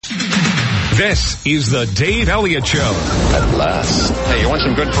This is the Dave Elliott Show. At last. Hey, you want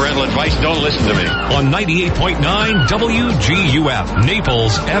some good parental advice? Don't listen to me. On 98.9 WGUF,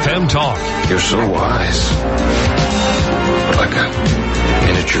 Naples FM Talk. You're so wise. Like a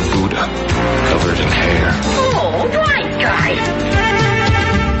miniature Buddha covered in hair. Oh, right, guy.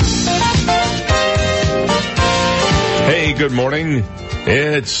 Hey, good morning.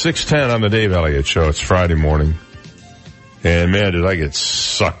 It's 6:10 on the Dave Elliott Show. It's Friday morning. And man, did I get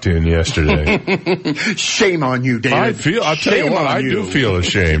sucked in yesterday. Shame on you, David. I'll tell you what, I do feel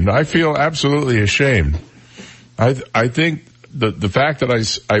ashamed. I feel absolutely ashamed. I think the fact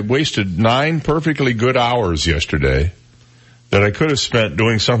that I wasted 9 perfectly good hours yesterday that I could have spent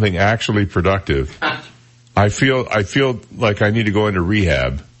doing something actually productive. I feel like I need to go into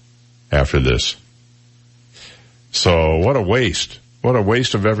rehab after this. So what a waste. What a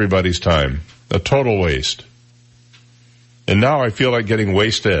waste of everybody's time. A total waste. And now I feel like getting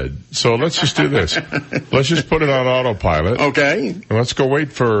wasted. So let's just do this. Let's just put it on autopilot. Okay. And let's go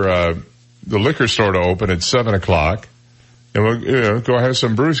wait for the liquor store to open at 7 o'clock. And we'll go have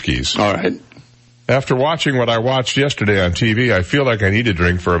some brewskis. All right. After watching what I watched yesterday on TV, I feel like I need to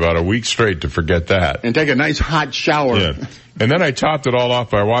drink for about a week straight to forget that. And take a nice hot shower. Yeah. And then I topped it all off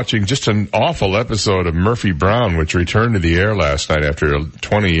by watching just an awful episode of Murphy Brown, which returned to the air last night after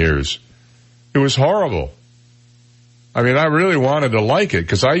 20 years. It was horrible. I mean, I really wanted to like it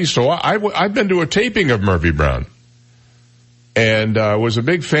because I used to. I've been to a taping of Murphy Brown, and was a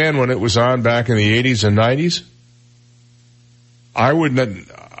big fan when it was on back in the 80s and 90s. I wouldn't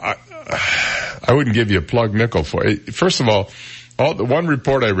give you a plug nickel for it. First of all, the one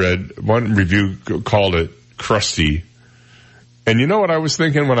report I read, one review called it crusty. And you know what I was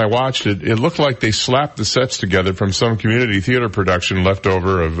thinking when I watched it? It looked like they slapped the sets together from some community theater production left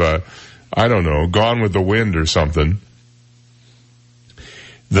over of, I don't know, Gone with the Wind or something.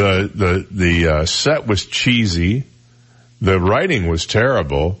 The set was cheesy. The writing was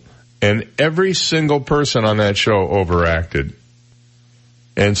terrible. And every single person on that show overacted.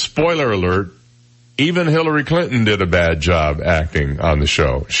 And spoiler alert, even Hillary Clinton did a bad job acting on the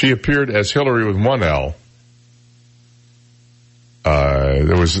show. She appeared as Hillary with one L.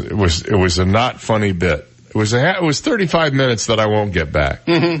 It was a not funny bit. It was 35 minutes that I won't get back.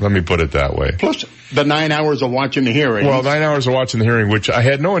 Mm-hmm. Let me put it that way. Plus the 9 hours of watching the hearing. Well, 9 hours of watching the hearing, which I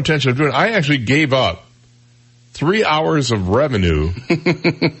had no intention of doing. I actually gave up 3 hours of revenue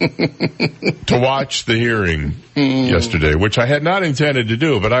to watch the hearing yesterday, which I had not intended to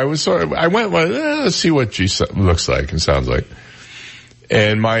do, but I went, let's see what she looks like and sounds like.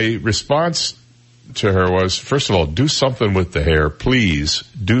 And my response to her was, first of all, do something with the hair. Please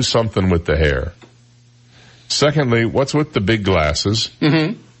do something with the hair. Secondly, what's with the big glasses?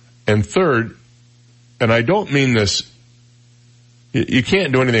 Mm-hmm. And third, and I don't mean this, you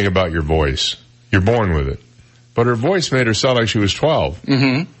can't do anything about your voice. You're born with it. But her voice made her sound like she was 12.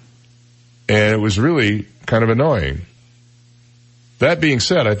 Mm-hmm. And it was really kind of annoying. That being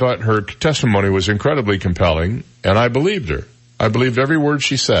said, I thought her testimony was incredibly compelling, and I believed her. I believed every word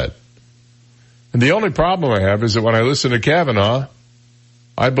she said. And the only problem I have is that when I listened to Kavanaugh,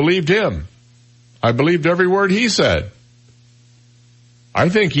 I believed him. I believed every word he said. I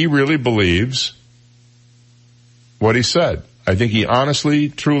think he really believes what he said. I think he honestly,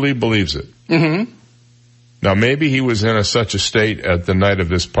 truly believes it. Mm-hmm. Now, maybe he was in such a state at the night of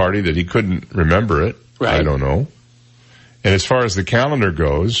this party that he couldn't remember it. Right. I don't know. And as far as the calendar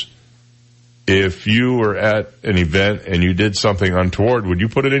goes, if you were at an event and you did something untoward, would you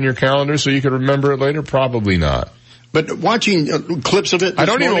put it in your calendar so you could remember it later? Probably not. But watching clips of it, I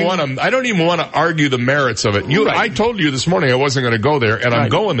don't even want to argue the merits of it. Right. I told you this morning I wasn't going to go there, and I'm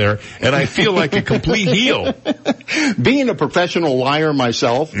going there, and I feel like a complete heel. Being a professional liar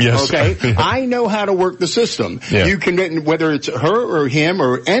myself, yes. Okay, I know how to work the system. Yeah. You can, whether it's her or him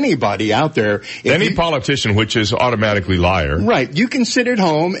or anybody out there, any politician, which is automatically liar, right? You can sit at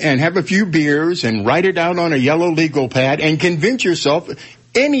home and have a few beers and write it out on a yellow legal pad and convince yourself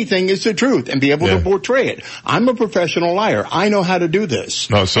anything is the truth and be able to portray it. I'm a professional liar. I know how to do this.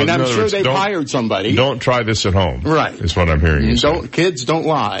 No, so and I'm sure they've hired somebody. Don't try this at home. Right. Is what I'm hearing you say. Kids don't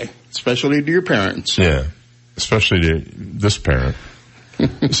lie, especially to your parents. Yeah. Especially to this parent.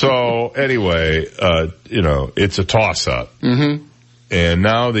 So anyway, it's a toss up. Mm-hmm. And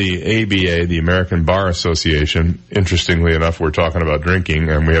now the ABA, the American Bar Association, interestingly enough, we're talking about drinking,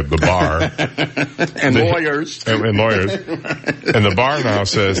 and we have the bar. and lawyers. And lawyers. And the bar now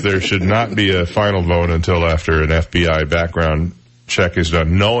says there should not be a final vote until after an FBI background check is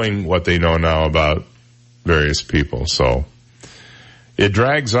done, knowing what they know now about various people. So it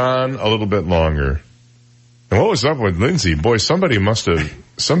drags on a little bit longer. And what was up with Lindsay? Boy, somebody must have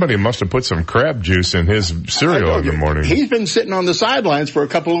Somebody must have put some crab juice in his cereal in the morning. He's been sitting on the sidelines for a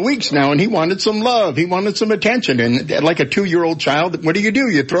couple of weeks now, and he wanted some love. He wanted some attention. And like a 2-year-old child, what do?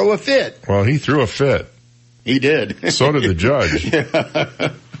 You throw a fit. Well, he threw a fit. He did. So did the judge.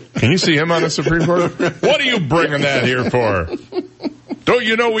 Yeah. Can you see him on the Supreme Court? What are you bringing that here for? Don't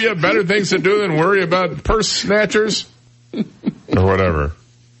you know we have better things to do than worry about purse snatchers? Or whatever.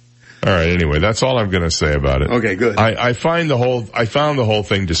 All right, anyway, that's all I'm going to say about it. Okay, good. I found the whole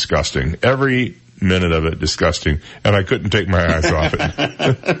thing disgusting. Every minute of it disgusting, and I couldn't take my eyes off it.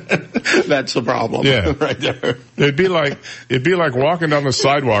 That's the problem. Yeah. Right there. It'd be like walking down the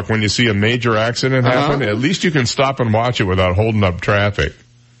sidewalk when you see a major accident happen. At least you can stop and watch it without holding up traffic.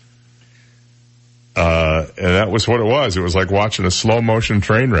 And that was what it was. It was like watching a slow motion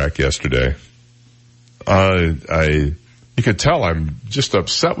train wreck yesterday. You could tell I'm just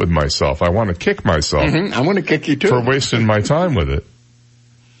upset with myself. I want to kick myself. Mm-hmm. I want to kick you too. For wasting my time with it.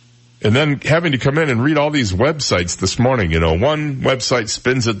 And then having to come in and read all these websites this morning. One website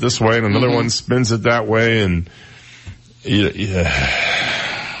spins it this way and another one spins it that way, and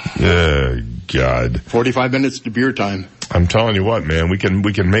God. 45 minutes to beer time. I'm telling you what, man, we can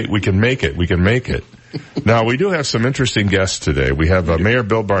make it. Now, we do have some interesting guests today. We have Mayor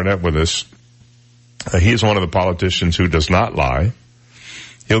Bill Barnett with us. He's one of the politicians who does not lie.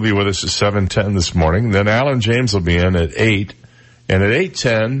 He'll be with us at 7:10 this morning. Then Alan James will be in at 8. And at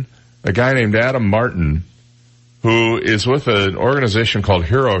 8:10, a guy named Adam Martin, who is with an organization called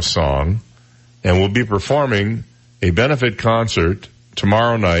Hero Song, and will be performing a benefit concert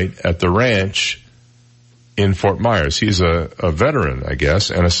tomorrow night at the ranch in Fort Myers. He's a veteran, I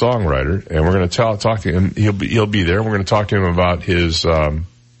guess, and a songwriter. And we're going to talk to him. He'll be there. We're going to talk to him about his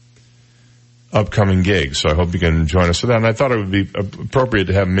upcoming gigs. So I hope you can join us for that. And I thought it would be appropriate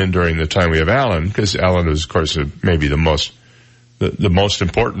to have him in during the time we have Alan, because Alan is, of course, maybe the most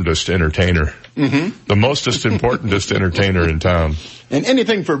importantest entertainer. Mm-hmm. The mostest importantest entertainer in town. And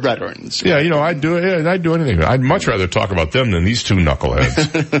anything for veterans. Yeah, I'd do anything. I'd much rather talk about them than these two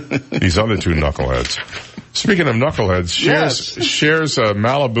knuckleheads. These other two knuckleheads. Speaking of knuckleheads, Cher's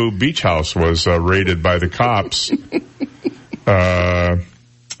Malibu beach house was raided by the cops.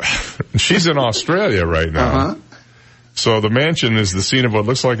 She's in Australia right now. Uh-huh. So the mansion is the scene of what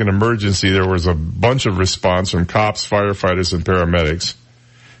looks like an emergency. There was a bunch of response from cops, firefighters, and paramedics.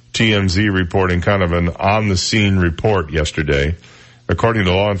 TMZ reporting kind of an on-the-scene report yesterday. According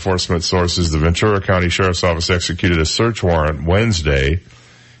to law enforcement sources, the Ventura County Sheriff's Office executed a search warrant Wednesday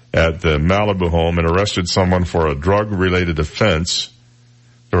at the Malibu home and arrested someone for a drug-related offense.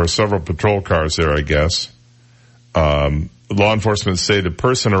 There were several patrol cars there, I guess. Law enforcement say the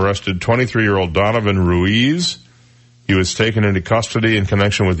person arrested 23-year-old Donovan Ruiz. He was taken into custody in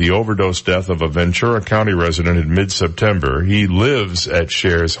connection with the overdose death of a Ventura County resident in mid-September. He lives at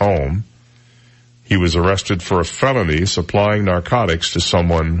Cher's home. He was arrested for a felony supplying narcotics to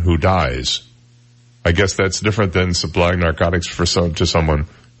someone who dies. I guess that's different than supplying narcotics to someone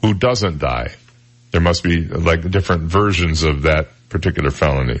who doesn't die. There must be like different versions of that particular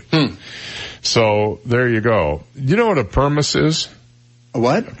felony. So there you go. You know what a permis is? A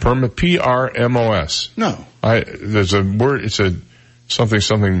what? P-R-M-O-S. No. There's a word, it's a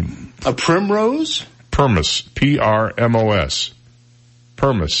something. A primrose? Permis. P-R-M-O-S.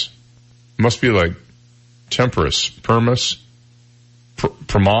 Permis. Must be like temperance. Permis.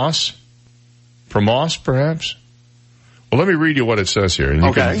 Promos? Promos, perhaps? Well, let me read you what it says here, and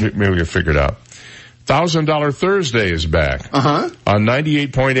maybe we can figure it out. $1,000 Thursday is back. Uh-huh. On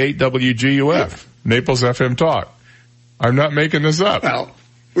 98.8 WGUF. Naples FM Talk. I'm not making this up. Well,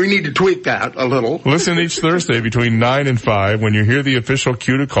 we need to tweak that a little. Listen each Thursday between 9 and 5. When you hear the official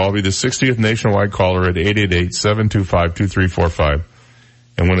cue to call, be the 60th nationwide caller at 888-725-2345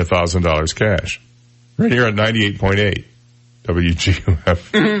 and win $1,000 cash. Right here at 98.8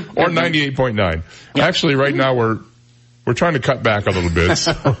 WGUF or 98.9. Actually, right now we're trying to cut back a little bit.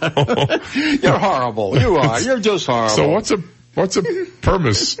 So. You're horrible. You are. You're just horrible. So what's a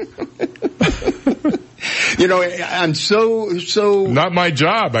permis? I'm so not my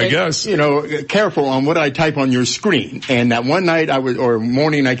job, I guess. Careful on what I type on your screen. And that one night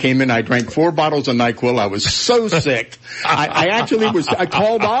morning I came in, I drank 4 bottles of NyQuil. I was so sick. I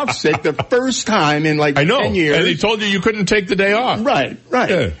called off sick the first time in 10 years. And they told you couldn't take the day off. Right.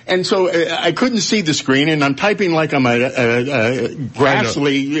 Yeah. And so I couldn't see the screen, and I'm typing like I'm a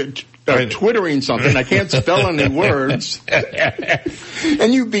grassly twittering something. I can't spell any words.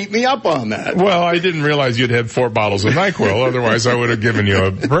 And you beat me up on that. Well, I didn't realize you'd had 4 bottles of NyQuil. Otherwise, I would have given you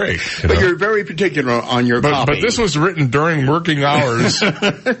a break. But you're very particular on your copy. But this was written during working hours.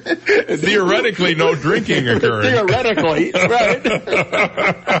 Theoretically, no drinking occurring. Theoretically, right.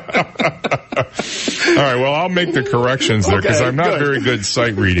 All right, well, I'll make the corrections there because I'm not very good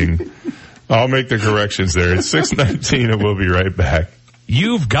sight reading. I'll make the corrections there. It's 6:19 and we'll be right back.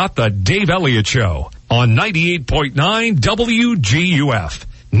 You've got the Dave Elliott Show on 98.9 WGUF,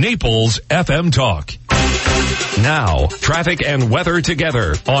 Naples FM Talk. Now, traffic and weather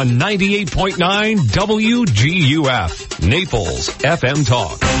together on 98.9 WGUF, Naples FM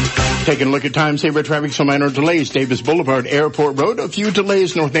Talk. Taking a look at time saver traffic, some minor delays. Davis Boulevard, Airport Road, a few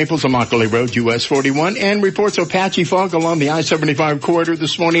delays North Naples, Immokalee Road, US 41, and reports of patchy fog along the I-75 corridor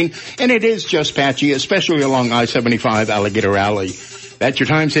this morning, and it is just patchy, especially along I-75 Alligator Alley. That's your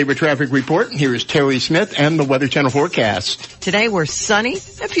time saver traffic report. Here is Terry Smith and the Weather Channel forecast. Today we're sunny,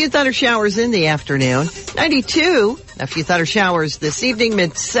 a few thunder showers in the afternoon. 92, a few thunder showers this evening,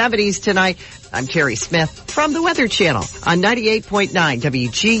 mid-70s tonight. I'm Terry Smith from the Weather Channel on 98.9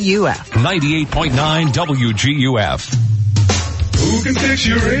 WGUF. 98.9 WGUF. Who can fix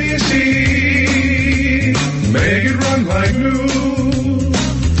your AC? Make it run like new.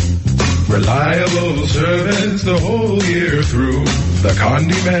 Reliable service the whole year through. The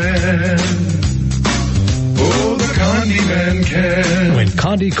Condi Man. Oh, the Condi Man can. When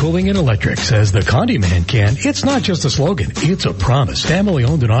Condi Cooling and Electric says the Condi Man can, it's not just a slogan, it's a promise. Family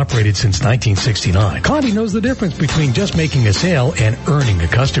owned and operated since 1969. Condi knows the difference between just making a sale and earning a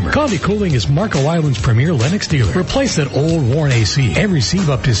customer. Condi Cooling is Marco Island's premier Lennox dealer. Replace that old worn AC and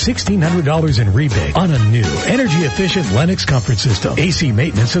receive up to $1,600 in rebate on a new energy efficient Lennox comfort system. AC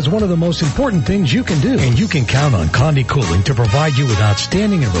maintenance is one of the most important things you can do, and you can count on Condi Cooling to provide you with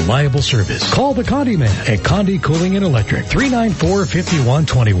outstanding and reliable service. Call the Condi Man at Condi Cooling and Electric,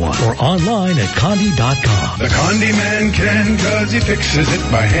 394-5121, or online at Condi.com. The Condi Man can, 'cause he fixes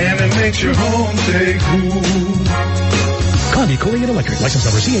it by hand and makes your home stay cool. Condi Cooling and Electric, license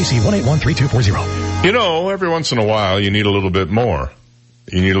number CAC 1813240. You know, every once in a while you need a little bit more.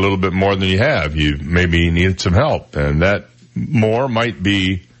 You need a little bit more than you have. You maybe need some help, and that more might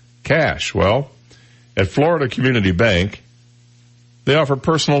be cash. Well, at Florida Community Bank, they offer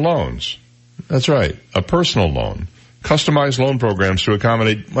personal loans. That's right, a personal loan. Customized loan programs to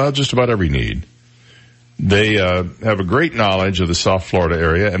accommodate, well, just about every need. They have a great knowledge of the South Florida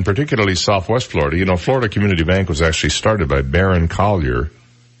area, and particularly Southwest Florida. You know, Florida Community Bank was actually started by Baron Collier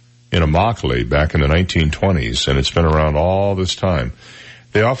in Immokalee back in the 1920s, and it's been around all this time.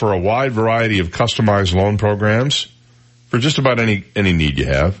 They offer a wide variety of customized loan programs for just about any need you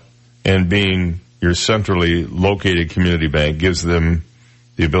have, and being your centrally located community bank gives them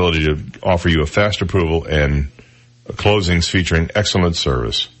the ability to offer you a fast approval and closings featuring excellent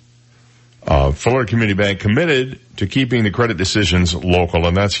service. Florida Community Bank committed to keeping the credit decisions local,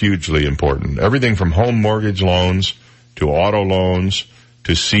 and that's hugely important. Everything from home mortgage loans to auto loans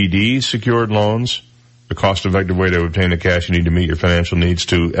to CD secured loans, the cost-effective way to obtain the cash you need to meet your financial needs,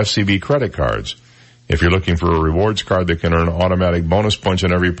 to FCB credit cards. If you're looking for a rewards card that can earn automatic bonus points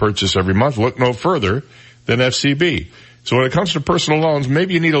on every purchase every month, look no further than FCB. So when it comes to personal loans,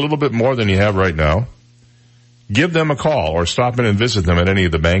 maybe you need a little bit more than you have right now. Give them a call or stop in and visit them at any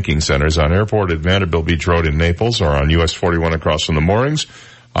of the banking centers on Airport at Vanderbilt Beach Road in Naples, or on US 41 across from the moorings,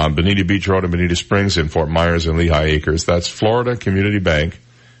 on Bonita Beach Road in Bonita Springs, in Fort Myers and Lehigh Acres. That's Florida Community Bank.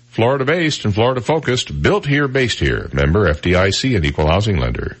 Florida-based and Florida-focused, built here, based here. Member FDIC and equal housing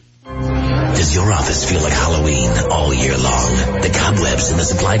lender. Does your office feel like Halloween all year long? The cobwebs in the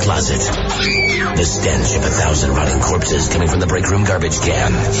supply closet. The stench of 1,000 rotting corpses coming from the break room garbage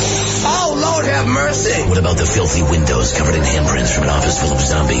can. Oh, Lord have mercy! What about the filthy windows covered in handprints from an office full of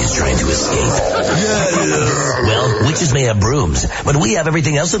zombies trying to escape? Well, witches may have brooms, but we have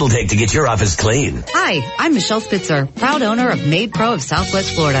everything else it'll take to get your office clean. Hi, I'm Michelle Spitzer, proud owner of Made Pro of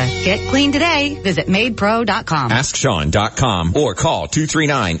Southwest Florida. Get clean today. Visit MadePro.com. AskSean.com or call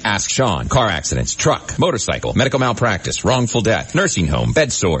 239-ASK-SEAN. Car accidents, truck, motorcycle, medical malpractice, wrongful death, nursing home,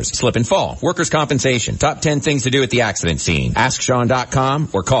 bed sores, slip and fall, workers' compensation. Top 10 things to do at the accident scene. AskSean.com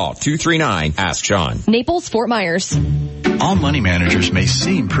or call 239-ASK-SEAN. Naples, Fort Myers. All money managers may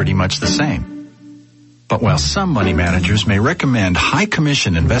seem pretty much the same. But while some money managers may recommend high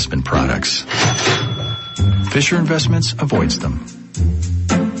commission investment products, Fisher Investments avoids them.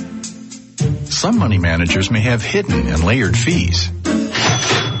 Some money managers may have hidden and layered fees.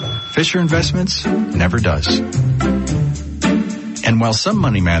 Fisher Investments never does. And while some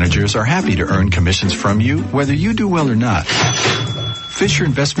money managers are happy to earn commissions from you, whether you do well or not, Fisher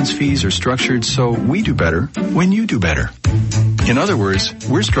Investments fees are structured so we do better when you do better. In other words,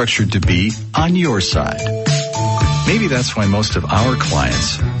 we're structured to be on your side. Maybe that's why most of our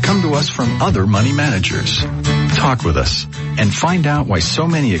clients come to us from other money managers. Talk with us and find out why so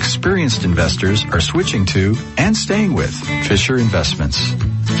many experienced investors are switching to and staying with Fisher Investments.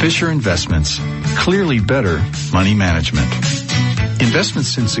 Fisher Investments, clearly better money management.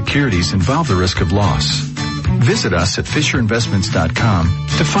 Investments in securities involve the risk of loss. Visit us at FisherInvestments.com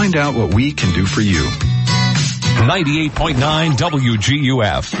to find out what we can do for you. 98.9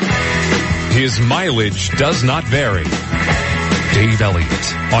 WGUF. His mileage does not vary. Dave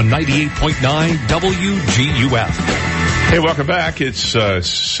Elliott on 98.9 WGUF. Hey, welcome back. It's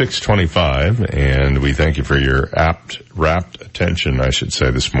 6:25, and we thank you for your rapt attention, I should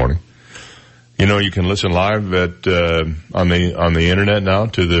say, this morning. You know, you can listen live at on the internet now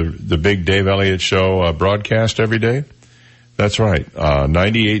to the big Dave Elliott Show broadcast every day. That's right,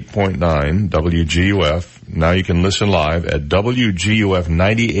 98.9 WGUF. Now you can listen live at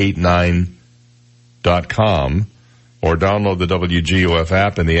WGUF989.com or download the WGUF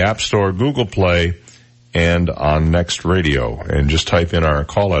app in the App Store, Google Play, and on Next Radio. And just type in our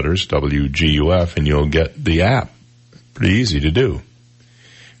call letters, WGUF, and you'll get the app. Pretty easy to do.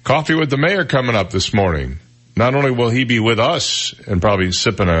 Coffee with the Mayor coming up this morning. Not only will he be with us and probably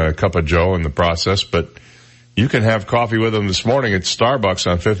sipping a cup of Joe in the process, but you can have coffee with him this morning at Starbucks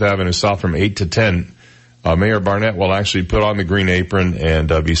on 5th Avenue South from 8 to 10. Mayor Barnett will actually put on the green apron and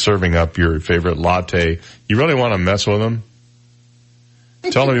be serving up your favorite latte. You really want to mess with him?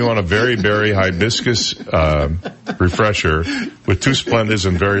 Tell him you want a very berry hibiscus refresher with 2 Splendas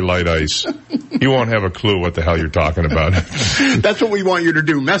and very light ice. He won't have a clue what the hell you're talking about. That's what we want you to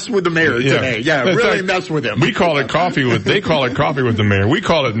do. Mess with the mayor today. Yeah, really fact, mess with him. They call it coffee with the mayor. We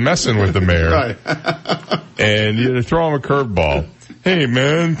call it messing with the mayor. Right. And you throw him a curveball. Hey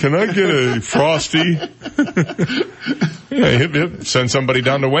man, can I get a Frosty? Yeah, he'll send somebody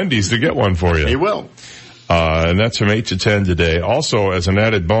down to Wendy's to get one for you. He will. And that's from 8 to 10 today. Also, as an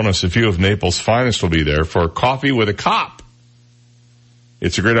added bonus, a few of Naples' finest will be there for Coffee with a Cop.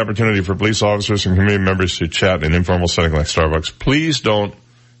 It's a great opportunity for police officers and community members to chat in an informal setting like Starbucks. Please don't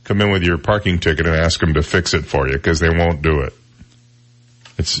come in with your parking ticket and ask them to fix it for you, because they won't do it.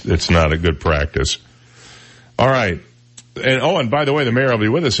 It's not a good practice. All right. And by the way, the mayor will be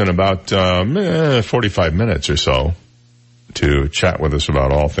with us in about 45 minutes or so to chat with us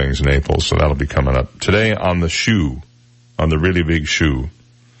about all things Naples. So that'll be coming up today on the really big shoe.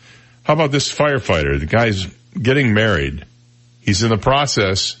 How about this firefighter? The guy's getting married. He's in the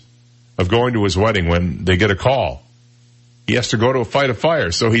process of going to his wedding when they get a call. He has to go to fight a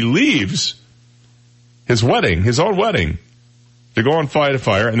fire. So he leaves his own wedding, to go and fight a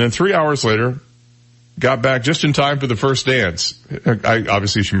fire. And then 3 hours later, got back just in time for the first dance.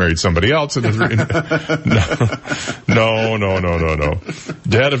 Obviously she married somebody else. No.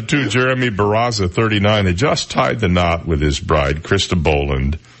 Dad of 2, Jeremy Barraza, 39, had just tied the knot with his bride, Krista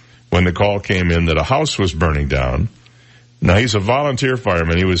Boland, when the call came in that a house was burning down. Now, he's a volunteer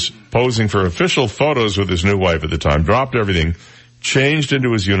fireman. He was posing for official photos with his new wife at the time, dropped everything, changed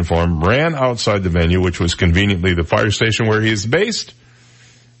into his uniform, ran outside the venue, which was conveniently the fire station where he is based,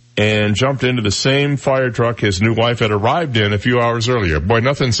 and jumped into the same fire truck his new wife had arrived in a few hours earlier. Boy,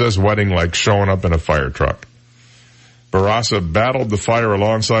 nothing says wedding like showing up in a fire truck. Barraza battled the fire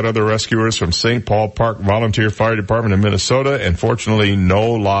alongside other rescuers from St. Paul Park Volunteer Fire Department in Minnesota, and fortunately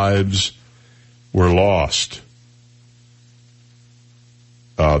no lives were lost.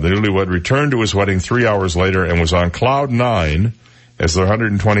 The newlywed returned to his wedding 3 hours later and was on cloud 9 as the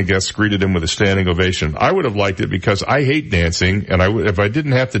 120 guests greeted him with a standing ovation. I would have liked it because I hate dancing, and if I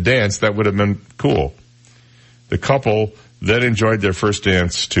didn't have to dance, that would have been cool. The couple then enjoyed their first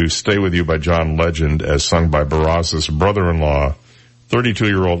dance to Stay With You by John Legend, as sung by Barraza's brother-in-law,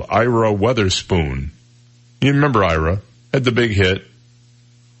 32-year-old Ira Weatherspoon. You remember Ira? Had the big hit.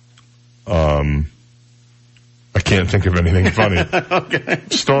 I can't think of anything funny. Okay.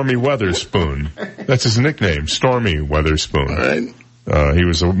 Stormy Weatherspoon. That's his nickname, Stormy Weatherspoon. All right. He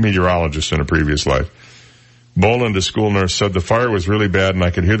was a meteorologist in a previous life. Boland, a school nurse, said the fire was really bad and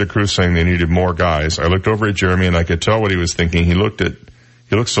I could hear the crew saying they needed more guys. I looked over at Jeremy and I could tell what he was thinking. He looked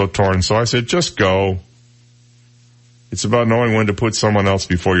so torn. So I said, just go. It's about knowing when to put someone else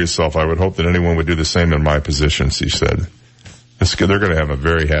before yourself. I would hope that anyone would do the same in my position, she said. They're going to have a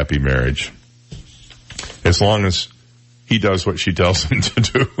very happy marriage. As long as he does what she tells him to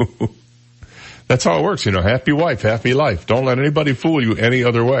do. That's how it works, happy wife, happy life. Don't let anybody fool you any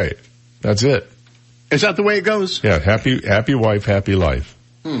other way. That's it. Is that the way it goes? Yeah, happy wife, happy life.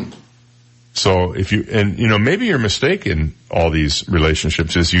 So maybe your mistake in all these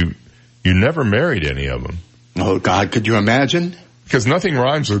relationships is you never married any of them. Oh God, could you imagine? Because nothing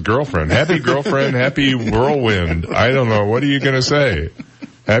rhymes with girlfriend. Happy girlfriend, happy whirlwind. I don't know. What are you going to say?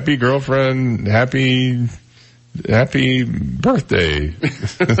 Happy girlfriend, happy birthday.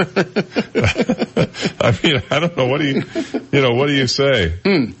 I mean, I don't know. What do you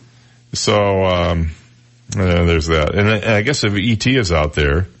say? So, there's that. And I guess if ET is out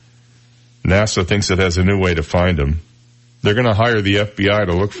there, NASA thinks it has a new way to find him. They're going to hire the FBI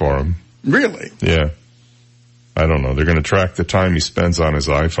to look for him. Really? Yeah. I don't know. They're going to track the time he spends on his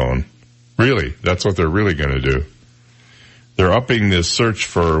iPhone. Really? That's what they're really going to do. They're upping this search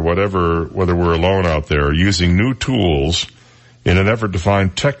for whether we're alone out there, using new tools in an effort to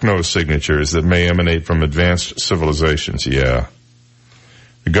find techno-signatures that may emanate from advanced civilizations. Yeah.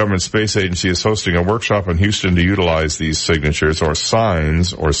 The government space agency is hosting a workshop in Houston to utilize these signatures, or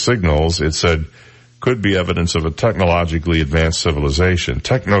signs or signals, it said, could be evidence of a technologically advanced civilization.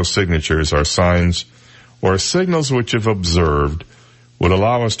 Techno-signatures are signs or signals which, if observed, would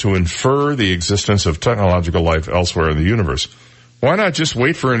allow us to infer the existence of technological life elsewhere in the universe. Why not just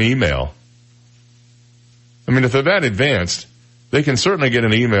wait for an email? I mean, if they're that advanced, they can certainly get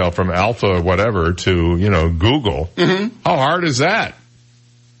an email from Alpha whatever to, Google. Mm-hmm. How hard is that?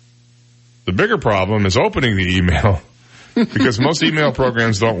 The bigger problem is opening the email. Because most email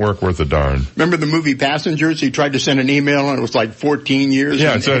programs don't work worth a darn. Remember the movie Passengers? He tried to send an email and it was like 14 years.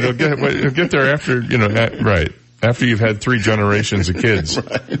 Yeah, so it'll get there after, right. After you've had 3 generations of kids.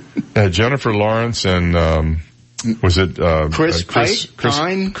 Right. Jennifer Lawrence and, was it, Chris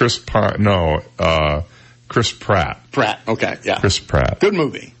Pine? Chris Pine, no, Chris Pratt. Pratt, okay, yeah. Chris Pratt. Good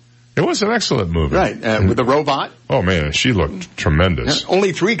movie. It was an excellent movie. Right, with the robot. Oh man, she looked tremendous.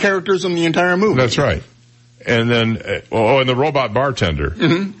 Only 3 characters in the entire movie. That's right. And then, and the robot bartender.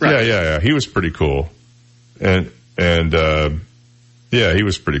 Mm-hmm, right. Yeah. He was pretty cool. And he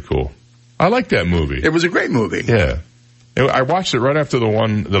was pretty cool. I liked that movie. It was a great movie. Yeah. I watched it right after the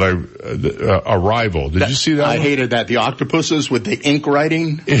one that Arrival. Did you see that I one? hated that. The octopuses with the ink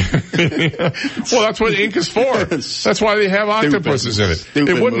writing. Well, that's what ink is for. That's why they have octopuses in it.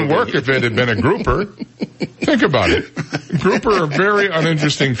 It wouldn't work if it had been a grouper. Think about it. Grouper are very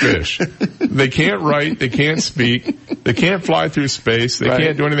uninteresting fish. They can't write, they can't speak, they can't fly through space, they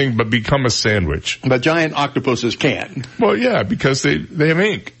can't do anything but become a sandwich. But giant octopuses can. Well, yeah, because they have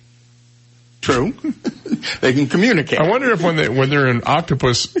ink. True. They can communicate. I wonder if when they're in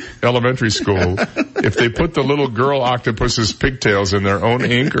octopus elementary school, if they put the little girl octopus's pigtails in their own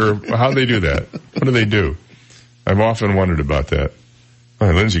ink, or how they do that. What do they do? I've often wondered about that. Oh,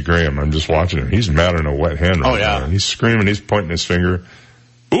 Lindsey Graham, I'm just watching him. He's mad in a wet hand right now. He's screaming, he's pointing his finger.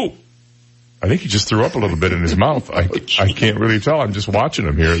 Ooh! I think he just threw up a little bit in his mouth. I can't really tell. I'm just watching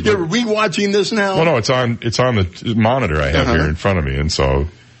him here. You're rewatching this now? Well, no, it's on the monitor I have here in front of me, and so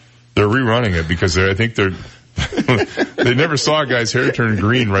they're rerunning it because I think they never saw a guy's hair turn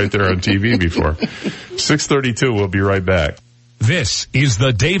green right there on TV before. 6:32, we'll be right back. This is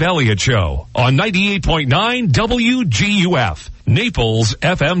the Dave Elliott Show on 98.9 WGUF, Naples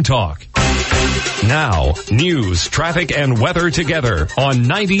FM Talk. Now, news, traffic, and weather together on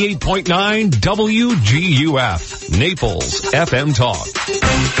 98.9 WGUF, Naples FM Talk.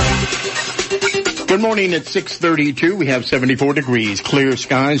 Good morning at 6:32. We have 74 degrees, clear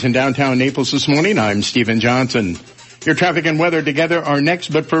skies in downtown Naples this morning. I'm Stephen Johnson. Your traffic and weather together are next,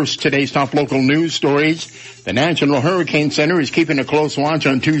 but first, today's top local news stories. The National Hurricane Center is keeping a close watch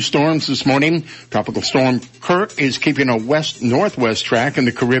on 2 storms this morning. Tropical Storm Kirk is keeping a west-northwest track in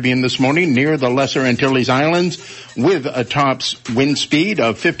the Caribbean this morning near the Lesser Antilles Islands with a top wind speed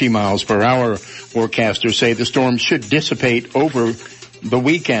of 50 miles per hour. Forecasters say the storm should dissipate over the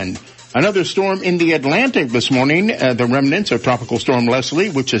weekend. Another storm in the Atlantic this morning, the remnants of Tropical Storm Leslie,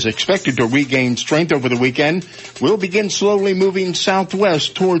 which is expected to regain strength over the weekend, will begin slowly moving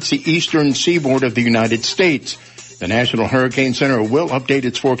southwest towards the eastern seaboard of the United States. The National Hurricane Center will update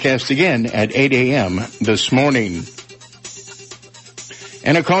its forecast again at 8 a.m. this morning.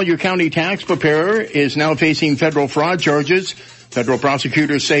 And a Collier County tax preparer is now facing federal fraud charges. Federal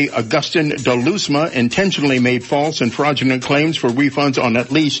prosecutors say Augustin DeLuzma intentionally made false and fraudulent claims for refunds on at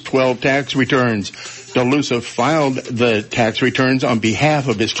least 12 tax returns. DeLuzma filed the tax returns on behalf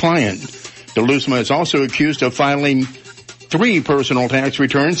of his client. DeLuzma is also accused of filing 3 personal tax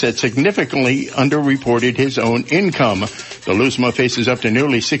returns that significantly underreported his own income. DeLuzma faces up to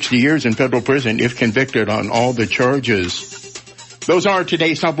nearly 60 years in federal prison if convicted on all the charges. Those are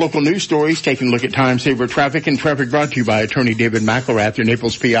today's top local news stories. Taking a look at time saver traffic, and traffic brought to you by attorney David McElrath, your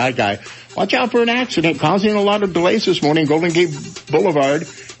Naples PI guy. Watch out for an accident causing a lot of delays this morning. Golden Gate Boulevard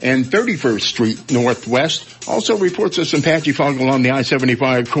and 31st Street Northwest. Also reports of some patchy fog along the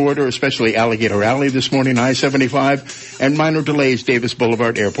I-75 corridor, especially Alligator Alley this morning, I-75, and minor delays Davis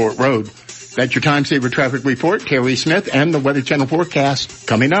Boulevard, Airport Road. That's your time saver traffic report. Terry Smith and the Weather Channel forecast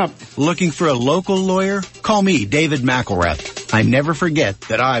coming up. Looking for a local lawyer? Call me, David McElrath. I never forget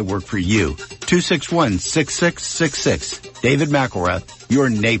that I work for you. 261-6666. David McElrath, your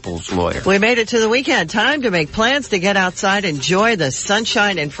Naples lawyer. We made it to the weekend. Time to make plans to get outside, enjoy the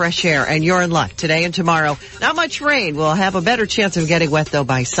sunshine and fresh air, and you're in luck. Today and tomorrow, not much rain. We'll have a better chance of getting wet, though,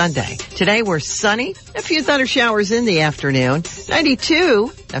 by Sunday. Today, we're sunny. A few thunder showers in the afternoon.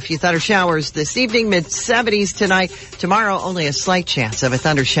 92. A few thunder showers this evening, mid-70s tonight. Tomorrow, only a slight chance of a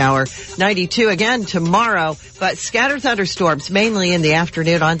thunder shower. 92 again tomorrow, but scattered thunderstorms mainly in the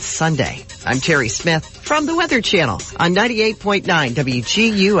afternoon on Sunday. I'm Terry Smith from the Weather Channel on 98.9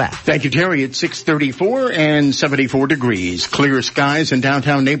 WGUF. Thank you, Terry. It's 6:34 and 74 degrees. Clear skies in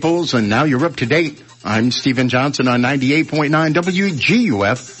downtown Naples, and now you're up to date. I'm Stephen Johnson on 98.9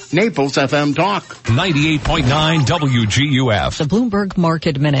 WGUF, Naples FM Talk. 98.9 WGUF. The Bloomberg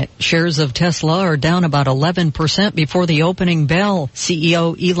Market Minute. Shares of Tesla are down about 11% before the opening bell.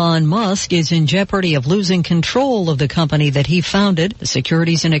 CEO Elon Musk is in jeopardy of losing control of the company that he founded. The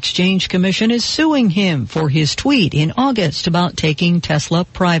Securities and Exchange Commission is suing him for his tweet in August about taking Tesla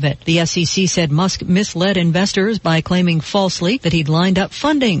private. The SEC said Musk misled investors by claiming falsely that he'd lined up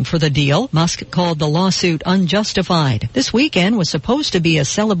funding for the deal. Musk called the lawsuit unjustified. This weekend was supposed to be a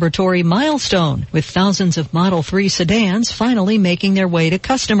celebratory milestone, with thousands of Model 3 sedans finally making their way to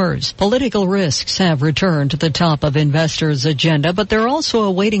customers. Political risks have returned to the top of investors' agenda, but they're also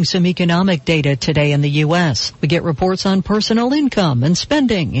awaiting some economic data today in the U.S. We get reports on personal income and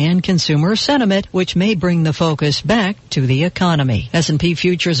spending and consumer sentiment, which may bring the focus back to the economy. S&P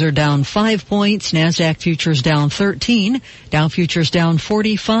futures are down 5 points, NASDAQ futures down 13, Dow futures down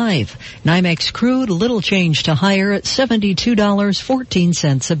 45. NYMEX crude little change to higher at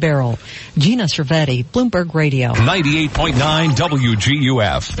 $72.14 a barrel. Gina Cervetti, Bloomberg Radio. 98.9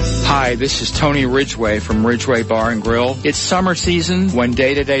 WGUF. Hi, this is Tony Ridgway from Ridgway Bar and Grill. It's summer season when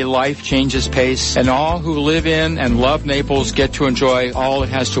day-to-day life changes pace, and all who live in and love Naples get to enjoy all it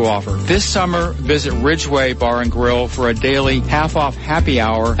has to offer. This summer, visit Ridgway Bar and Grill for a daily half-off happy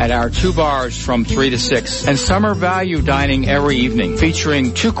hour at our 2 bars from 3 to 6, and summer value dining every evening,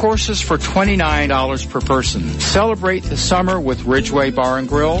 featuring 2 courses for $29 per person. Celebrate the summer with Ridgway Bar and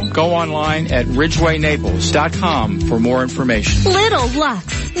Grill. Go online at ridgewaynaples.com for more information. Little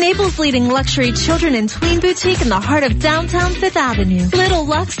Lux, Naples' leading luxury children and tween boutique in the heart of downtown Fifth Avenue. Little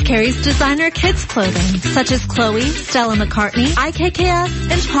Lux carries designer kids clothing, such as Chloe, Stella McCartney, IKKS,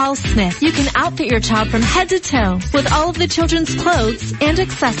 and Charles Smith. You can outfit your child from head to toe with all of the children's clothes and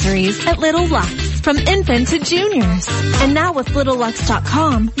accessories at Little Lux, from infant to juniors. And now with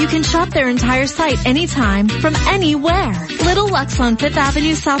LittleLux.com, you can shop their entire site anytime, from anywhere. Little Lux on Fifth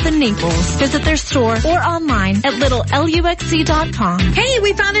Avenue South in Naples. Visit their store or online at littleluxc.com. Hey,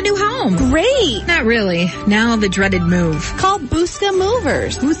 we found a new home. Great. Not really. Now the dreaded move. Call Busca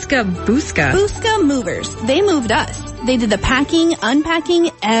Movers. Busca. Busca Movers. They moved us. They did the packing, unpacking,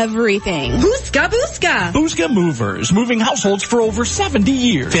 everything. Busca. Busca Movers. Moving households for over 70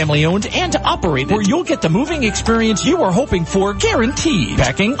 years. Family owned and operated, where you'll get the moving experience you are hoping for, guaranteed.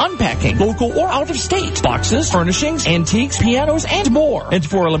 Packing, unpacking, local or out of state. Boxes, furnishings, antiques, pianos, and more. And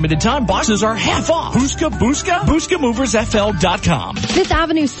for a limited time, boxes are half off. Busca. BuscaMoversFL.com. Fifth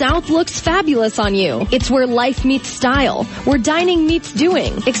Avenue South looks fabulous on you. It's where life meets style, where dining meets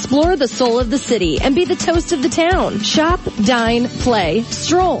doing. Explore the soul of the city and be the toast of the town. Shop, dine, play,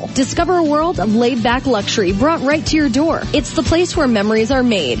 stroll. Discover a world of laid-back luxury brought right to your door. It's the place where memories are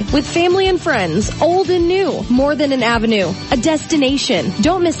made, with family and friends, old and new. More than an avenue, a destination.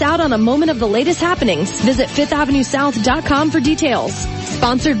 Don't miss out on a moment of the latest happenings. Visit FifthAvenueSouth.com for details.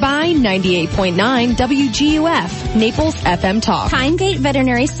 Sponsored by 98.9 WGUF, Naples FM Talk. Pine Gate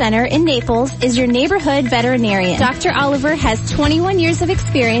Veterinary Center in Naples is your neighborhood veterinarian. Dr. Oliver has 21 years of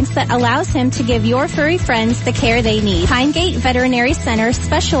experience that allows him to give your furry friends the care they need. Pine Gate Veterinary Center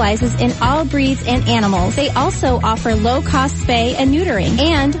specializes in all breeds and animals. They also offer low-cost spay and neutering.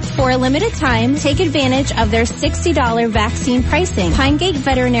 And for a limited time, take advantage of their $60 vaccine pricing. Pine Gate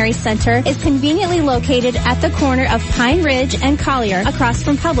Veterinary Center is conveniently located at the corner of Pine Ridge and Collier, across across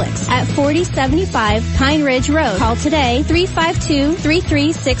from Publix at 4075 Pine Ridge Road. Call today,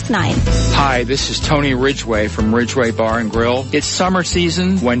 352-3369. Hi, this is Tony Ridgway from Ridgway Bar and Grill. It's summer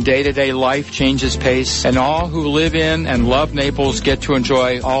season when day-to-day life changes pace, and all who live in and love Naples get to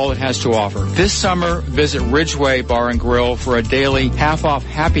enjoy all it has to offer. This summer, visit Ridgway Bar and Grill for a daily half-off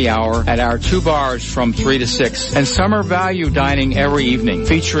happy hour at our 2 bars from 3 to 6, and summer value dining every evening,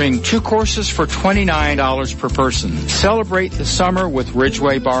 featuring 2 courses for $29 per person. Celebrate the summer with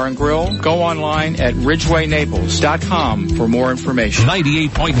Ridgway Bar and Grill. Go online at ridgewaynaples.com for more information.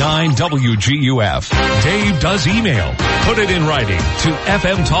 98.9 WGUF. Dave does email. Put it in writing to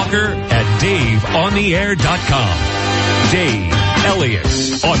fmtalker@daveontheair.com. Dave Elliott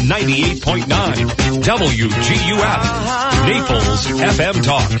on 98.9 WGUF. Naples FM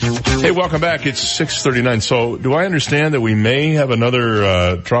Talk. Hey, welcome back. It's 6:39. So, do I understand that we may have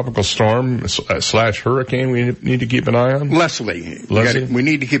another tropical storm / hurricane we need to keep an eye on? Leslie. We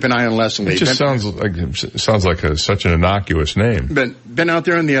need to keep an eye on Leslie. It just sounds like such an innocuous name. Been out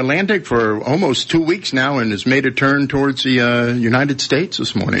there in the Atlantic for almost 2 weeks now, and has made a turn towards the United States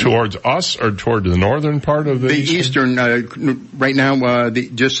this morning. Towards us, or toward the northern part of the eastern? Right now,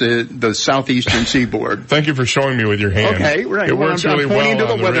 just the southeastern seaboard. Thank you for showing me with your hand. Okay, right. It works really well. I'm pointing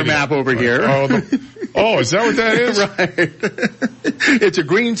to the weather map over here. Oh, is that what that is? Right. It's a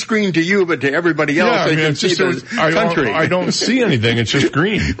green screen to you, but to everybody else, they can see the country. I don't see anything. It's just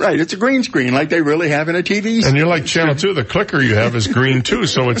green. Right. It's a green screen like they really have in a TV. And you're like Channel 2. The clicker you have is green too,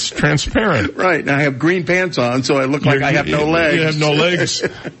 so it's transparent. Right. And I have green pants on, so I look like I have no legs. You have no legs.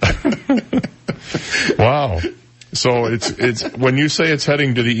 Wow. So it's when you say it's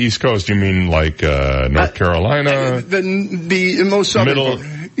heading to the East Coast, you mean like North Carolina, the most southern, middle,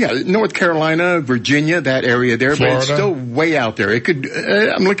 North Carolina, Virginia, that area there, Florida? But it's still way out there. It could.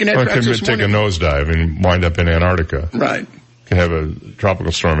 I'm looking at. It could take a nosedive and wind up in Antarctica. Right. Can have a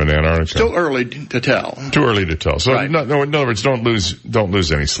tropical storm in Antarctica. Still early to tell. Too early to tell. So, in other words, don't lose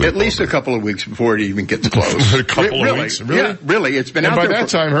any sleep. At least a couple of weeks before it even gets close. A couple of weeks? Really? Yeah, really. It's been and out there. by that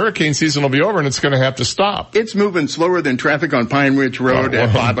time, hurricane season will be over and it's going to have to stop. It's moving slower than traffic on Pine Ridge Road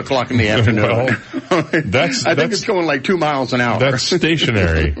at 5 o'clock in the afternoon. I think it's going like 2 miles an hour. That's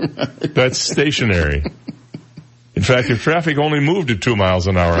stationary. That's stationary. In fact, if traffic only moved at 2 miles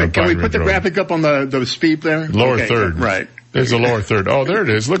an hour on Pine Ridge Road. Can we put the graphic up on the speed there? Lower third. Right. There's a lower third. Oh, there it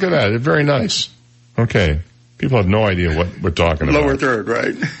is. Look at that. It's very nice. Okay. People have no idea what we're talking about. Lower third,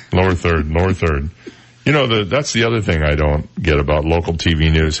 right? Lower third. You know, that's the other thing I don't get about local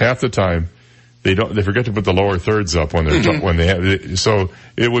TV news. Half the time, they forget to put the lower thirds up when they're, when they have, so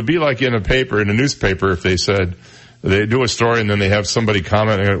it would be like in a newspaper, if they said, they do a story and then they have somebody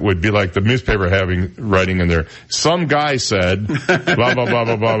comment, and it would be like the newspaper writing in there, some guy said, blah, blah, blah,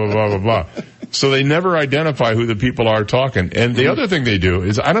 blah, blah, blah, blah, blah, blah. So they never identify who the people are talking. And the other thing they do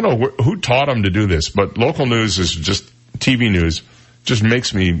is, I don't know who taught them to do this, but local news is just, TV news just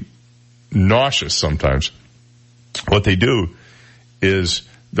makes me nauseous sometimes. What they do is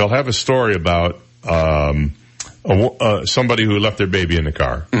they'll have a story about, somebody who left their baby in the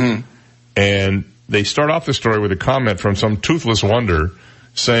car. Mm-hmm. And they start off the story with a comment from some toothless wonder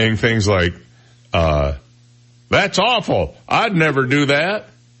saying things like, that's awful. I'd never do that.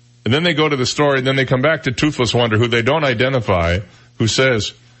 And then they go to the story, and then they come back to Toothless Wonder, who they don't identify, who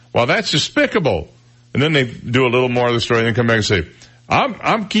says, well, that's despicable. And then they do a little more of the story, and then come back and say,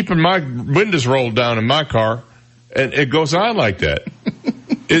 I'm keeping my windows rolled down in my car. And it goes on like that.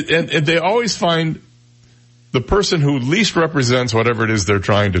 And they always find the person who least represents whatever it is they're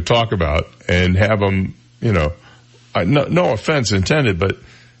trying to talk about and have them, no offense intended, but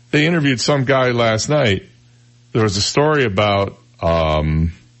they interviewed some guy last night. There was a story about,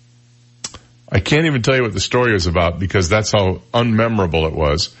 I can't even tell you what the story was about because that's how unmemorable it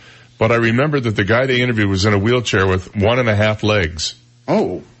was. But I remember that the guy they interviewed was in a wheelchair with 1.5 legs.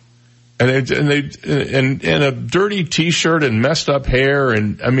 Oh. And a dirty t-shirt and messed up hair.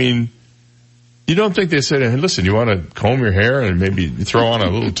 And I mean, you don't think they said, hey, listen, you want to comb your hair and maybe throw on a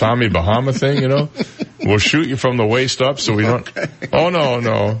little Tommy Bahama thing, We'll shoot you from the waist up so we don't. Okay. Oh,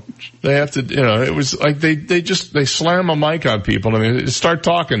 no. They have to, it was like they slam a mic on people and they start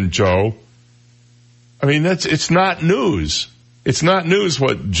talking, Joe. I mean, it's not news. It's not news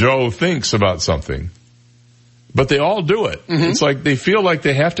what Joe thinks about something. But they all do it. Mm-hmm. It's like they feel like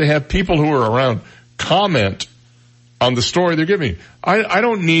they have to have people who are around comment on the story they're giving. I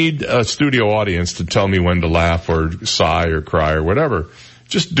don't need a studio audience to tell me when to laugh or sigh or cry or whatever.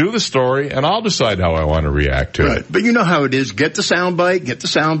 Just do the story, and I'll decide how I want to react to it. But you know how it is. Get the soundbite,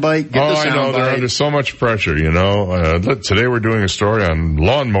 I know. They're under so much pressure, Today we're doing a story on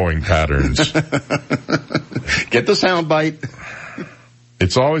lawn mowing patterns. Get the soundbite.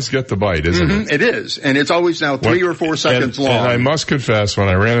 It's always get the bite, isn't it? It is. And it's always now 3 or 4 seconds long. And I must confess, when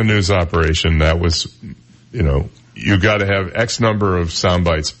I ran a news operation, that was, you got to have X number of sound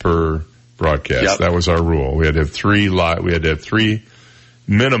bites per broadcast. Yep. That was our rule. We had to have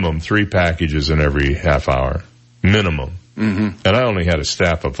minimum 3 packages in every half hour. Minimum. And I only had a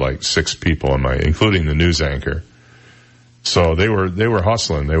staff of like 6 people including the news anchor. So they were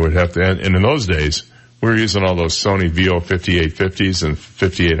hustling. They would have to, and in those days, we were using all those Sony VO 5850s and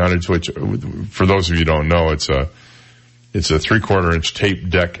 5800s, which, for those of you who don't know, it's a 3/4 inch tape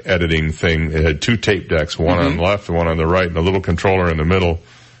deck editing thing. It had 2 tape decks, one on the left and one on the right, and a little controller in the middle.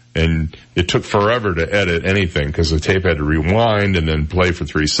 And it took forever to edit anything because the tape had to rewind and then play for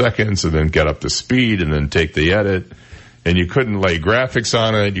 3 seconds and then get up to speed and then take the edit. And you couldn't lay graphics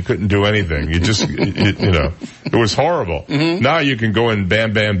on it. You couldn't do anything. You just, it was horrible. Now you can go in,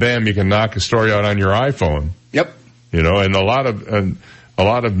 bam, bam, bam. You can knock a story out on your iPhone. Yep. And a lot of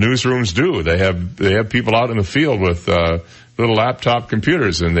newsrooms do. They have people out in the field with, little laptop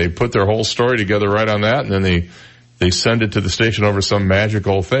computers, and they put their whole story together right on that, and then they send it to the station over some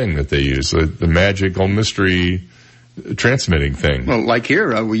magical thing that they use, the magical mystery transmitting thing. Well, like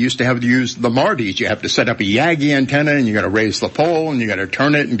here, we used to have to use the Marties. You have to set up a Yagi antenna, and you got to raise the pole, and you got to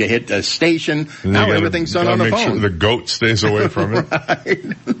turn it and to hit the station. Now everything's done on the phone. Make sure the goat stays away from it.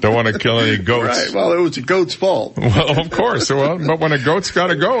 Right. Don't want to kill any goats. Right. Well, it was a goat's fault. Well, of course. But when a goat's got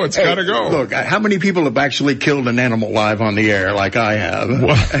to go, it's got to go. Look, how many people have actually killed an animal live on the air like I have?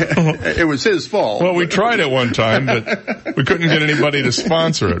 It was his fault. Well, we tried it one time, but we couldn't get anybody to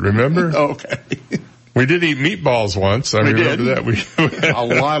sponsor it. Remember? Okay. We did eat meatballs once. I remember that. A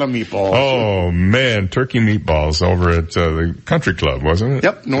lot of meatballs. Oh man, turkey meatballs over at the country club, wasn't it?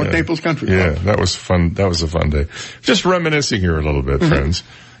 Yep, North Naples Country Club. Yeah, that was fun. That was a fun day. Just reminiscing here a little bit, friends.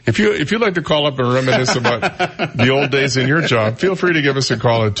 If you'd like to call up and reminisce about the old days in your job, feel free to give us a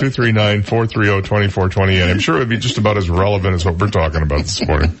call at 239-430-2428. I'm sure it would be just about as relevant as what we're talking about this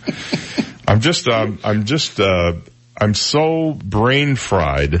morning. I'm so brain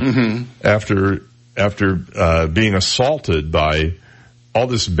fried after being assaulted by all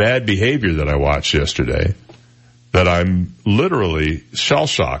this bad behavior that I watched yesterday that I'm literally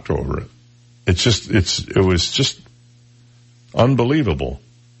shell-shocked over it. It was just unbelievable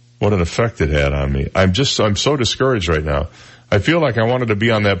what an effect it had on me. I'm so discouraged right now. I feel like I wanted to be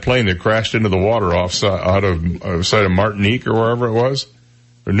on that plane that crashed into the water outside of Martinique or wherever it was.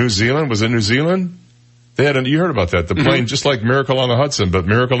 Or New Zealand. Was it New Zealand? You heard about that. The plane, just like Miracle on the Hudson, but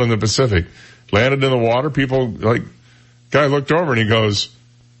Miracle in the Pacific, landed in the water. Guy looked over and he goes,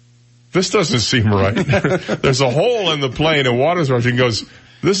 this doesn't seem right. There's a hole in the plane and water's rushing. This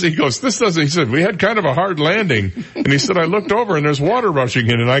doesn't, he said, we had kind of a hard landing. And he said, I looked over and there's water rushing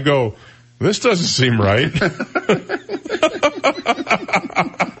in, and I go, this doesn't seem right.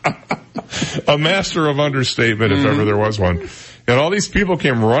 A master of understatement, if ever there was one. And all these people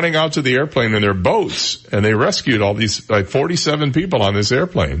came running out to the airplane in their boats, and they rescued all these, 47 people on this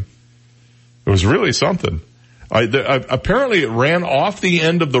airplane. It was really something. Apparently it ran off the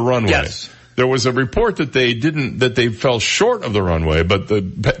end of the runway. Yes. There was a report that they fell short of the runway, but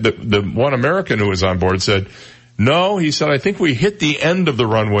the one American who was on board said, no, he said, I think we hit the end of the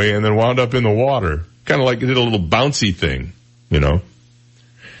runway and then wound up in the water. Kind of like it did a little bouncy thing,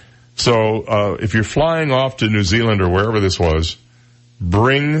 So, if you're flying off to New Zealand or wherever this was,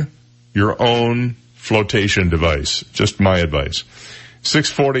 bring your own flotation device. Just my advice.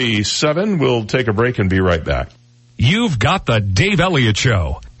 6:47, we'll take a break and be right back. You've got the Dave Elliott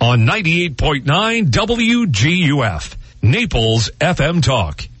Show on 98.9 WGUF, Naples FM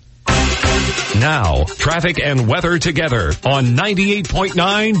Talk. Now, traffic and weather together on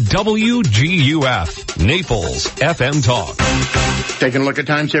 98.9 WGUF, Naples FM Talk. Taking a look at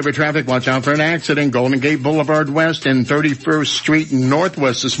time-saver traffic. Watch out for an accident. Golden Gate Boulevard West and 31st Street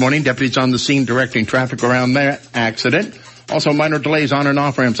Northwest this morning. Deputies on the scene directing traffic around that accident. Also, minor delays on and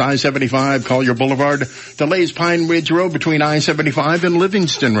off ramps. I-75, Collier Boulevard. Delays Pine Ridge Road between I-75 and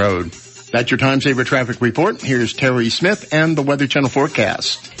Livingston Road. That's your time-saver traffic report. Here's Terry Smith and the Weather Channel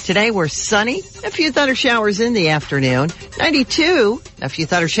forecast. Today we're sunny, a few thunder showers in the afternoon. 92, a few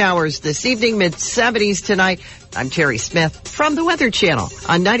thunder showers this evening, mid-70s tonight. I'm Terry Smith from the Weather Channel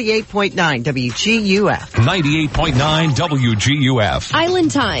on 98.9 WGUF. 98.9 WGUF.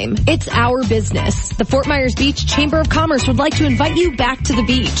 Island Time. It's our business. The Fort Myers Beach Chamber of Commerce would like to invite you back to the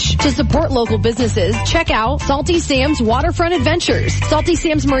beach. To support local businesses, check out Salty Sam's Waterfront Adventures. Salty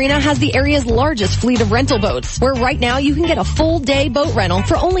Sam's Marina has the area's largest fleet of rental boats, where right now you can get a full day boat rental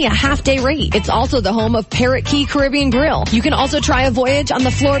for only only a half-day rate. It's also the home of Parrot Key Caribbean Grill. You can also try a voyage on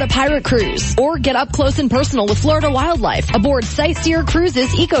the Florida Pirate Cruise or get up close and personal with Florida wildlife aboard Sightseer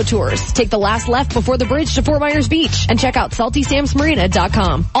Cruises Eco Tours. Take the last left before the bridge to Fort Myers Beach and check out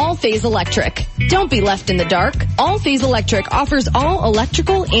SaltySamsMarina.com. All Phase Electric. Don't be left in the dark. All Phase Electric offers all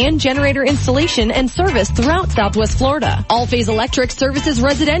electrical and generator installation and service throughout Southwest Florida. All Phase Electric services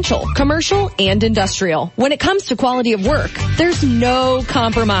residential, commercial, and industrial. When it comes to quality of work, there's no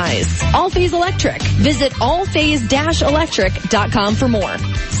compromise. All Phase Electric. Visit allphase-electric.com for more.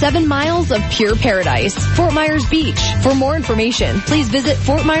 7 miles of pure paradise. Fort Myers Beach. For more information, please visit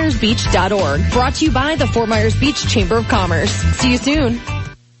fortmyersbeach.org. Brought to you by the Fort Myers Beach Chamber of Commerce. See you soon.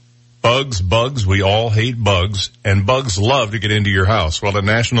 Bugs, we all hate bugs, and bugs love to get into your house. Well, the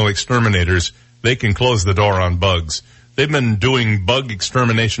National Exterminators, they can close the door on bugs. They've been doing bug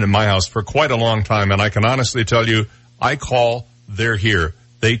extermination in my house for quite a long time, and I can honestly tell you, I call, they're here.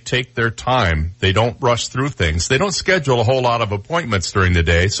 They take their time. They don't rush through things. They don't schedule a whole lot of appointments during the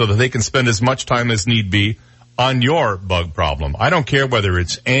day so that they can spend as much time as need be on your bug problem. I don't care whether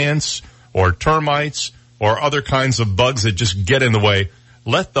it's ants or termites or other kinds of bugs that just get in the way.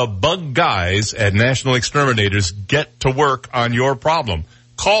 Let the bug guys at National Exterminators get to work on your problem.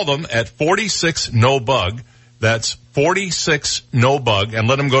 Call them at 46-NO-BUG. That's 46-NO-BUG, and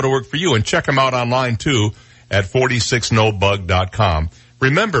let them go to work for you. And check them out online, too, at 46nobug.com.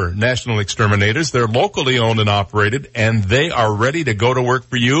 Remember, National Exterminators, they're locally owned and operated, and they are ready to go to work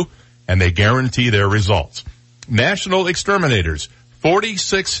for you, and they guarantee their results. National Exterminators,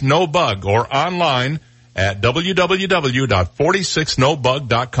 46-NO-BUG, or online at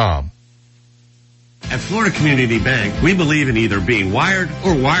www.46nobug.com. At Florida Community Bank, we believe in either being wired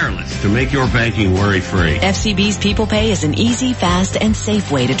or wireless to make your banking worry-free. FCB's People Pay is an easy, fast, and safe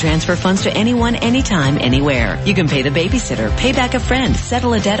way to transfer funds to anyone, anytime, anywhere. You can pay the babysitter, pay back a friend,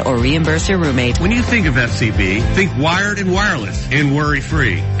 settle a debt, or reimburse your roommate. When you think of FCB, think wired and wireless and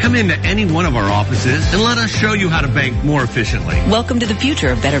worry-free. Come into any one of our offices and let us show you how to bank more efficiently. Welcome to the future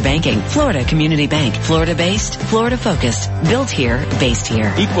of better banking. Florida Community Bank. Florida-based, Florida-focused. Built here, based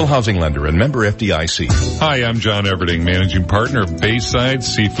here. Equal housing lender and member FDIC. Hi, I'm John Everding, managing partner of Bayside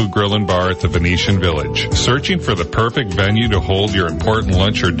Seafood Grill and Bar at the Venetian Village. Searching for the perfect venue to hold your important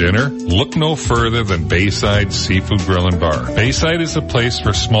lunch or dinner? Look no further than Bayside Seafood Grill and Bar. Bayside is a place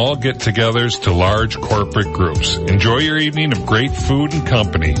for small get-togethers to large corporate groups. Enjoy your evening of great food and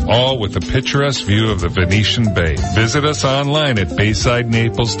company, all with a picturesque view of the Venetian Bay. Visit us online at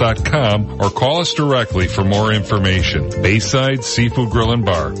BaysideNaples.com or call us directly for more information. Bayside Seafood Grill and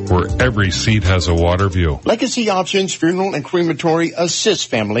Bar, where every seat has a water view. Legacy Options Funeral and Crematory assists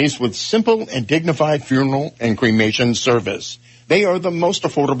families with simple and dignified funeral and cremation service. They are the most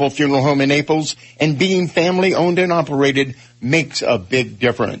affordable funeral home in Naples, and being family owned and operated makes a big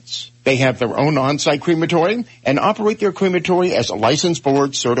difference. They have their own on-site crematory and operate their crematory as a licensed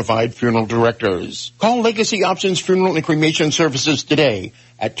board certified funeral directors. Call Legacy Options Funeral and Cremation Services today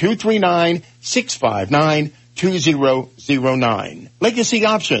at 239-659-2009. Legacy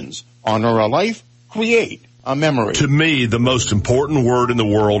Options. Honor a life, create a memory. To me, the most important word in the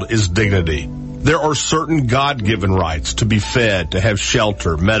world is dignity. There are certain God-given rights to be fed, to have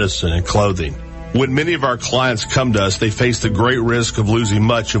shelter, medicine, and clothing. When many of our clients come to us, they face the great risk of losing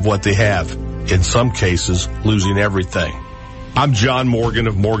much of what they have. In some cases, losing everything. I'm John Morgan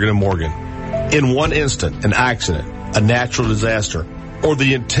of Morgan & Morgan. In one instant, an accident, a natural disaster, or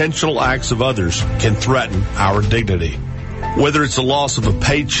the intentional acts of others can threaten our dignity. Whether it's the loss of a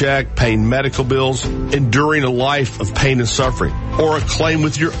paycheck, paying medical bills, enduring a life of pain and suffering, or a claim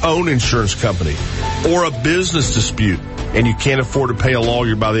with your own insurance company, or a business dispute, and you can't afford to pay a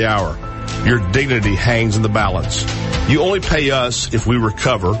lawyer by the hour, your dignity hangs in the balance. You only pay us if we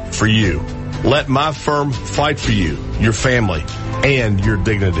recover for you. Let my firm fight for you, your family, and your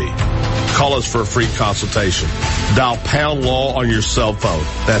dignity. Call us for a free consultation. Dial pound law on your cell phone.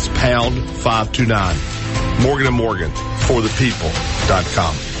 That's pound 529. Morgan & Morgan,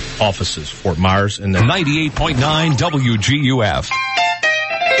 forthepeople.com. Offices, Fort Myers and 98.9 WGUF.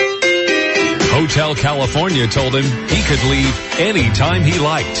 Hotel California told him he could leave anytime he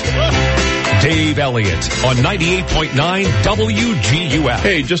liked. Dave Elliott on 98.9 WGUF.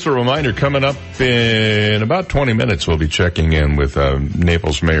 Hey, just a reminder, coming up in about 20 minutes, we'll be checking in with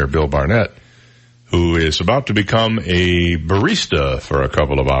Naples Mayor Bill Barnett, who is about to become a barista for a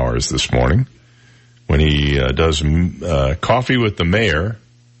couple of hours this morning when he does coffee with the mayor,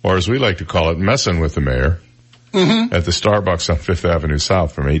 or as we like to call it, messing with the mayor, at the Starbucks on 5th Avenue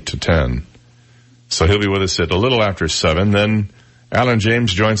South from 8 to 10. So he'll be with us at a little after 7. Then Alan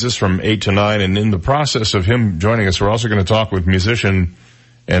James joins us from 8 to 9, and in the process of him joining us, we're also going to talk with musician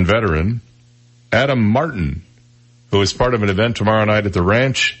and veteran Adam Martin, who is part of an event tomorrow night at the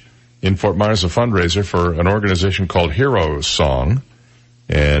ranch in Fort Myers, a fundraiser for an organization called Hero Song.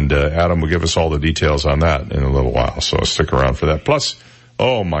 And Adam will give us all the details on that in a little while, so stick around for that. Plus,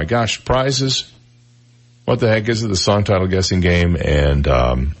 oh my gosh, prizes. What the heck is it? The song title guessing game and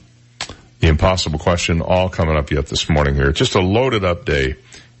the impossible question, all coming up yet this morning here. It's just a loaded up day.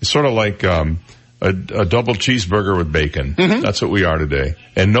 It's sort of like a double cheeseburger with bacon. Mm-hmm. That's what we are today.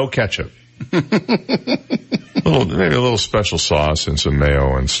 And no ketchup. Maybe a little special sauce and some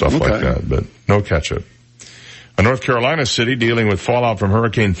mayo and stuff like that, but no ketchup. A North Carolina city dealing with fallout from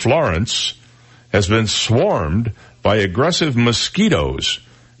Hurricane Florence has been swarmed by aggressive mosquitoes,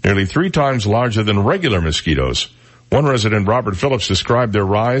 nearly 3 times larger than regular mosquitoes. One resident, Robert Phillips, described their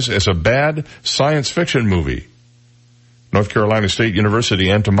rise as a bad science fiction movie. North Carolina State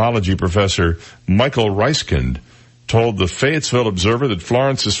University entomology professor Michael Reiskind told the Fayetteville Observer that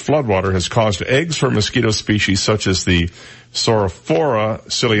Florence's floodwater has caused eggs for mosquito species such as the Saurophora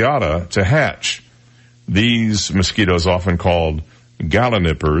ciliata to hatch. These mosquitoes, often called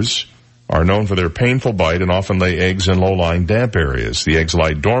gallinippers, are known for their painful bite and often lay eggs in low-lying damp areas. The eggs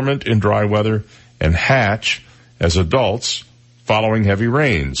lie dormant in dry weather and hatch as adults following heavy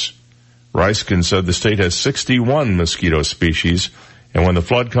rains. Reiskin said the state has 61 mosquito species, and when the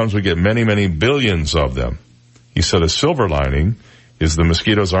flood comes, we get many, many billions of them. He said a silver lining is the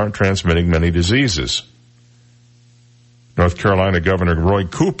mosquitoes aren't transmitting many diseases. North Carolina Governor Roy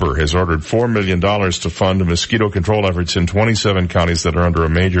Cooper has ordered $4 million to fund mosquito control efforts in 27 counties that are under a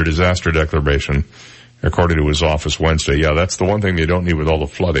major disaster declaration, according to his office Wednesday. Yeah, that's the one thing they don't need with all the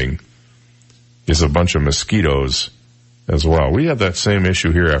flooding, is a bunch of mosquitoes as well. We had that same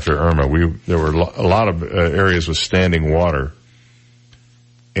issue here after Irma. There were a lot of areas with standing water,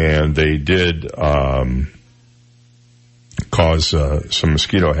 and they did cause some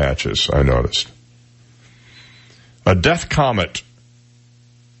mosquito hatches, I noticed. A death comet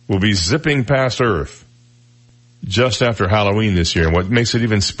will be zipping past Earth just after Halloween this year. And what makes it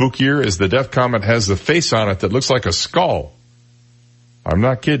even spookier is the death comet has the face on it that looks like a skull. I'm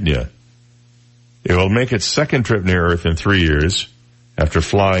not kidding you. It will make its second trip near Earth in 3 years after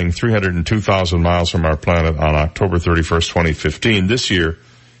flying 302,000 miles from our planet on October 31st, 2015. This year,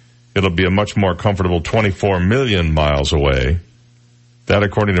 it'll be a much more comfortable 24 million miles away. That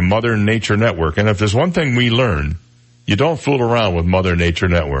according to Mother Nature Network. And if there's one thing we learn, you don't fool around with Mother Nature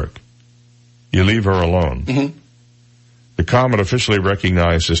Network. You leave her alone. Mm-hmm. The comet, officially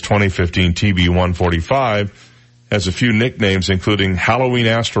recognized as 2015 TB-145, has a few nicknames including Halloween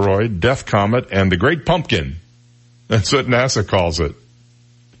Asteroid, Death Comet, and the Great Pumpkin. That's what NASA calls it.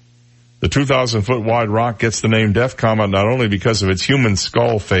 The 2,000-foot wide rock gets the name Death Comet not only because of its human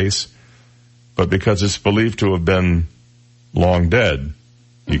skull face, but because it's believed to have been long dead.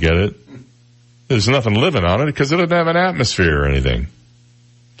 You get it? There's nothing living on it because it doesn't have an atmosphere or anything.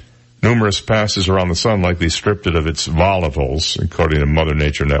 Numerous passes around the sun likely stripped it of its volatiles, according to Mother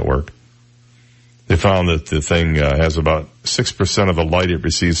Nature Network. They found that the thing has about 6% of the light it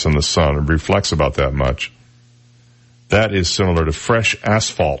receives from the sun. It reflects about that much. That is similar to fresh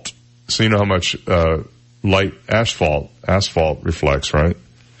asphalt. So you know how much light asphalt reflects, right?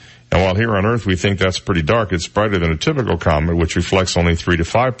 And while here on Earth we think that's pretty dark, it's brighter than a typical comet, which reflects only 3 to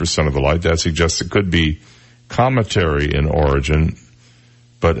 5% of the light. That suggests it could be cometary in origin.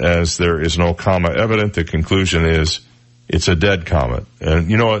 But as there is no comma evident, the conclusion is it's a dead comet.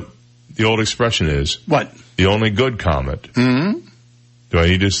 And you know what the old expression is? What? The only good comet. Mm-hmm. Do I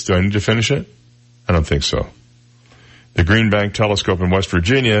need to finish it? I don't think so. The Green Bank Telescope in West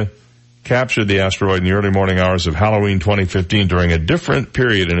Virginia captured the asteroid in the early morning hours of Halloween 2015 during a different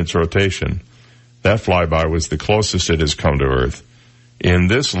period in its rotation. That flyby was the closest it has come to Earth. In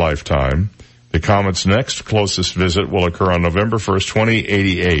this lifetime, the comet's next closest visit will occur on November 1st,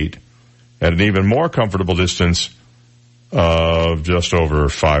 2088, at an even more comfortable distance of just over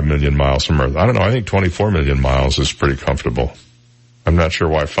 5 million miles from Earth. I don't know, I think 24 million miles is pretty comfortable. I'm not sure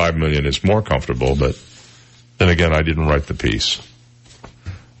why 5 million is more comfortable, but then again, I didn't write the piece.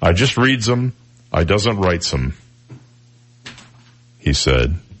 I just reads them, I doesn't write them, he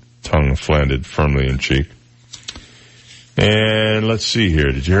said, tongue slanted firmly in cheek. And let's see here.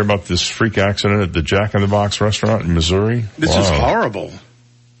 Did you hear about this freak accident at the Jack in the Box restaurant in Missouri? This is horrible.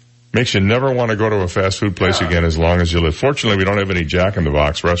 Makes you never want to go to a fast food place again as long as you live. Fortunately, we don't have any Jack in the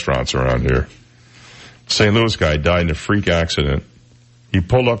Box restaurants around here. St. Louis guy died in a freak accident. He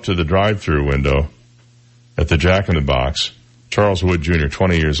pulled up to the drive-thru window at the Jack in the Box, Charles Wood Jr.,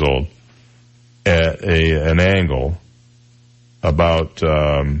 20 years old, at an angle about,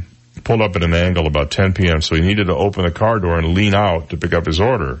 pulled pulled up at an angle about 10 p.m., so he needed to open the car door and lean out to pick up his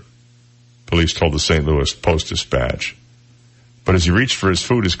order, police told the St. Louis Post-Dispatch. But as he reached for his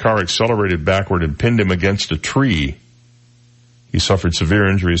food, his car accelerated backward and pinned him against a tree. He suffered severe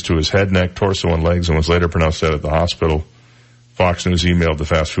injuries to his head, neck, torso, and legs and was later pronounced dead at the hospital. Fox News emailed the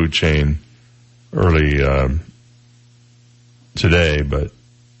fast food chain early today, but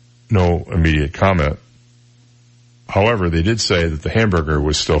no immediate comment. However, they did say that the hamburger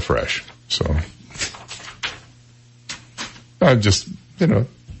was still fresh. So, I'm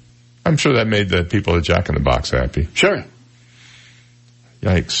sure that made the people at Jack in the Box happy. Sure.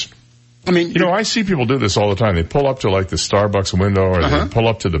 Yikes. I mean, I see people do this all the time. They pull up to like the Starbucks window or they pull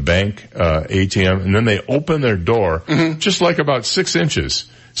up to the bank, ATM, and then they open their door just like about 6 inches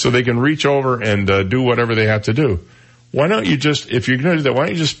so they can reach over and do whatever they have to do. Why don't you just, if you're going to do that, why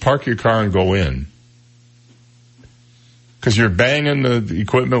don't you just park your car and go in? Because you're banging the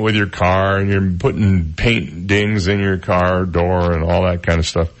equipment with your car and you're putting paint dings in your car door and all that kind of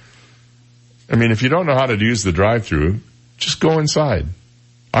stuff. I mean, if you don't know how to use the drive-thru, just go inside.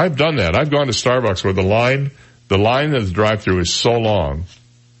 I've done that. I've gone to Starbucks where the line of the drive-thru is so long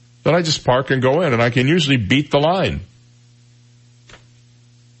that I just park and go in, and I can usually beat the line.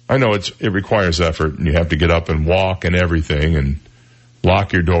 I know it requires effort, and you have to get up and walk and everything and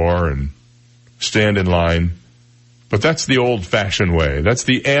lock your door and stand in line. But that's the old-fashioned way. That's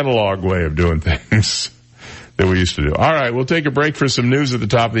the analog way of doing things that we used to do. All right, we'll take a break for some news at the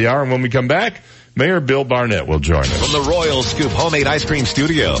top of the hour, and when we come back, Mayor Bill Barnett will join us. From the Royal Scoop Homemade Ice Cream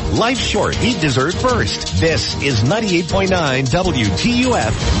Studio, life's short, eat dessert first. This is 98.9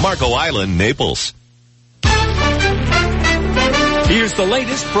 WTUF, Marco Island, Naples. Here's the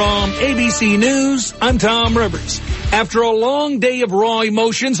latest from ABC News. I'm Tom Rivers. After a long day of raw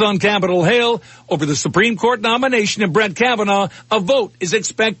emotions on Capitol Hill over the Supreme Court nomination of Brett Kavanaugh, a vote is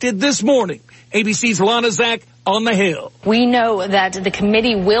expected this morning. ABC's Lana Zach on the Hill. We know that the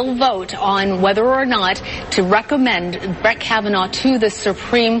committee will vote on whether or not to recommend Brett Kavanaugh to the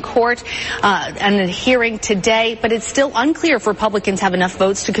Supreme Court and a hearing today, but it's still unclear if Republicans have enough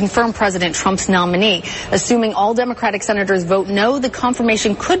votes to confirm President Trump's nominee. Assuming all Democratic senators vote no, the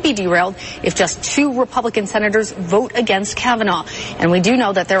confirmation could be derailed if just 2 Republican senators vote against Kavanaugh. And we do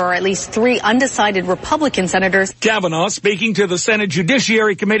know that there are at least 3 undecided Republican senators. Kavanaugh, speaking to the Senate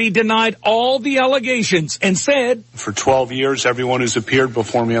Judiciary Committee, denied all the allegations and said, for 12 years, everyone who's appeared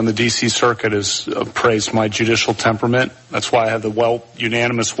before me on the D.C. Circuit has praised my judicial temperament. That's why I have the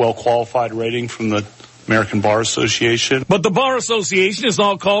unanimous, well-qualified rating from the American Bar Association. But the Bar Association is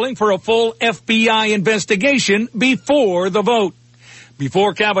now calling for a full FBI investigation before the vote.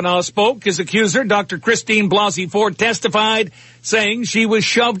 Before Kavanaugh spoke, his accuser, Dr. Christine Blasey Ford, testified, saying she was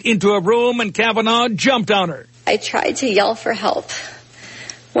shoved into a room and Kavanaugh jumped on her. I tried to yell for help.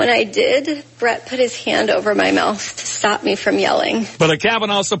 When I did, Brett put his hand over my mouth to stop me from yelling. But a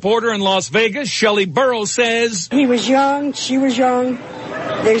Kavanaugh supporter in Las Vegas, Shelley Burrows, says, he was young, she was young.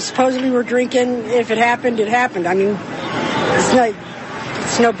 They supposedly were drinking. If it happened, it happened. I mean,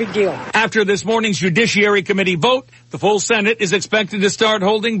 it's no big deal. After this morning's Judiciary Committee vote, the full Senate is expected to start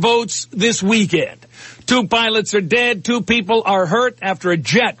holding votes this weekend. 2 pilots are dead, 2 people are hurt after a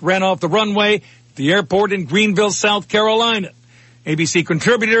jet ran off the runway at the airport in Greenville, South Carolina. ABC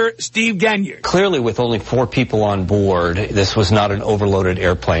contributor Steve Gagne. Clearly, with only 4 people on board, this was not an overloaded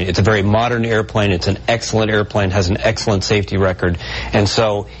airplane. It's a very modern airplane. It's an excellent airplane, has an excellent safety record. And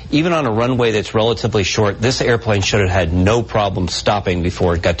so, even on a runway that's relatively short, this airplane should have had no problem stopping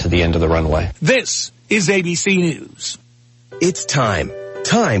before it got to the end of the runway. This is ABC News. It's time.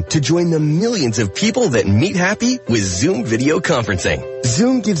 Time to join the millions of people that meet happy with Zoom video conferencing.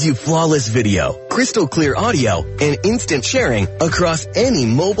 Zoom gives you flawless video, crystal clear audio, and instant sharing across any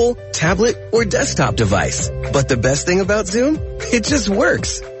mobile, tablet, or desktop device. But the best thing about Zoom? It just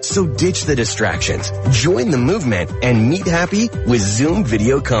works. So ditch the distractions, join the movement, and meet happy with Zoom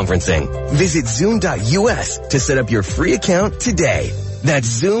video conferencing. Visit Zoom.us to set up your free account today. That's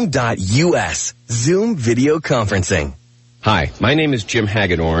Zoom.us. Zoom video conferencing. Hi, my name is Jim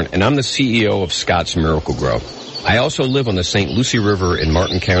Hagedorn, and I'm the CEO of Scott's Miracle-Gro. I also live on the St. Lucie River in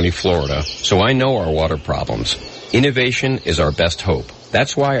Martin County, Florida, so I know our water problems. Innovation is our best hope.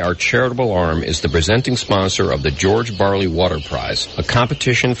 That's why our charitable arm is the presenting sponsor of the George Barley Water Prize, a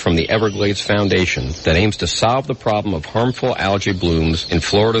competition from the Everglades Foundation that aims to solve the problem of harmful algae blooms in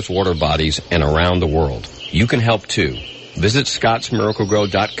Florida's water bodies and around the world. You can help too. Visit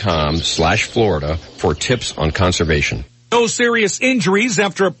scottsmiraclegrow.com/Florida for tips on conservation. No serious injuries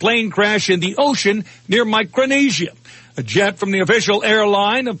after a plane crash in the ocean near Micronesia. A jet from the official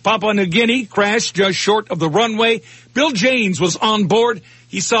airline of Papua New Guinea crashed just short of the runway Bill Janes was on board.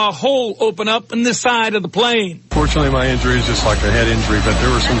 He saw a hole open up in the side of the plane. Fortunately, my injury is just like a head injury, but there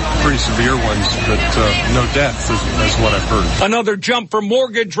were some pretty severe ones, but no deaths is what I've heard. Another jump for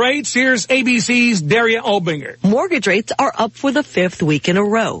mortgage rates. Here's ABC's Daria Albinger. Mortgage rates are up for the fifth week in a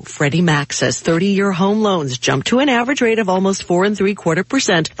row. Freddie Mac says 30-year home loans jumped to an average rate of almost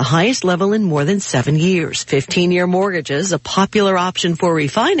 4.75%, the highest level in more than 7 years. 15-year mortgages, a popular option for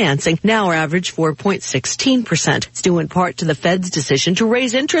refinancing, now average 4.16%. It's due in part to the Fed's decision to raise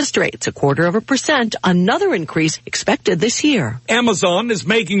interest rates 0.25%, another increase expected this year. Amazon is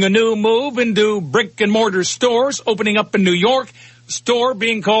making a new move into brick-and-mortar stores, opening up in New York. The store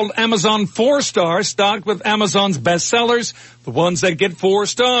being called Amazon 4-Star, stocked with Amazon's bestsellers, the ones that get 4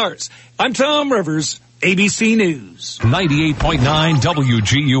 stars. I'm Tom Rivers, ABC News. 98.9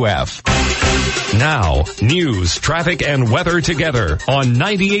 WGUF. Now, news, traffic, and weather together on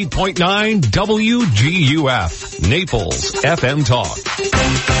 98.9 WGUF. Naples FM Talk.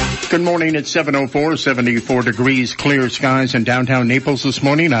 Good morning. It's 7:04, 74 degrees, clear skies in downtown Naples this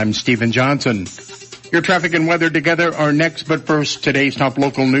morning. I'm Stephen Johnson. Your traffic and weather together are next, but first, today's top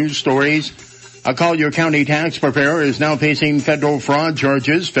local news stories. A Collier County tax preparer is now facing federal fraud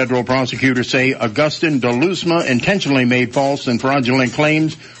charges. Federal prosecutors say Augustin DeLuzma intentionally made false and fraudulent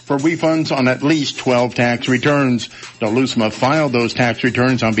claims for refunds on at least 12 tax returns. DeLuzma filed those tax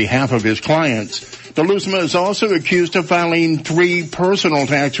returns on behalf of his clients. DeLuzma is also accused of filing 3 personal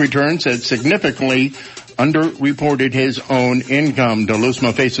tax returns that significantly underreported his own income.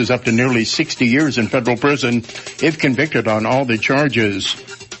 DeLuzma faces up to nearly 60 years in federal prison if convicted on all the charges.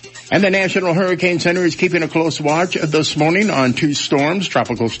 And the National Hurricane Center is keeping a close watch this morning on 2 storms.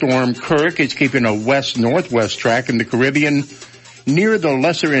 Tropical storm Kirk is keeping a west-northwest track in the Caribbean near the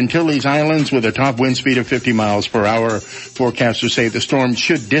Lesser Antilles Islands with a top wind speed of 50 miles per hour. Forecasters say the storm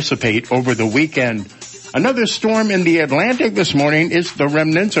should dissipate over the weekend. Another storm in the Atlantic this morning is the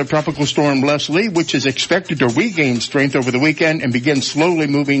remnants of Tropical Storm Leslie, which is expected to regain strength over the weekend and begin slowly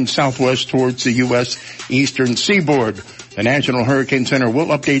moving southwest towards the U.S. eastern seaboard. The National Hurricane Center will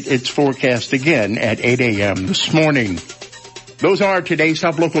update its forecast again at 8 a.m. this morning. Those are today's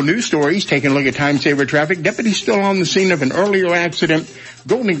top local news stories. Taking a look at time-saver traffic. Deputies still on the scene of an earlier accident.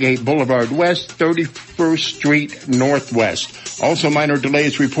 Golden Gate Boulevard West, 31st Street Northwest. Also minor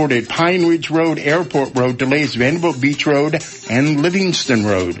delays reported. Pine Ridge Road, Airport Road, delays Vanderbilt Beach Road and Livingston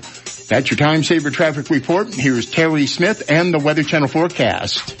Road. That's your time-saver traffic report. Here's Terry Smith and the Weather Channel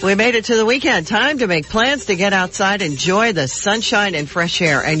forecast. We made it to the weekend. Time to make plans to get outside, enjoy the sunshine and fresh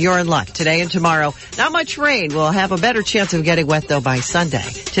air. And you're in luck today and tomorrow. Not much rain. We'll have a better chance of getting wet, though, by Sunday.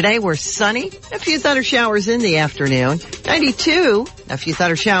 Today, we're sunny. A few thunder showers in the afternoon. 92. A few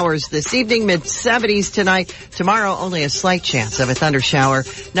thunder showers this evening. Mid-70s tonight. Tomorrow, only a slight chance of a thunder shower.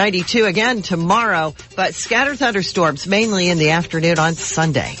 92 again tomorrow. But scattered thunderstorms mainly in the afternoon on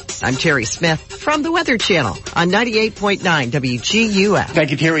Sunday. I'm Terry Smith from the Weather Channel on 98.9 WGUF.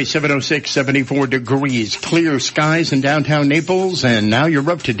 Thank you, Terry. 706, 74 degrees. Clear skies in downtown Naples. And now you're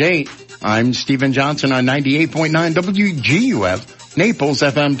up to date. I'm Stephen Johnson on 98.9 WGUF. Naples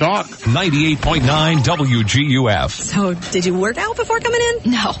FM Talk. 98.9 WGUF. So, did you work out before coming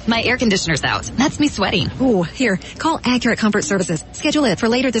in? No, my air conditioner's out. That's me sweating. Ooh, here, call Accurate Comfort Services. Schedule it for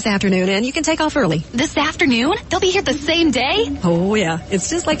later this afternoon and you can take off early. This afternoon? They'll be here the same day? Oh yeah, it's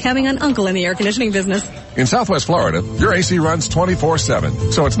just like having an uncle in the air conditioning business. In Southwest Florida, your AC runs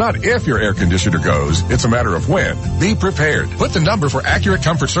 24/7. So it's not if your air conditioner goes, it's a matter of when. Be prepared. Put the number for Accurate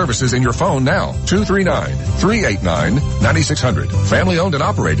Comfort Services in your phone now. 239-389-9600. Family owned and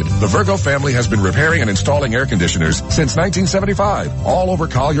operated, the Virgo family has been repairing and installing air conditioners since 1975, all over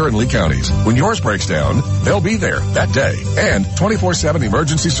Collier and Lee counties. When yours breaks down, they'll be there that day. And 24/7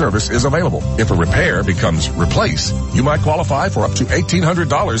 emergency service is available. If a repair becomes replace, you might qualify for up to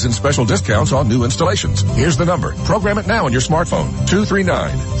 $1,800 in special discounts on new installations. Here's the number. Program it now on your smartphone.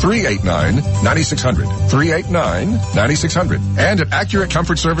 239-389-9600. 389-9600. And at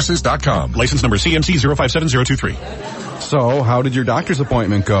AccurateComfortServices.com. License number CMC 057023. So, how did your doctor's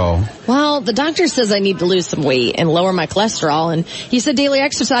appointment go? Well, the doctor says I need to lose some weight and lower my cholesterol, and he said daily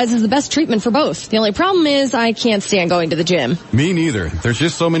exercise is the best treatment for both. The only problem is I can't stand going to the gym. Me neither. There's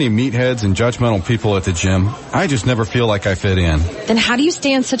just so many meatheads and judgmental people at the gym. I just never feel like I fit in. Then how do you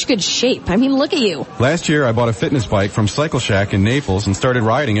stay in such good shape? I mean, look at you. Last year, I bought a fitness bike from Cycle Shack in Naples and started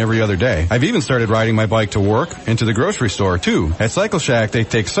riding every other day. I've even started riding my bike to work and to the grocery store, too. At Cycle Shack, they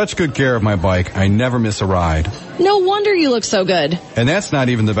take such good care of my bike, I never miss a ride. No wonder wonder you look so good. And that's not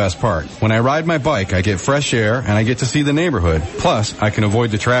even the best part. When I ride my bike, I get fresh air and I get to see the neighborhood. Plus, I can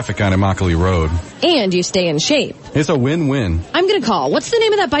avoid the traffic on Immokalee Road. And you stay in shape. It's a win-win. I'm gonna call. What's the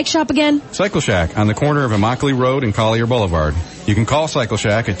name of that bike shop again? Cycle Shack on the corner of Immokalee Road and Collier Boulevard. You can call Cycle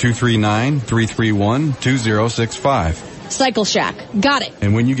Shack at 239-331-2065. Cycle Shack. Got it.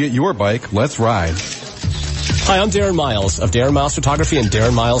 And when you get your bike, let's ride. Hi, I'm Darren Miles of Darren Miles Photography and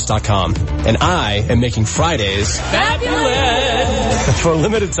DarrenMiles.com. And I am making Fridays fabulous! For a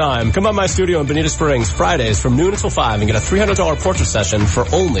limited time, come by my studio in Bonita Springs Fridays from noon until 5 and get a $300 portrait session for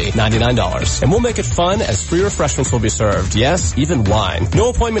only $99. And we'll make it fun as free refreshments will be served. Yes, even wine. No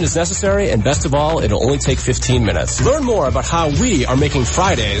appointment is necessary, and best of all, it'll only take 15 minutes. Learn more about how we are making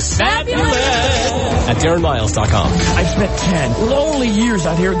Fridays fabulous at DarrenMiles.com. I've spent 10 lonely years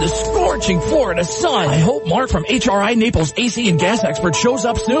out here in the scorching Florida sun. I hope Mark from HRI Naples AC and gas expert shows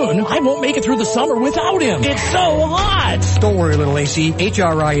up soon. I won't make it through the summer without him. It's so hot. Don't worry, little AC.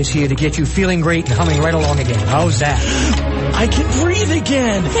 HRI is here to get you feeling great and humming right along again. How's that? I can breathe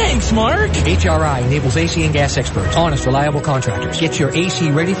again. Thanks, Mark. HRI, Naples AC and gas experts. Honest, reliable contractors. Get your AC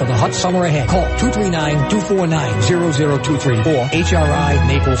ready for the hot summer ahead. Call 239-249-0023 or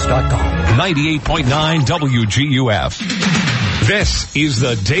HRINaples.com. 98.9 WGUF. This is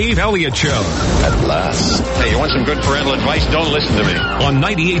the Dave Elliott Show. At last. Hey, you want some good parental advice? Don't listen to me. On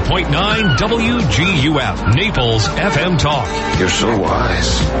 98.9 WGUF, Naples FM Talk. You're so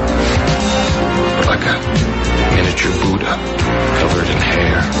wise. Like a miniature Buddha covered in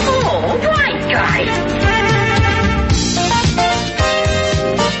hair. Oh, right, guy.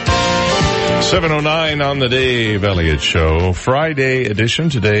 7:09 on the Dave Elliott Show, Friday edition.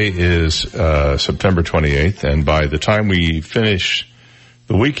 Today is September 28th, and by the time we finish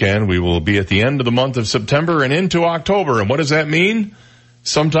the weekend, we will be at the end of the month of September and into October. And what does that mean?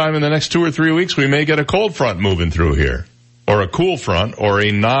 Sometime in the next 2 or 3 weeks, we may get a cold front moving through here, or a cool front, or a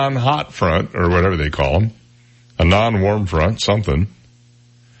non-hot front, or whatever they call them, a non-warm front, something.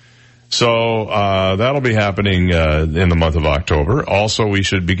 So that'll be happening in the month of October. Also, we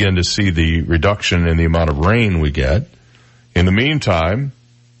should begin to see the reduction in the amount of rain we get. In the meantime,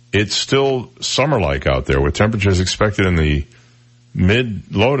 it's still summer-like out there, with temperatures expected in the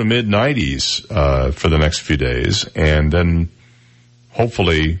low to mid 90s for the next few days, and then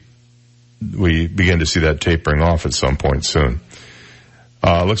hopefully we begin to see that tapering off at some point soon.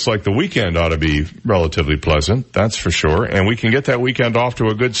 Looks like the weekend ought to be relatively pleasant, that's for sure. And we can get that weekend off to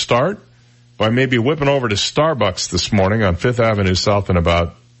a good start by maybe whipping over to Starbucks this morning on 5th Avenue South in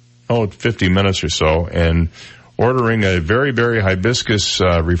about, 50 minutes or so, and ordering a very, very hibiscus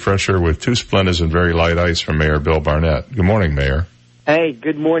refresher with 2 Splendas and very light ice from Mayor Bill Barnett. Good morning, Mayor. Hey,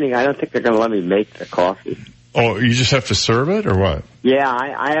 good morning. I don't think they're going to let me make the coffee. Oh, you just have to serve it, or what? Yeah,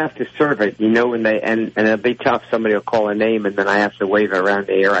 I have to serve it, when they, and it'll be tough. Somebody will call a name and then I have to wave it around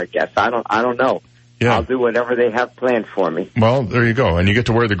the air, I guess. I don't know. Yeah. I'll do whatever they have planned for me. Well, there you go. And you get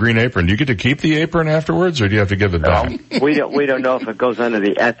to wear the green apron. Do you get to keep the apron afterwards, or do you have to give it back? We don't know if it goes under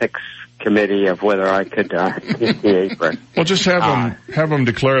the ethics committee of whether I could keep the apron. Well, just have them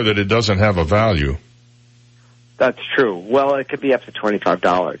declare that it doesn't have a value. That's true. Well, it could be up to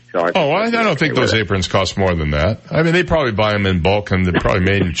 $25. So I don't think those aprons cost more than that. I mean, they probably buy them in bulk, and they're probably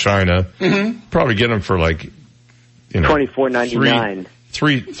made in China. Mm-hmm. Probably get them for $24.99.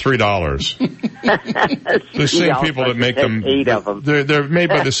 $3. The same people that make them. 8 of them. They're made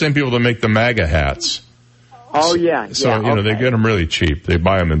by the same people that make the MAGA hats. Oh yeah. So they get them really cheap. They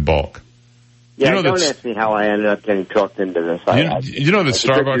buy them in bulk. Yeah, don't ask me how I ended up getting talked into this. You know that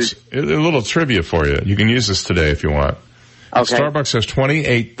Starbucks, a little trivia for you. You can use this today if you want. Okay. Starbucks has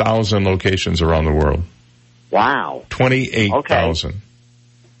 28,000 locations around the world. Wow. 28,000. Okay.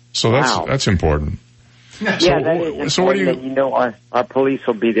 So that's important. Yeah, that is so what do you? Our police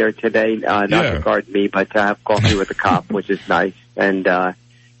will be there today, not to guard me, but to have coffee with a cop, which is nice, and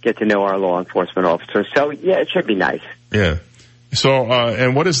get to know our law enforcement officers. So yeah, it should be nice. Yeah. So,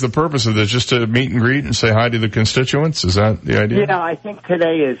 and what is the purpose of this? Just to meet and greet and say hi to the constituents? Is that the idea? Yeah, I think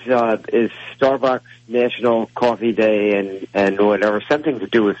today is Starbucks National Coffee Day and whatever, something to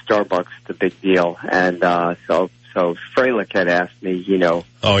do with Starbucks, the big deal. And so Freilich had asked me,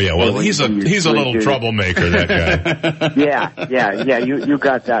 Oh yeah, well he's a little troublemaker, that guy. Yeah. You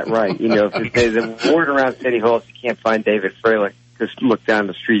got that right. If there's a word around City Hall, if you can't find David Freilich, just look down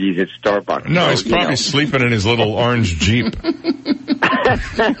the street, he's at Starbucks. No, he's probably sleeping in his little orange Jeep.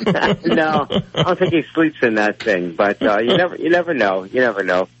 No, I don't think he sleeps in that thing, but you never know. You never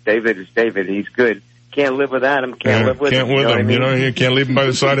know. David is David. He's good. can't live without him. Can't live with him. You know, you can't leave him by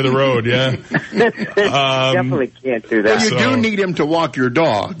the side of the road. Yeah, definitely can't do that. Well, you do need him to walk your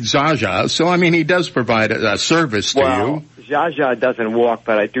dog, Zaza. So I mean, he does provide a service to you. Zsa doesn't walk,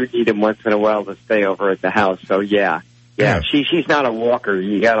 but I do need him once in a while to stay over at the house. So yeah. She's not a walker.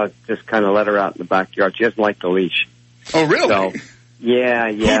 You gotta just kind of let her out in the backyard. She doesn't like the leash. Oh, really? So,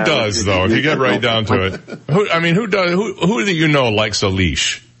 yeah. Who does though? If you get right down to it, who does? Who do you know likes a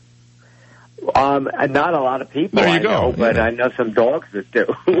leash? Not a lot of people. There you go. But I know some dogs that do.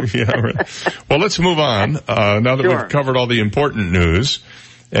 Yeah. Right. Well, let's move on. Now that we've covered all the important news,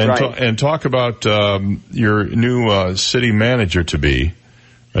 and talk about your new city manager to be.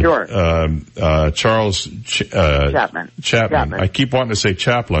 Sure. Charles Chapman. I keep wanting to say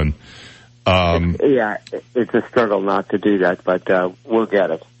Chaplin. It's a struggle not to do that, but we'll get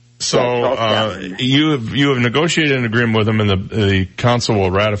it. So you have negotiated an agreement with him, and the council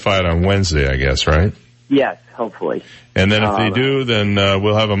will ratify it on Wednesday, I guess, right? Yes, hopefully. And then if they do, then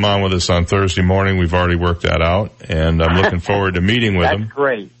we'll have him on with us on Thursday morning. We've already worked that out, and I'm looking forward to meeting with him. That's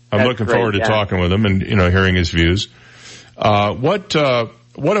great. I'm looking forward to talking with him and hearing his views.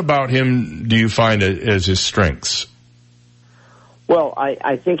 What about him do you find as his strengths? Well,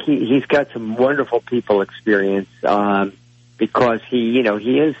 I think he's got some wonderful people experience, because he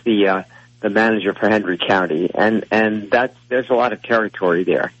is the manager for Henry County, and there's a lot of territory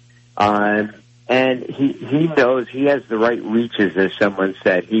there. And he knows he has the right reaches, as someone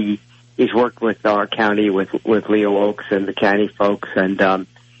said. He's worked with our county, with Leo Oakes and the county folks, and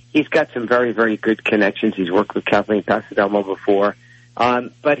he's got some very, very good connections. He's worked with Kathleen Pasadelmo before.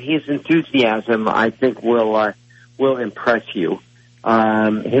 But his enthusiasm, I think, will impress you.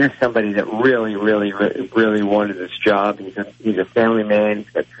 Here's somebody that really, really, really wanted this job. He's a family man. He's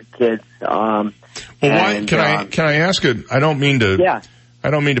got 3 kids. Well, why can I ask it? I don't mean to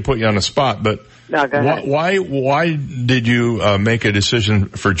put you on the spot, but no, go ahead. Why did you make a decision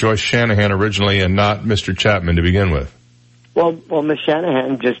for Joyce Shanahan originally and not Mr. Chapman to begin with? Well, Miss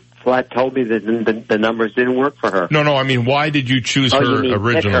Shanahan just flat told me that the numbers didn't work for her. No, I mean, why did you choose her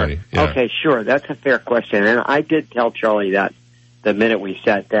originally? Yeah. Okay, sure. That's a fair question. And I did tell Charlie that the minute we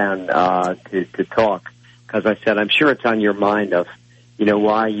sat down to talk, because I said, I'm sure it's on your mind of,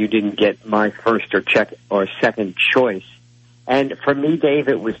 why you didn't get my first or second choice. And for me, Dave,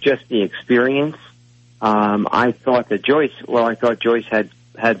 it was just the experience. I thought Joyce had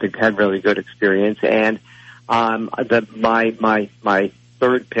really good experience, and my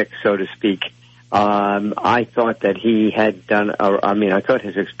third pick, so to speak, I thought that he had done. I thought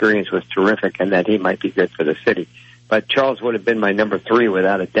his experience was terrific, and that he might be good for the city. But Charles would have been my number 3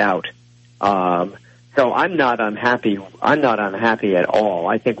 without a doubt. So I'm not unhappy. I'm not unhappy at all.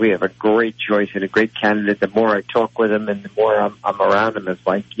 I think we have a great choice and a great candidate. The more I talk with him and the more I'm around him, it's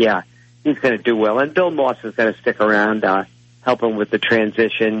like, yeah, he's going to do well. And Bill Moss is going to stick around, help him with the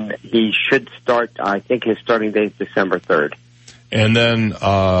transition. He should start. I think his starting date is December 3rd. And then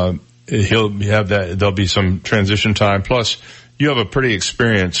he'll have that. There'll be some transition time. Plus, you have a pretty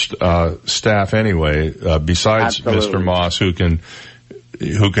experienced staff anyway. Besides Absolutely. Mr. Moss, who can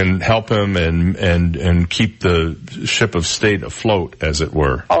help him and keep the ship of state afloat, as it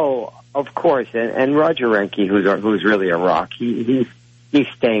were. Oh, of course. And Roger Renke, who's really a rock. He's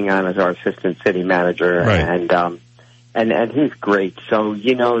staying on as our assistant city manager, right. and he's great. So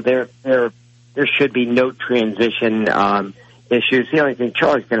there should be no transition issues. The only thing,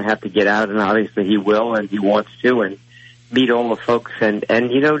 Charlie's going to have to get out, and obviously he will, and he wants to, and meet all the folks. And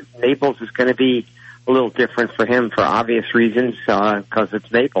Naples is going to be a little different for him for obvious reasons, because it's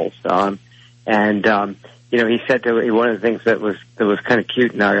Naples. He said to me, one of the things that was kind of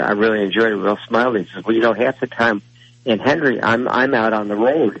cute, and I really enjoyed it, real smiley. He says, well, half the time in Henry, I'm out on the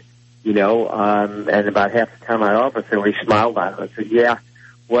road, and about half the time at office, and we smiled at him. I said, yeah,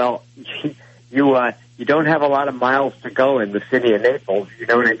 well, you don't have a lot of miles to go in the city of Naples, you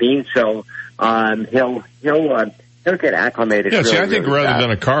know what I mean? So, he'll get acclimated. Yeah, I think rather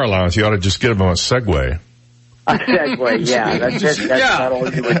than a car allowance, you ought to just give him a Segway. A Segway, yeah. That's it. That's not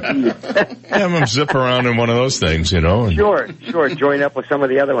all you would need. Have him zip around in one of those things, And, Sure. Join up with some of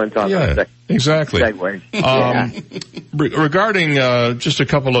the other ones on the exactly. Segway. Regarding just a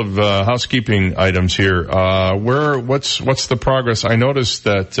couple of housekeeping items here, what's the progress? I noticed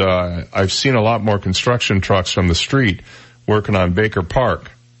that I've seen a lot more construction trucks from the street working on Baker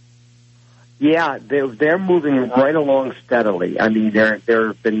Park. Yeah, they're moving right along steadily. I mean, there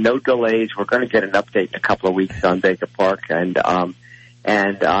have been no delays. We're going to get an update in a couple of weeks on Baker Park, and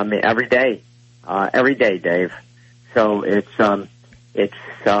every day, Dave. So it's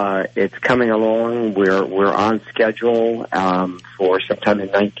coming along. We're on schedule for sometime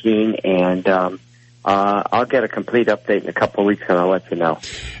in 19, and I'll get a complete update in a couple of weeks, and I'll let you know.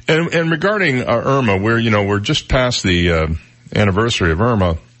 And regarding Irma, we're just past the anniversary of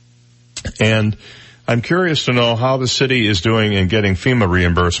Irma, and I'm curious to know how the city is doing in getting FEMA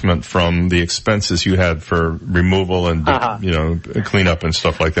reimbursement from the expenses you had for removal and cleanup and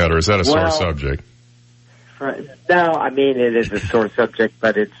stuff like that, or is that a sore subject? No, I mean it is a sore subject,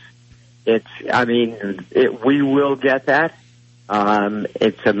 but we will get that.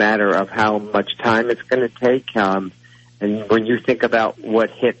 It's a matter of how much time it's going to take. And when you think about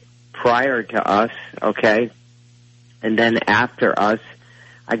what hit prior to us, okay, and then after us,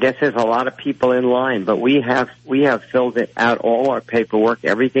 I guess there's a lot of people in line, but we have filled out all our paperwork.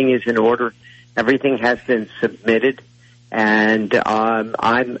 Everything is in order. Everything has been submitted, and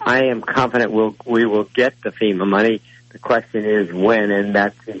I am confident we will get the FEMA money. The question is when, and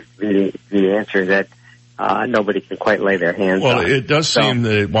that seems to be the answer that nobody can quite lay their hands on. Well, it does seem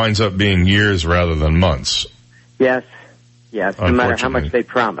that it winds up being years rather than months. Yes, no matter how much they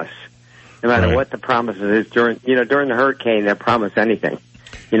promise. No matter what the promises is during the hurricane, they promise anything.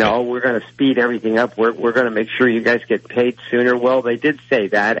 We're going to speed everything up. We're going to make sure you guys get paid sooner. Well, they did say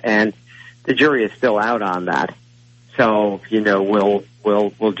that, and the jury is still out on that. So,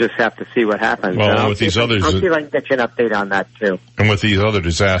 we'll just have to see what happens. Well, with these others, I'll see if I can get you an update on that too. And with these other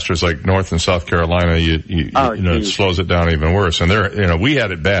disasters like North and South Carolina, it slows it down even worse. And we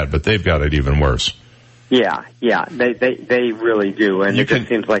had it bad, but they've got it even worse. Yeah, they really do, and just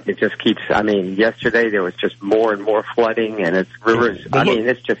seems like it just keeps. I mean, yesterday there was just more and more flooding, and it's rivers.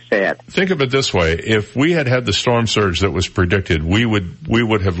 It's just sad. Think of it this way: if we had the storm surge that was predicted, we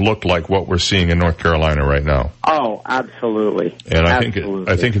would have looked like what we're seeing in North Carolina right now. Oh, absolutely. And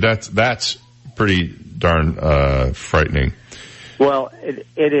I think that's pretty darn frightening. Well,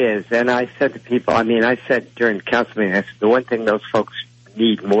 it is, and I said to people. I said during the council meeting, the one thing those folks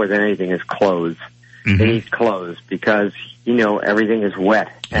need more than anything is clothes. Mm-hmm. They need clothes because, everything is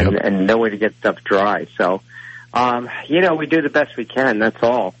wet and no way to get stuff dry. So, we do the best we can. That's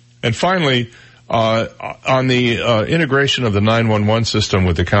all. And finally, on the integration of the 911 system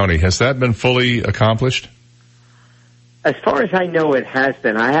with the county, has that been fully accomplished? As far as I know, it has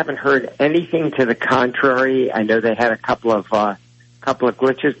been. I haven't heard anything to the contrary. I know they had a couple of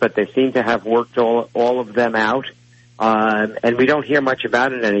glitches, but they seem to have worked all of them out. And we don't hear much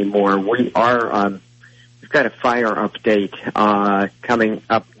about it anymore. We've got a fire update coming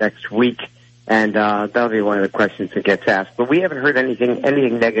up next week, and that'll be one of the questions that gets asked. But we haven't heard anything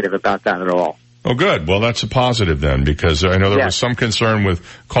negative about that at all. Oh, good. Well, that's a positive then, because I know there was some concern with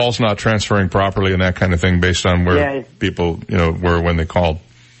calls not transferring properly and that kind of thing based on where people, were when they called.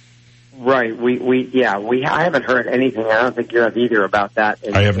 Right. I haven't heard anything. I don't think you have either about that.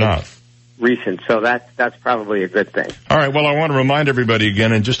 I have not. Recent, so that's probably a good thing. All right, well, I want to remind everybody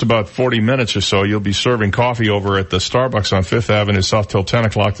again, in just about 40 minutes or so, you'll be serving coffee over at the Starbucks on 5th Avenue South till 10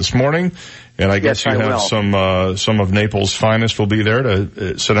 o'clock this morning, and I guess you have some of Naples' finest will be there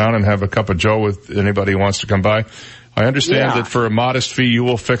to sit down and have a cup of joe with anybody who wants to come by. I understand that for a modest fee, you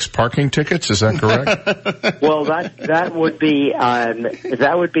will fix parking tickets. Is that correct? Well, that would be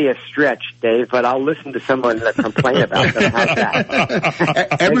a stretch, Dave. But I'll listen to someone complain about them. How's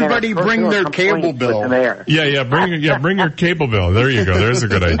that? Everybody bring their cable bill. Bring your cable bill. There you go. There's a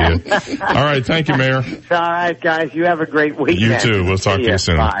good idea. All right, thank you, Mayor. All right, guys. You have a great weekend. You too. We'll talk to you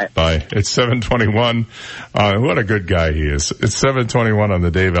soon. Bye. It's 7:21. What a good guy he is. It's 7:21 on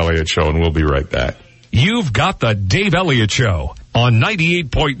the Dave Elliott Show, and we'll be right back. You've got the Dave Elliott Show on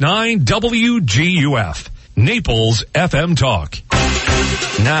 98.9 WGUF, Naples FM Talk.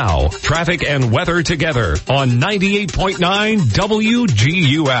 Now, traffic and weather together on 98.9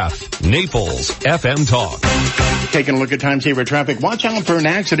 WGUF, Naples FM Talk. Taking a look at time-saver traffic. Watch out for an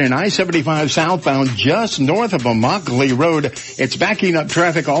accident. I-75 southbound just north of Immokalee Road. It's backing up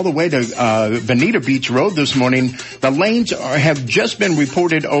traffic all the way to Bonita Beach Road this morning. The lanes have just been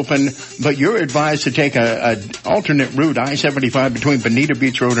reported open, but you're advised to take a alternate route, I-75 between Bonita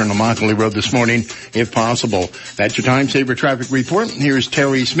Beach Road and Immokalee Road this morning, if possible. That's your time-saver traffic report. Here's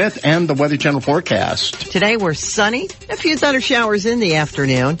Terry Smith and the Weather Channel forecast. Today we're sunny, a few thunder showers in the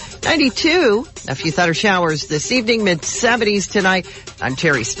afternoon. 92, a few thunder showers this evening, mid-70s tonight. I'm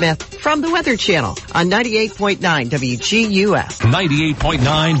Terry Smith from the Weather Channel on 98.9 WGUF.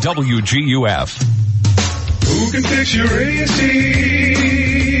 98.9 WGUF. Who can fix your AC?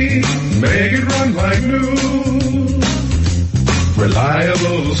 Make it run like new.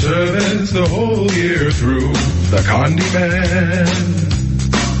 Reliable service the whole year through. The Condi Man.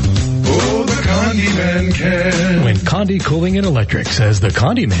 Oh, the Condi Condi Man can. When Condi Cooling and Electric says the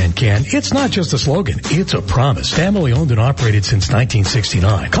Condi Man can, it's not just a slogan, it's a promise. Family owned and operated since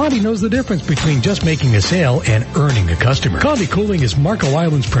 1969. Condi knows the difference between just making a sale and earning a customer. Condi Cooling is Marco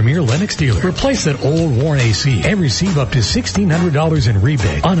Island's premier Lennox dealer. Replace that old worn AC and receive up to $1,600 in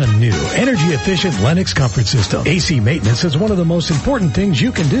rebate on a new energy-efficient Lennox comfort system. AC maintenance is one of the most important things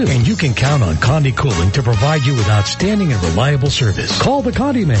you can do, and you can count on Condi Cooling to provide you with outstanding and reliable service. Call the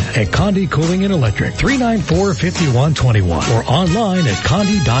Condi Man at Condi Cooling and Electric, 394-5121, or online at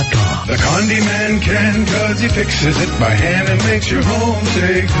Condi.com. The Condi Man can, 'cause he fixes it by hand and makes your home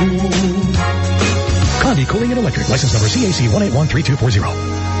stay cool. Condi Cooling and Electric, license number CAC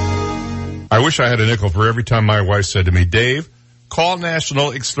 1813240. I wish I had a nickel for every time my wife said to me, Dave, call National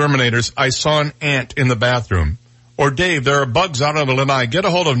Exterminators. I saw an ant in the bathroom. Or, Dave, there are bugs out on the lanai. Get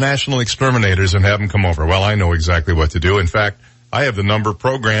a hold of National Exterminators and have them come over. Well, I know exactly what to do. In fact, I have the number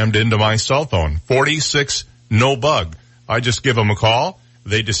programmed into my cell phone, 46 no bug. I just give them a call.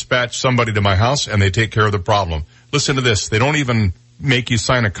 They dispatch somebody to my house and they take care of the problem. Listen to this. They don't even make you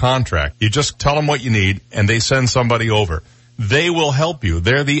sign a contract. You just tell them what you need and they send somebody over. They will help you.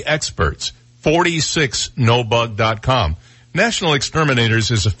 They're the experts. 46nobug.com. National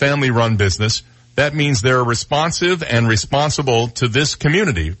Exterminators is a family-run business. That means they're responsive and responsible to this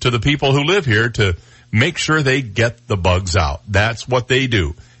community, to the people who live here, to make sure they get the bugs out. That's what they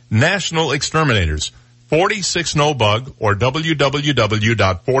do. National Exterminators, 46nobug or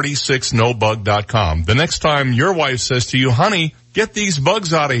www.46nobug.com. The next time your wife says to you, honey, get these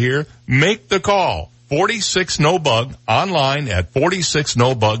bugs out of here, make the call. 46nobug online at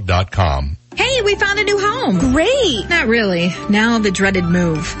 46nobug.com. Hey, we found a new home. Great. Not really. Now the dreaded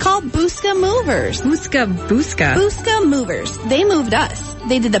move. Call Buska Movers. Buska. Buska Movers. They moved us.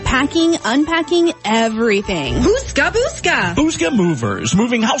 They did the packing, unpacking, everything. Buska. Buska Movers.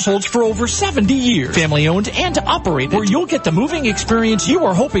 Moving households for over 70 years. Family owned and operated. Where you'll get the moving experience you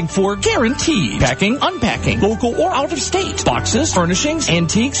are hoping for guaranteed. Packing, unpacking, local or out of state. Boxes, furnishings,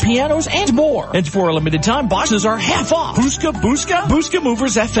 antiques, pianos, and more. And for a limited time, boxes are half off. Buska.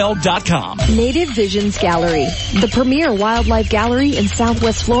 BuskaMoversFL.com. Native Visions Gallery, the premier wildlife gallery in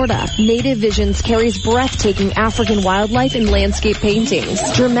Southwest Florida. Native Visions carries breathtaking African wildlife and landscape paintings,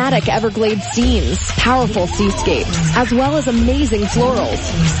 dramatic Everglades scenes, powerful seascapes, as well as amazing florals,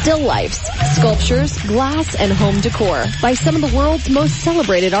 still lifes, sculptures, glass, and home decor by some of the world's most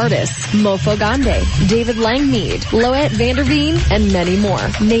celebrated artists, Mofo Gande, David Langmead, Loet Vanderveen, and many more.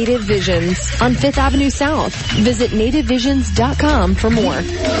 Native Visions on 5th Avenue South. Visit nativevisions.com for more.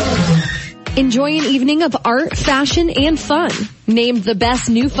 Enjoy an evening of art, fashion, and fun. Named the best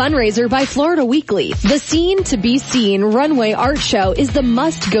new fundraiser by Florida Weekly, the Scene to Be Seen Runway Art Show is the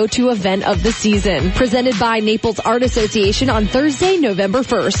must-go-to event of the season. Presented by Naples Art Association on Thursday, November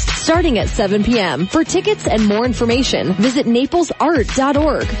 1st, starting at 7 p.m. For tickets and more information, visit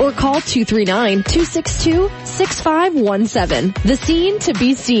naplesart.org or call 239-262-6517. The Scene to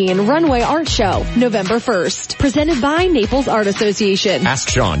Be Seen Runway Art Show, November 1st. Presented by Naples Art Association.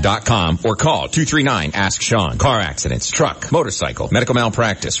 AskSean.com or call 239-ASK-SEAN. Car accidents, truck, motorcycle, medical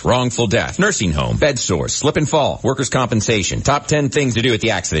malpractice, wrongful death, nursing home, bed sores, slip and fall, workers' compensation. Top 10 things to do at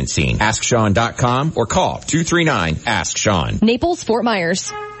the accident scene. AskSean.com or call 239-ASK-SEAN. Naples, Fort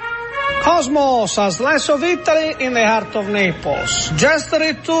Myers. Cosmos, a slice of Italy in the heart of Naples. Just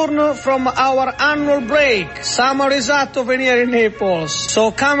returned from our annual break. Summer is out over here in Naples.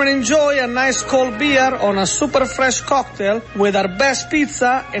 So come and enjoy a nice cold beer on a super fresh cocktail with our best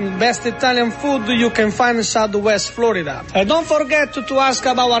pizza and best Italian food you can find in Southwest Florida. And don't forget to ask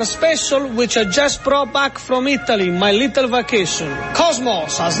about our special, which I just brought back from Italy, my little vacation.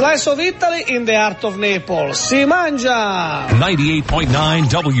 Cosmos, a slice of Italy in the heart of Naples. Si mangia! 98.9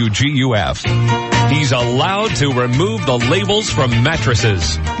 WGUF. He's allowed to remove the labels from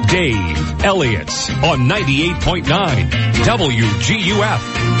mattresses. Dave Elliott on 98.9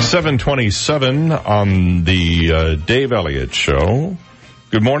 WGUF. 727 on the Dave Elliott Show.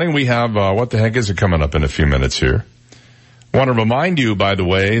 Good morning. We have What the Heck Is It coming up in a few minutes here. I want to remind you, by the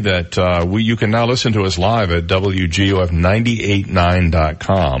way, that you can now listen to us live at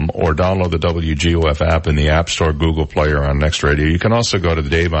WGUF989.com or download the WGUF app in the App Store, Google Play, or on Next Radio. You can also go to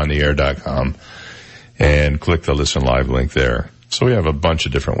DaveOnTheAir.com and click the Listen Live link there. So we have a bunch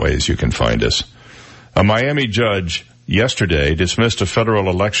of different ways you can find us. A Miami judge yesterday dismissed a Federal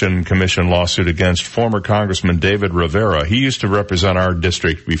Election Commission lawsuit against former Congressman David Rivera. He used to represent our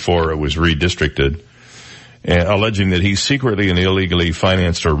district before it was redistricted, alleging that he secretly and illegally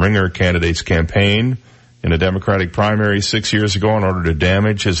financed a ringer candidate's campaign in a Democratic primary 6 years ago in order to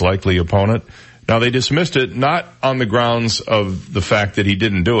damage his likely opponent. Now, they dismissed it not on the grounds of the fact that he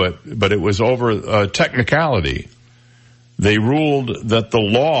didn't do it, but it was over a technicality. They ruled that the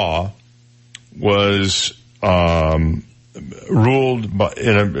law was ruled by,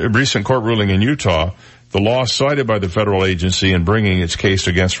 in a recent court ruling in Utah, the law cited by the federal agency in bringing its case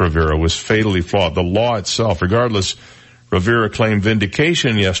against Rivera was fatally flawed. The law itself, regardless, Rivera claimed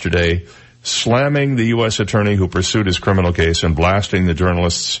vindication yesterday, slamming the U.S. attorney who pursued his criminal case and blasting the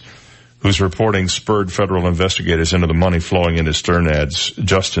journalists whose reporting spurred federal investigators into the money flowing into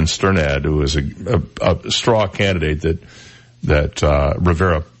Justin Sternad, who is a straw candidate that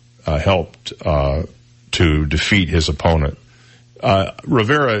Rivera helped to defeat his opponent.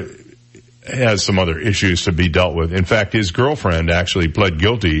 Rivera has some other issues to be dealt with. In fact, his girlfriend actually pled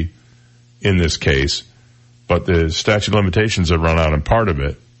guilty in this case, but the statute of limitations had run out in part of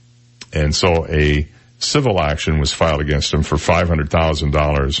it, and so a civil action was filed against him for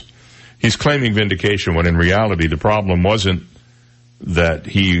 $500,000. He's claiming vindication when in reality the problem wasn't that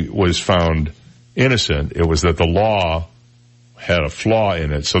he was found innocent, it was that the law had a flaw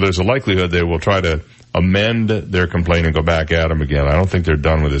in it. So there's a likelihood they will try to amend their complaint and go back at him again. I don't think they're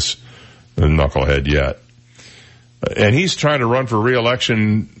done with this knucklehead yet. And he's trying to run for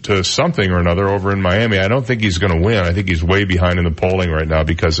re-election to something or another over in Miami. I don't think he's going to win. I think he's way behind in the polling right now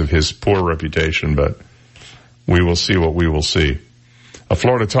because of his poor reputation, but we will see what we will see. A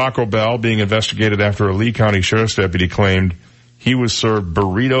Florida Taco Bell being investigated after a Lee County Sheriff's deputy claimed he was served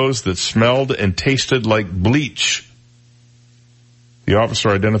burritos that smelled and tasted like bleach. The officer,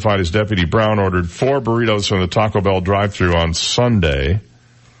 identified as Deputy Brown, ordered 4 burritos from the Taco Bell drive-thru on Sunday.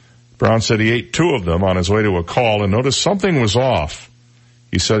 Brown said he ate 2 of them on his way to a call and noticed something was off.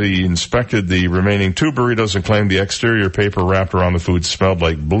 He said he inspected the remaining 2 burritos and claimed the exterior paper wrapped around the food smelled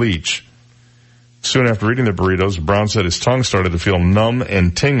like bleach. Soon after eating the burritos, Brown said his tongue started to feel numb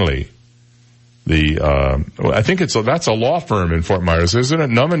and tingly. I think that's a law firm in Fort Myers, isn't it?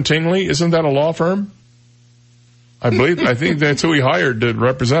 Numb and Tingly? Isn't that a law firm? I think that's who he hired to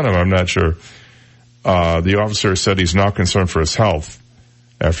represent him. I'm not sure. The officer said he's not concerned for his health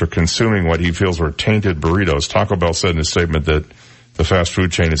after consuming what he feels were tainted burritos. Taco Bell said in a statement that the fast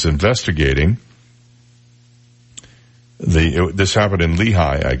food chain is investigating. This happened in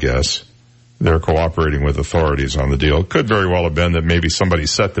Lehigh, I guess. They're cooperating with authorities on the deal. It could very well have been that maybe somebody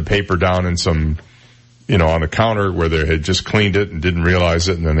set the paper down in some, on the counter where they had just cleaned it and didn't realize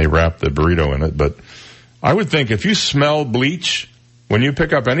it, and then they wrapped the burrito in it. But I would think if you smell bleach when you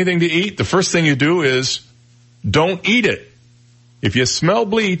pick up anything to eat, the first thing you do is don't eat it. If you smell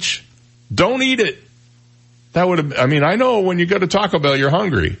bleach, don't eat it. I know when you go to Taco Bell, you're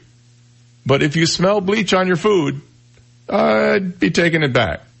hungry. But if you smell bleach on your food, I'd be taking it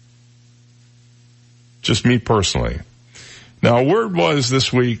back. Just me personally. Now, word was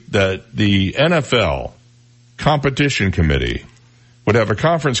this week that the NFL Competition Committee would have a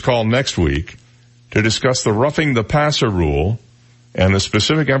conference call next week to discuss the roughing the passer rule and the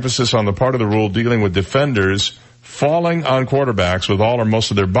specific emphasis on the part of the rule dealing with defenders falling on quarterbacks with all or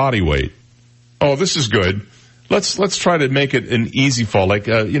most of their body weight. Oh, this is good. Let's try to make it an easy fall. Like,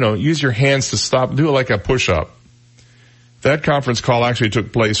 use your hands to stop. Do it like a push-up. That conference call actually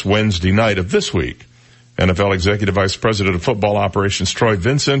took place Wednesday night of this week. NFL Executive Vice President of Football Operations Troy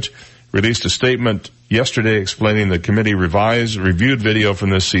Vincent released a statement yesterday explaining the committee reviewed video from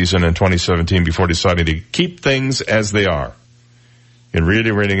this season in 2017 before deciding to keep things as they are. In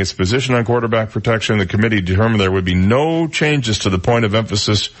reiterating its position on quarterback protection, the committee determined there would be no changes to the point of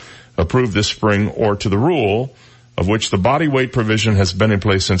emphasis approved this spring or to the rule, of which the body weight provision has been in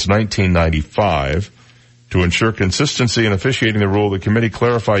place since 1995. To ensure consistency in officiating the rule, the committee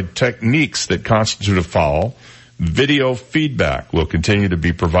clarified techniques that constitute a foul. Video feedback will continue to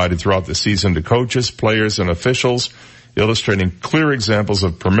be provided throughout the season to coaches, players, and officials, illustrating clear examples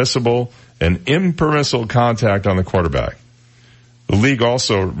of permissible and impermissible contact on the quarterback. The league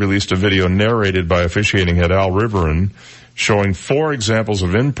also released a video narrated by officiating head Al Riverin showing 4 examples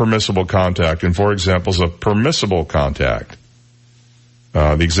of impermissible contact and 4 examples of permissible contact.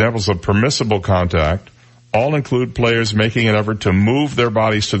 The examples of permissible contact all include players making an effort to move their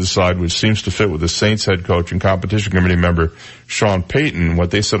bodies to the side, which seems to fit with the Saints head coach and competition committee member Sean Payton,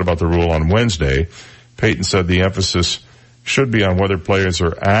 what they said about the rule on Wednesday. Payton said the emphasis should be on whether players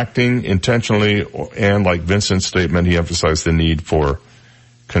are acting intentionally, and like Vincent's statement, he emphasized the need for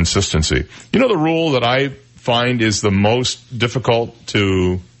consistency. The rule that I find is the most difficult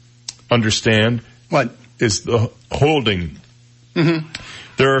to understand? What? Is the holding. Mm-hmm.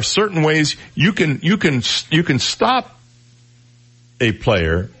 There are certain ways you can stop a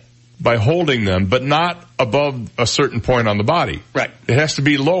player by holding them, but not above a certain point on the body. Right. It has to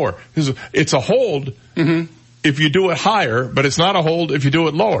be lower. It's a hold if you do it higher, but it's not a hold if you do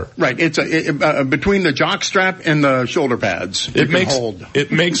it lower. Right. It's between the jock strap and the shoulder pads. It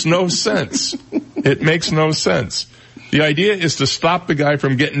makes no sense. It makes no sense. The idea is to stop the guy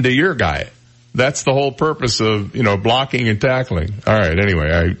from getting to your guy. That's the whole purpose of, blocking and tackling. All right.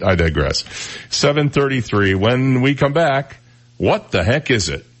 Anyway, I digress. 7:33. When we come back, what the heck is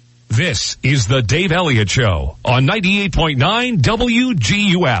it? This is the Dave Elliott Show on 98.9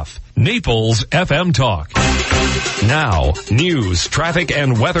 WGUF, Naples FM Talk. Now, news, traffic,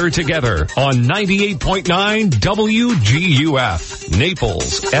 and weather together on 98.9 WGUF,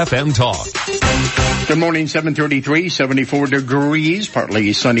 Naples FM Talk. Good morning, 7:33, 74 degrees,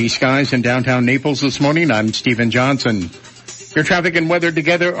 partly sunny skies in downtown Naples this morning. I'm Stephen Johnson. Your traffic and weather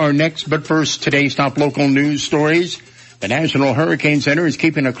together are next, but first, today's top local news stories. The National Hurricane Center is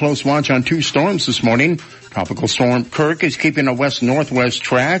keeping a close watch on two storms this morning. Tropical storm Kirk is keeping a west-northwest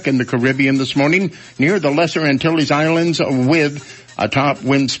track in the Caribbean this morning near the Lesser Antilles Islands with a top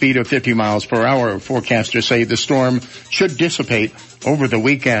wind speed of 50 miles per hour. Forecasters say the storm should dissipate over the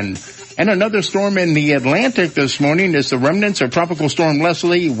weekend. And another storm in the Atlantic this morning is the remnants of Tropical Storm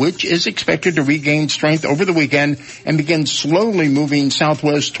Leslie, which is expected to regain strength over the weekend and begin slowly moving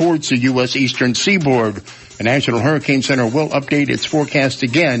southwest towards the U.S. eastern seaboard. The National Hurricane Center will update its forecast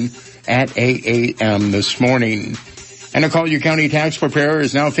again at 8 a.m. this morning. And a Collier County tax preparer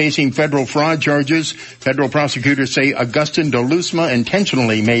is now facing federal fraud charges. Federal prosecutors say Augustin DeLusma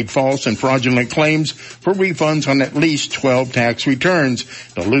intentionally made false and fraudulent claims for refunds on at least 12 tax returns.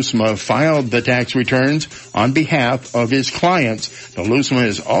 DeLusma filed the tax returns on behalf of his clients. DeLusma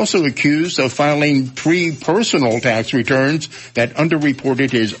is also accused of filing 3 personal tax returns that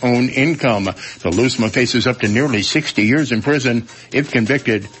underreported his own income. DeLusma faces up to nearly 60 years in prison if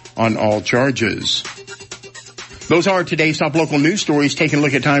convicted on all charges. Those are today's top local news stories. Taking a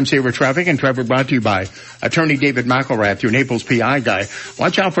look at time saver traffic and traffic brought to you by attorney David McElrath, your Naples PI guy.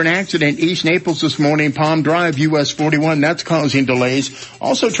 Watch out for an accident East Naples this morning, Palm Drive, US 41. That's causing delays.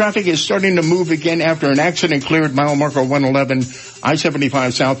 Also, traffic is starting to move again after an accident cleared mile marker 111,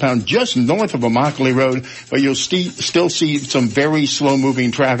 I-75 southbound just north of Immokalee Road, but you'll still see some very slow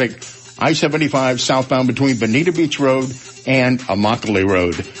moving traffic. I-75 southbound between Bonita Beach Road and Immokalee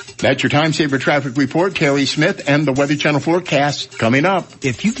Road. That's your time saver traffic report. Terry Smith and the Weather Channel forecast coming up.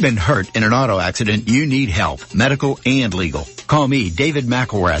 If you've been hurt in an auto accident, you need help, medical and legal. Call me, David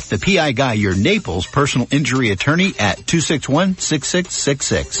McElrath, the PI guy, your Naples personal injury attorney at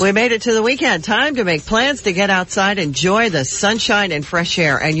 261-6666. We made it to the weekend. Time to make plans to get outside, enjoy the sunshine and fresh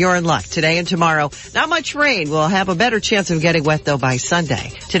air, and you're in luck today and tomorrow. Not much rain. We'll have a better chance of getting wet, though, by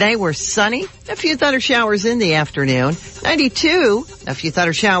Sunday. Today, we're sunny. A few thunder showers in the afternoon. 92. A few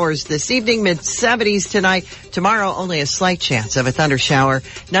thunder showers this evening. Mid-70s tonight. Tomorrow, only a slight chance of a thunder shower.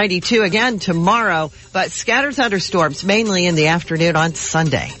 92 again tomorrow, but scattered thunderstorms mainly in the afternoon on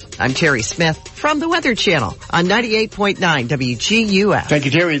Sunday. I'm Terry Smith from the Weather Channel on 98.9 WGUF. Thank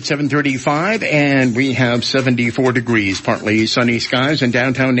you, Terry. It's 7:35, and we have 74 degrees, partly sunny skies in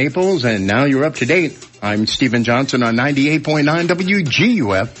downtown Naples, and now you're up to date. I'm Stephen Johnson on 98.9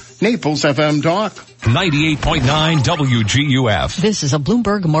 WGUF, Naples FM Talk. 98.9 WGUF. This is a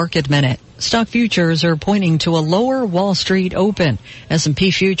Bloomberg Market Minute. Stock futures are pointing to a lower Wall Street open.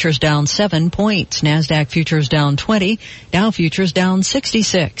 S&P futures down 7 points. NASDAQ futures down 20. Dow futures down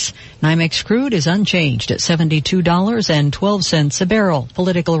 66. NYMEX crude is unchanged at $72.12 a barrel.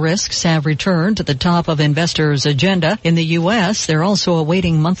 Political risks have returned to the top of investors' agenda. In the U.S., they're also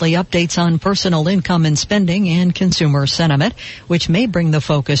awaiting monthly updates on personal income and spending and consumer sentiment, which may bring the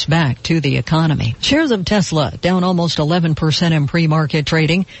focus back to the economy. Shares of Tesla down almost 11% in pre-market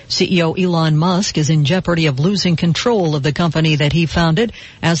trading. CEO Elon Musk is in jeopardy of losing control of the company that he founded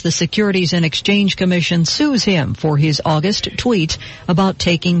as the Securities and Exchange Commission sues him for his August tweet about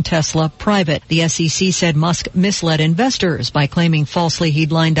taking Tesla private. The SEC said Musk misled investors by claiming falsely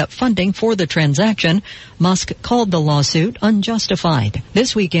he'd lined up funding for the transaction. Musk called the lawsuit unjustified.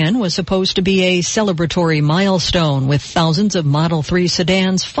 This weekend was supposed to be a celebratory milestone, with thousands of Model 3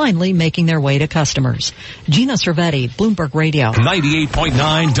 sedans finally making their way to customers. Gina Cervetti, Bloomberg Radio.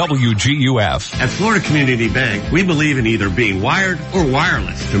 98.9 WGUF. At Florida Community Bank, we believe in either being wired or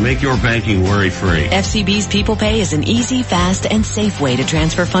wireless to make your banking worry-free. FCB's People Pay is an easy, fast, and safe way to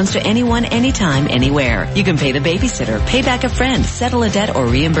transfer transfer funds to anyone, anytime, anywhere. You can pay the babysitter, pay back a friend, settle a debt, or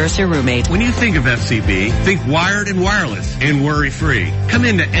reimburse your roommate. When you think of FCB, think wired and wireless and worry-free. Come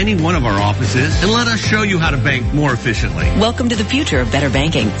into any one of our offices and let us show you how to bank more efficiently. Welcome to the future of better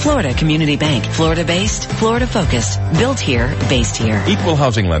banking. Florida Community Bank. Florida-based, Florida-focused. Built here, based here. Equal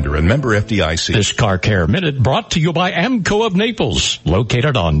housing lender and member FDIC. This Car Care Minute brought to you by AMCO of Naples,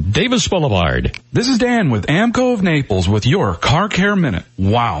 located on Davis Boulevard. This is Dan with AMCO of Naples with your Car Care Minute.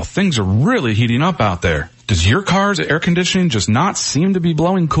 Wow, things are really heating up out there. Does your car's air conditioning just not seem to be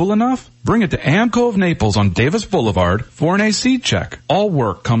blowing cool enough? Bring it to AMCO of Naples on Davis Boulevard for an AC check. All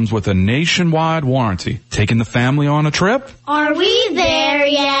work comes with a nationwide warranty. Taking the family on a trip? Are we there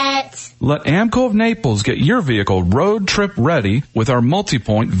yet? Let AMCO of Naples get your vehicle road trip ready with our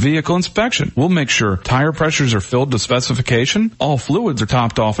multi-point vehicle inspection. We'll make sure tire pressures are filled to specification, all fluids are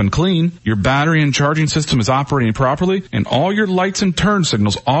topped off and clean, your battery and charging system is operating properly, and all your lights and turn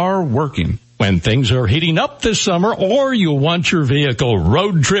signals are working. When things are heating up this summer or you want your vehicle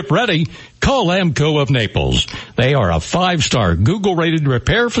road trip ready, call AMCO of Naples. They are a 5-star Google-rated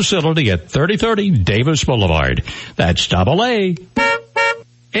repair facility at 3030 Davis Boulevard. That's AAMCO.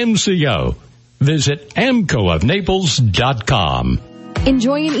 Visit AMCOofNaples.com.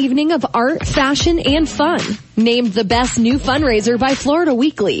 Enjoy an evening of art, fashion, and fun. Named the best new fundraiser by Florida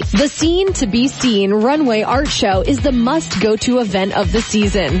Weekly, the Scene to Be Seen Runway Art Show is the must-go-to event of the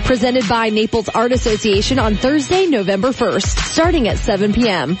season. Presented by Naples Art Association on Thursday, November 1st, starting at 7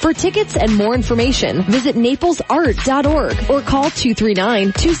 p.m. For tickets and more information, visit naplesart.org or call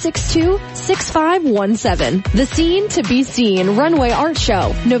 239-262-6517. The Scene to Be Seen Runway Art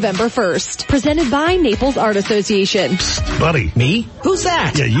Show, November 1st. Presented by Naples Art Association. Psst, buddy. Me? Who's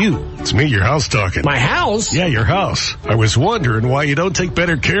that? Yeah, you. It's me, your house talking. My house? Yeah, your house. I was wondering why you don't take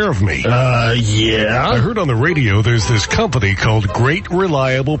better care of me. Yeah? I heard on the radio there's this company called Great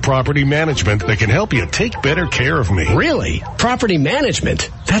Reliable Property Management that can help you take better care of me. Really? Property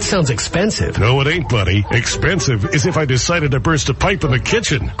management? That sounds expensive. No, it ain't, buddy. Expensive is if I decided to burst a pipe in the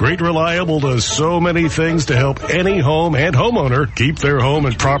kitchen. Great Reliable does so many things to help any home and homeowner keep their home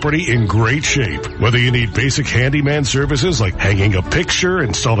and property in great shape. Whether you need basic handyman services like hanging a picture,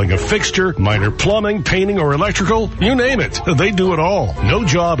 installing a fixture, minor plumbing, painting, or electrical, you name it. They do it all. No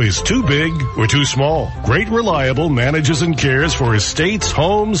job is too big or too small. Great Reliable manages and cares for estates,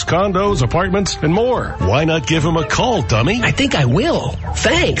 homes, condos, apartments, and more. Why not give them a call, dummy? I think I will.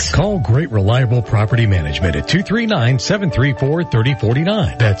 Thanks. Call Great Reliable Property Management at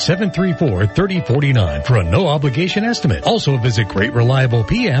 239-734-3049. That's 734-3049 for a no-obligation estimate. Also visit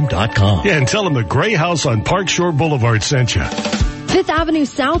GreatReliablePM.com. Yeah, and tell them the Gray House on Park Shore Boulevard sent you. Fifth Avenue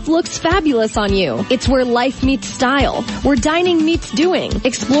South looks fabulous on you. It's where life meets style, where dining meets doing.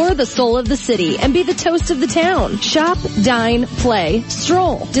 Explore the soul of the city and be the toast of the town. Shop, dine, play,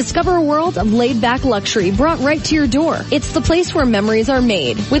 stroll. Discover a world of laid-back luxury brought right to your door. It's the place where memories are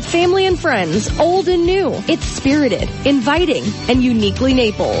made with family and friends, old and new. It's spirited, inviting, and uniquely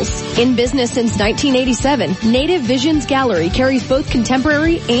Naples. In business since 1987, Native Visions Gallery carries both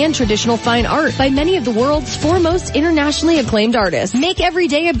contemporary and traditional fine art by many of the world's foremost internationally acclaimed artists. Make every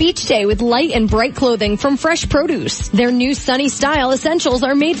day a beach day with light and bright clothing from fresh produce. Their new sunny style essentials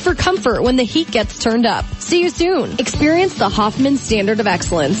are made for comfort when the heat gets turned up. See you soon. Experience the Hoffman standard of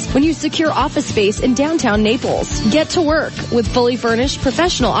excellence when you secure office space in downtown Naples. Get to work with fully furnished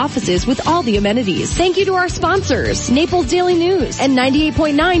professional offices with all the amenities. Thank you to our sponsors, Naples Daily News and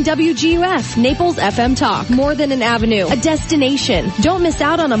 98.9 WGUF, Naples FM Talk. More than an avenue, a destination. Don't miss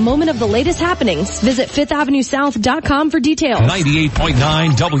out on a moment of the latest happenings. Visit FifthAvenueSouth.com for details.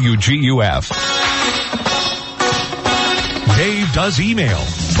 98.9 WGUF. Dave does email.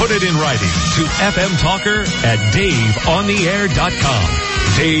 Put it in writing to fmtalker@daveontheair.com.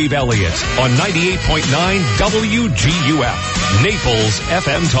 Dave Elliott on 98.9 WGUF, Naples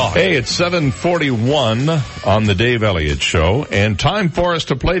FM Talk. Hey, it's 7:41 on the Dave Elliott Show, and time for us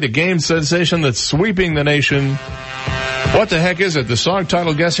to play the game sensation that's sweeping the nation. What the heck is it? The song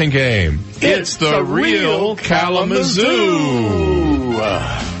title guessing game. It's the real Kalamazoo.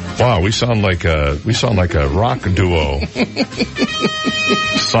 Wow, we sound like a rock duo.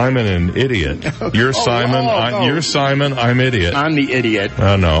 Simon and Idiot. You're Simon. You're Simon. I'm Idiot. I'm the idiot.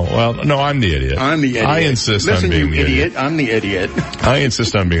 Oh no. Well, no, I'm the idiot. I'm the idiot. I insist on being the idiot. I'm the idiot. I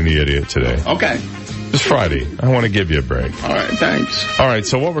insist on being the idiot today. Okay. It's Friday. I want to give you a break. All right, thanks. All right,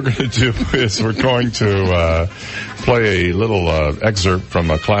 so what we're going to do is we're going to play a little excerpt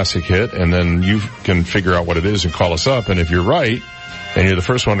from a classic hit, and then you can figure out what it is and call us up. And if you're right, and you're the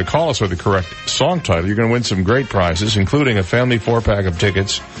first one to call us with the correct song title, you're going to win some great prizes, including a family 4-pack of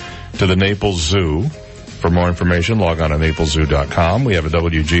tickets to the Naples Zoo. For more information, log on to napleszoo.com. We have a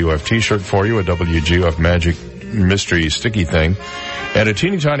WGUF t-shirt for you, a WGUF Magic Mystery Sticky Thing, and a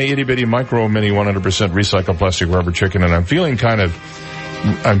teeny tiny itty bitty micro mini 100% recycled plastic rubber chicken. And I'm feeling kind of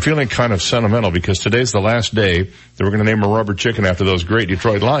sentimental because today's the last day that we're going to name a rubber chicken after those great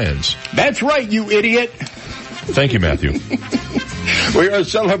Detroit Lions. That's right, you idiot. Thank you, Matthew. We are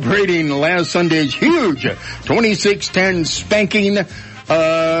celebrating last Sunday's huge 26-10 spanking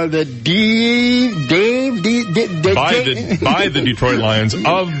by the Detroit Lions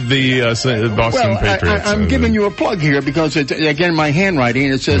of the Boston Patriots. I'm giving you a plug here because it's, again, my handwriting.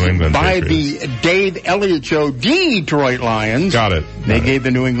 It says by the Dave Elliott Show, Detroit Lions. Got it. They gave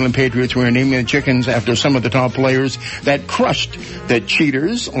the New England Patriots, we were naming the chickens after some of the top players that crushed the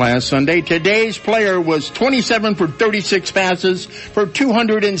cheaters last Sunday. Today's player was 27 for 36 passes for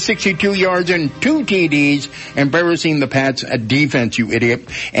 262 yards and 2 TDs, embarrassing the Pats' defense, you idiot.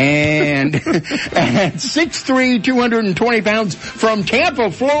 And at 6'3", 220 pounds from Tampa,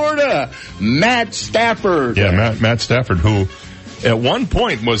 Florida, Matt Stafford. Yeah, Matt Stafford, who at one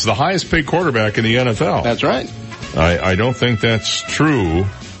point was the highest paid quarterback in the NFL. That's right. I don't think that's true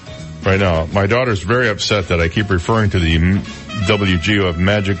right now. My daughter's very upset that I keep referring to the WGUF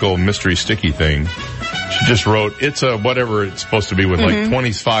Magical Mystery Sticky Thing. She just wrote, it's a whatever it's supposed to be with like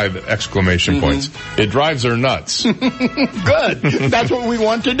 25 exclamation points. It drives her nuts. Good. That's what we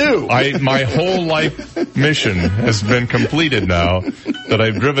want to do. My whole life mission has been completed now that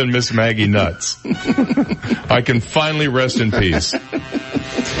I've driven Miss Maggie nuts. I can finally rest in peace.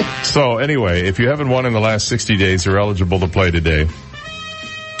 So anyway, if you haven't won in the last 60 days, you're eligible to play today.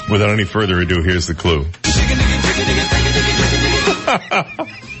 Without any further ado, here's the clue.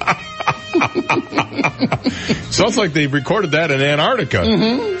 Sounds like they recorded that in Antarctica.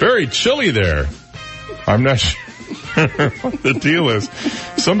 Very chilly there. I'm not sure what the deal is.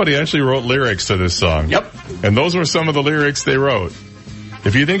 Somebody actually wrote lyrics to this song. Yep. And those were some of the lyrics they wrote.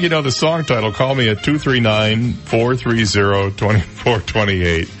 If you think you know the song title, call me at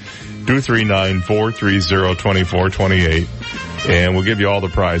 239-430-2428. 239-430-2428. And we'll give you all the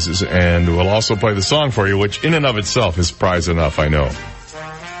prizes. And we'll also play the song for you, which in and of itself is prize enough, I know. All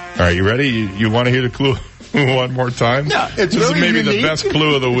right, you ready? You want to hear the clue one more time? Yeah, it's This is maybe unique. the best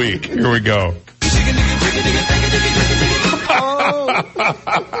clue of the week. Here we go.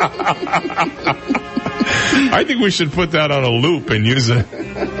 I think we should put that on a loop and use it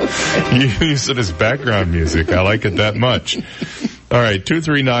as background music. I like it that much. All right,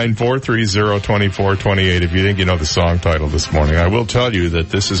 239-430-2428 if you think you know the song title this morning. I will tell you that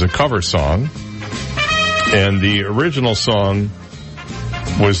this is a cover song, and the original song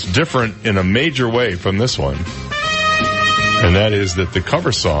was different in a major way from this one. And that is that the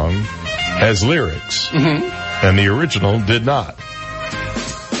cover song has lyrics, and the original did not.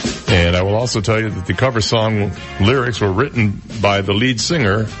 And I will also tell you that the cover song lyrics were written by the lead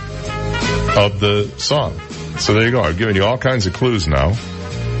singer of the song. So there you go. I've given you all kinds of clues now.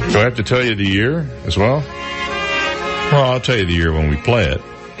 Do I have to tell you the year as well? Well, I'll tell you the year when we play it.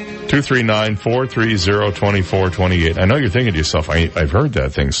 239-430-2428. I know you're thinking to yourself, I've heard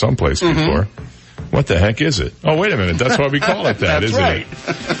that thing someplace before. What the heck is it? Oh, wait a minute. That's why we call it that, isn't it?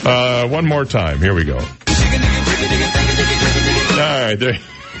 One more time. Here we go. All right, there.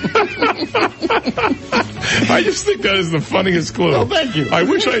 I just think that is the funniest clue. Well, thank you. I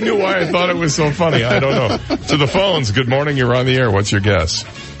wish I knew why I thought it was so funny. I don't know. To the phones. Good morning. You're on the air. What's your guess?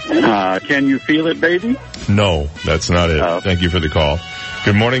 Can you feel it, baby? No, that's not it. Thank you for the call.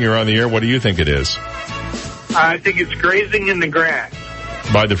 Good morning. You're on the air. What do you think it is? I think it's Grazing in the Grass.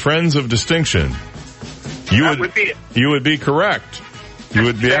 By the Friends of Distinction. That would be it. You would be correct. You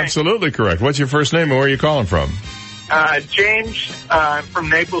would be absolutely correct. What's your first name and where are you calling from? James, from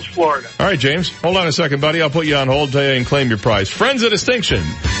Naples, Florida. All right, James. Hold on a second, buddy. I'll put you on hold till you and claim your prize. Friends of Distinction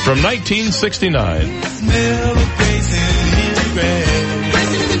from 1969.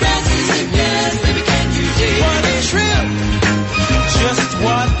 Just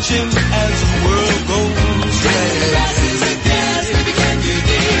watching as the world goes past.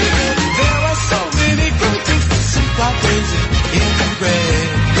 There are so many good things to see while grazing in the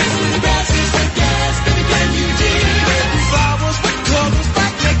grass. Flowers with colors,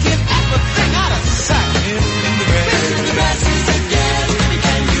 bright making everything out of sight in the grass.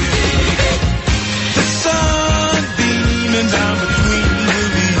 The sun beaming down between the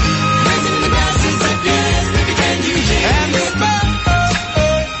leaves. And the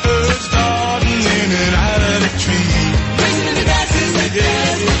birds starting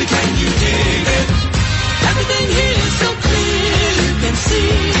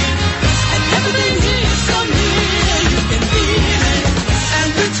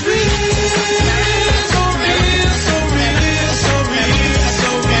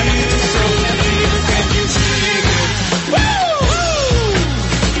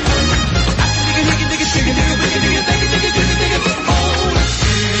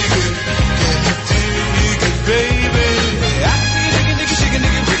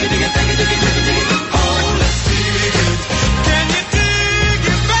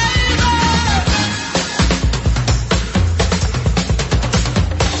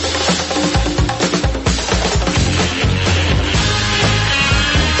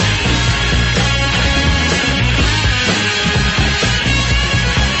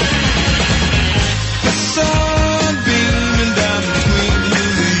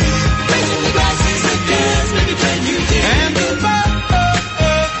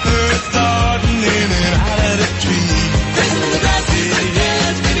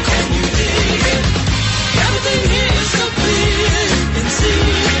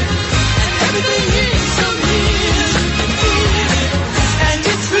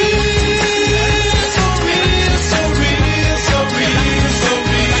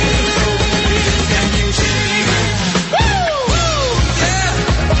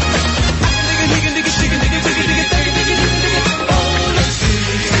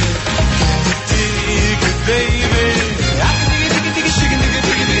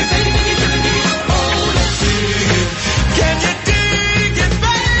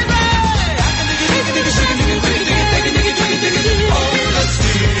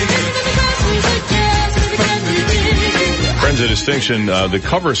a distinction. The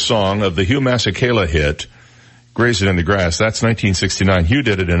cover song of the Hugh Masekela hit, Graze It in the Grass, that's 1969. Hugh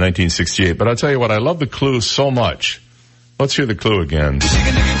did it in 1968. But I'll tell you what, I love the clue so much. Let's hear the clue again.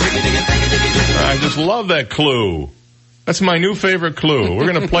 I just love that clue. That's my new favorite clue. We're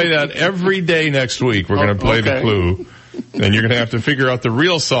going to play that every day next week. We're going to play the clue. And you're going to have to figure out the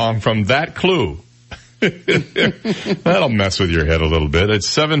real song from that clue. That'll mess with your head a little bit. It's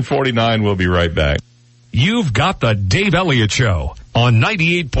 7:49. We'll be right back. You've got the Dave Elliott Show on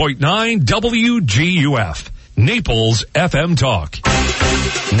 98.9 WGUF, Naples FM Talk.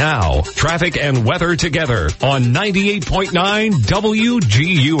 Now, traffic and weather together on 98.9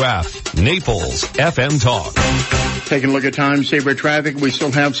 WGUF, Naples FM Talk. Taking a look at time saver traffic, we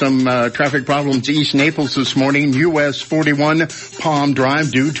still have some traffic problems east Naples this morning. US 41 Palm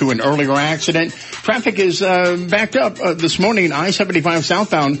Drive due to an earlier accident. Traffic is backed up this morning. I-75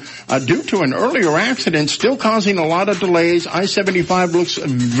 southbound due to an earlier accident, still causing a lot of delays. I-75 looks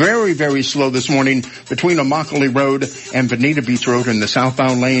very, very slow this morning between Immokalee Road and Bonita Beach Road in the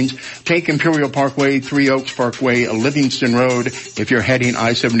southbound lanes. Take Imperial Parkway, Three Oaks Parkway, Livingston Road if you're heading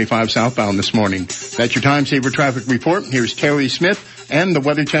I-75 southbound this morning. That's your time saver traffic report. Here's Terry Smith and the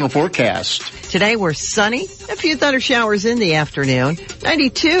Weather Channel forecast. Today we're sunny, a few thunder showers in the afternoon.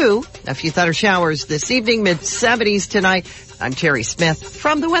 92, a few thunder showers this evening, mid-70s tonight. I'm Terry Smith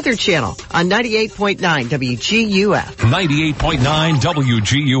from the Weather Channel on 98.9 WGUF. 98.9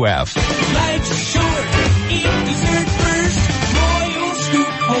 WGUF. Life's short, eat dessert first. Royal Scoop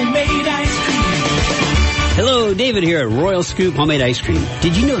homemade ice cream. Hello, David here at Royal Scoop Homemade Ice Cream.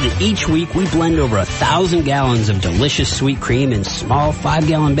 Did you know that each week we blend over 1,000 gallons of delicious sweet cream in small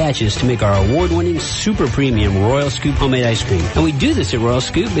 5-gallon batches to make our award-winning super premium Royal Scoop Homemade Ice Cream? And we do this at Royal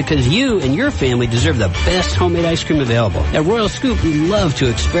Scoop because you and your family deserve the best homemade ice cream available. At Royal Scoop, we love to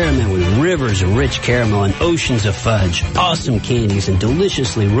experiment with rivers of rich caramel and oceans of fudge, awesome candies, and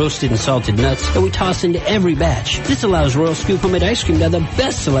deliciously roasted and salted nuts that we toss into every batch. This allows Royal Scoop Homemade Ice Cream to have the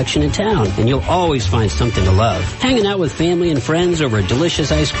best selection in town, and you'll always find something to love. Hanging out with family and friends over a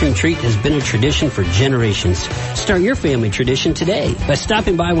delicious ice cream treat has been a tradition for generations. Start your family tradition today by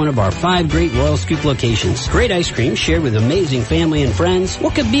stopping by one of our 5 great Royal Scoop locations. Great ice cream shared with amazing family and friends.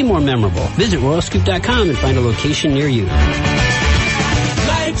 What could be more memorable? Visit royalscoop.com and find a location near you.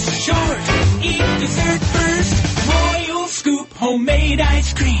 Life's short, eat dessert first. Royal Scoop homemade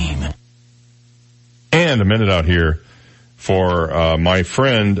ice cream. And a minute out here for my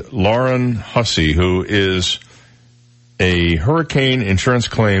friend Lauren Hussey, who is a hurricane insurance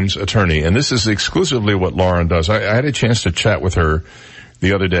claims attorney. And this is exclusively what Lauren does. I had a chance to chat with her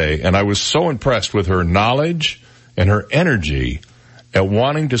the other day, and I was so impressed with her knowledge and her energy at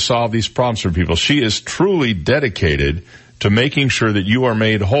wanting to solve these problems for people. She is truly dedicated to making sure that you are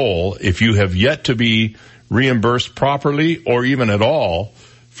made whole if you have yet to be reimbursed properly or even at all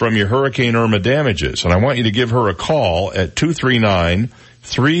from your Hurricane Irma damages. And I want you to give her a call at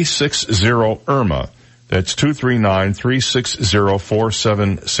 239-360-IRMA. That's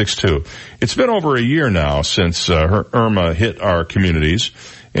 239-360-4762. It's been over a year now since her Irma hit our communities.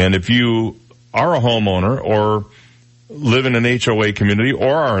 And if you are a homeowner or live in an HOA community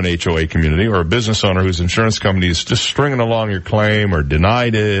or are an HOA community or a business owner whose insurance company is just stringing along your claim or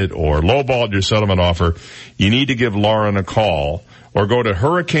denied it or lowballed your settlement offer, you need to give Lauren a call. Or go to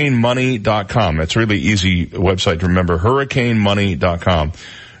hurricanemoney.com. That's a really easy website to remember, hurricanemoney.com.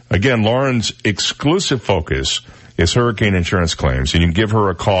 Again, Lauren's exclusive focus is hurricane insurance claims, and you can give her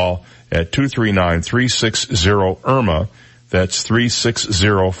a call at 239-360-IRMA. That's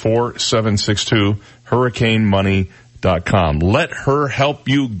 360-4762, hurricanemoney.com. Let her help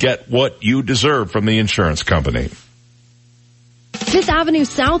you get what you deserve from the insurance company. Fifth Avenue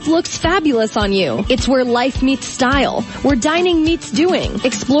South looks fabulous on you. It's where life meets style, where dining meets doing.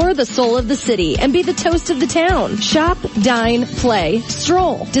 Explore the soul of the city and be the toast of the town. Shop, dine, play,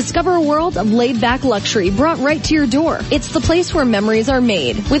 stroll. Discover a world of laid-back luxury brought right to your door. It's the place where memories are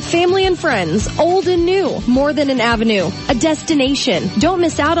made, with family and friends, old and new. More than an avenue, a destination. Don't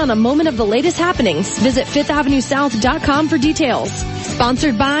miss out on a moment of the latest happenings. Visit FifthAvenueSouth.com for details.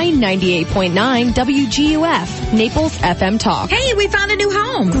 Sponsored by 98.9 WGUF, Naples FM Talk. Hey, we found a new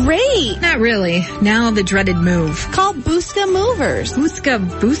home. Great. Not really. Now the dreaded move. Call Buska Movers. Buska.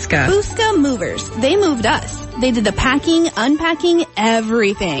 Buska Movers. They moved us. They did the packing, unpacking,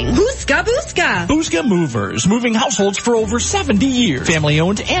 everything. Booska, Booska! Booska Movers, moving households for over 70 years. Family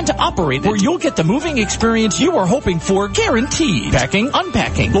owned and operated, where you'll get the moving experience you are hoping for, guaranteed. Packing,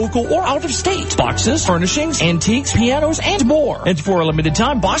 unpacking, local or out of state. Boxes, furnishings, antiques, pianos, and more. And for a limited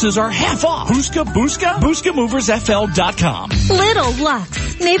time, boxes are half off. Booska, Booska, BooskaMoversFL.com. Little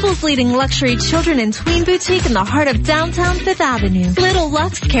Lux, Naples' leading luxury children and tween boutique in the heart of downtown Fifth Avenue. Little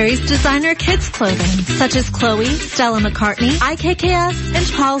Lux carries designer kids clothing, such as Chloe, Stella McCartney, IKKS, and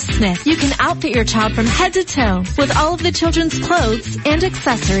Paul Smith. You can outfit your child from head to toe with all of the children's clothes and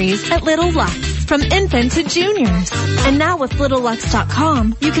accessories at Little Lux, from infant to juniors. And now with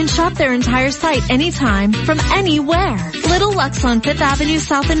LittleLux.com, you can shop their entire site anytime, from anywhere. Little Lux on Fifth Avenue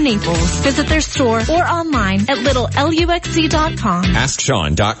South in Naples. Visit their store or online at littleluxc.com.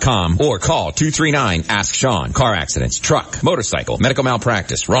 AskSean.com or call 239-ASK-SEAN. Car accidents, truck, motorcycle, medical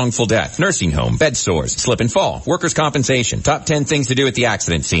malpractice, wrongful death, nursing home, bed sores, slip and fall, workers' compensation. Top 10 things to do at the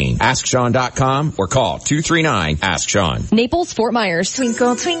accident scene. AskSean.com or call 239-ASK-SEAN. Naples, Fort Myers.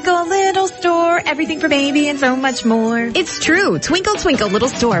 Twinkle, twinkle, little store, everything for baby and so much more. It's true. Twinkle, twinkle, little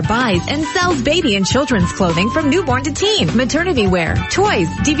store buys and sells baby and children's clothing from newborn to teen, maternity wear, toys,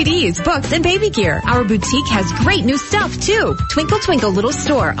 DVDs, books, and baby gear. Our boutique has great new stuff too. Twinkle, twinkle, little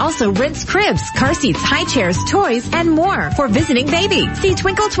store also rents cribs, car seats, high chairs, toys, and more for visiting baby. See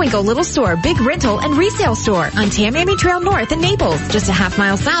Twinkle, twinkle, little store, big rental and resale store on Tamiami Trail North in Naples, just a half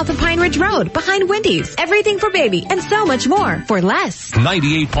mile south of Pine Ridge Road, behind Wendy's. Everything for baby and so much more for less.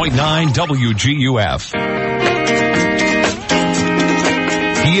 98.9 WGUF.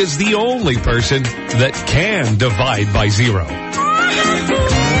 He is the only person that can divide by zero.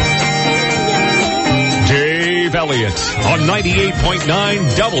 Dave Elliott on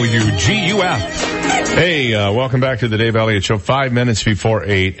 98.9 WGUF. Hey, welcome back to the Dave Elliott Show. 5 minutes before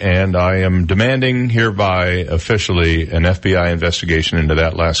 8, and I am demanding hereby officially an FBI investigation into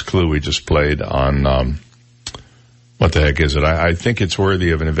that last clue we just played on, what the heck is it? I think it's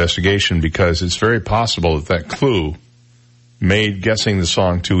worthy of an investigation because it's very possible that clue made guessing the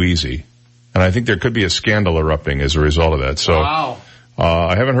song too easy. And I think there could be a scandal erupting as a result of that. So, wow.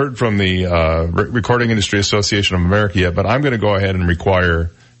 I haven't heard from the Recording Industry Association of America yet, but I'm going to go ahead and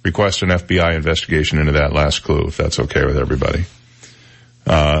request an FBI investigation into that last clue, if that's okay with everybody.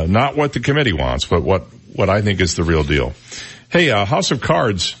 Not what the committee wants, but what I think is the real deal. Hey, House of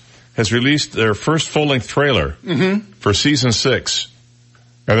Cards has released their first full-length trailer for season 6.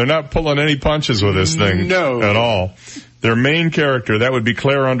 And they're not pulling any punches with this thing at all. Their main character, that would be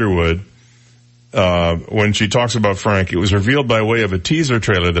Claire Underwood, when she talks about Frank, it was revealed by way of a teaser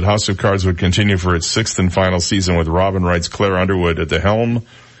trailer that House of Cards would continue for its 6th and final season with Robin Wright's Claire Underwood at the helm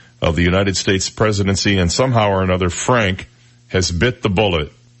of the United States presidency, and somehow or another Frank has bit the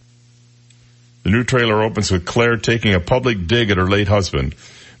bullet. The new trailer opens with Claire taking a public dig at her late husband.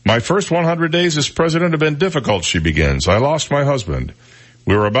 My first 100 days as president have been difficult, she begins. I lost my husband.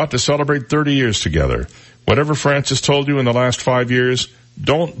 We were about to celebrate 30 years together. Whatever Francis told you in the last 5 years,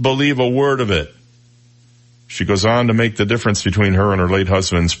 don't believe a word of it. She goes on to make the difference between her and her late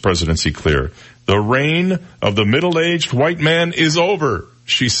husband's presidency clear. The reign of the middle-aged white man is over,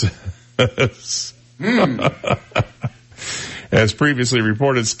 she says. As previously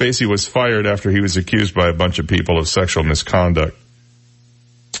reported, Spacey was fired after he was accused by a bunch of people of sexual misconduct.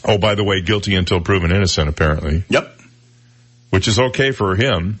 Oh, by the way, guilty until proven innocent, apparently. Yep. Which is okay for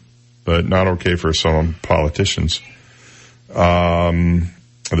him, but not okay for some politicians.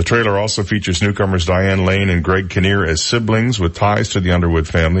 The trailer also features newcomers Diane Lane and Greg Kinnear as siblings with ties to the Underwood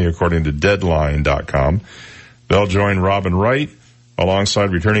family, according to Deadline.com. They'll join Robin Wright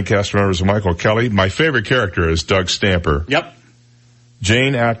alongside returning cast members Michael Kelly. My favorite character is Doug Stamper. Yep.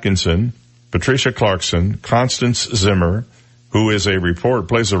 Jane Atkinson, Patricia Clarkson, Constance Zimmer, who is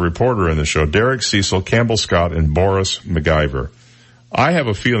plays a reporter in the show, Derek Cecil, Campbell Scott, and Boris MacGyver. I have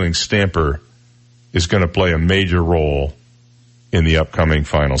a feeling Stamper is going to play a major role in the upcoming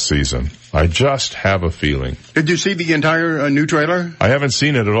final season. I just have a feeling. Did you see the entire new trailer? I haven't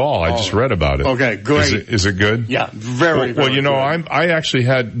seen it at all. I just read about it. Okay, great. Is it good? Yeah, very well, you know, good. I actually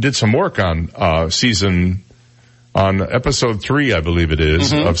did some work on episode 3, I believe it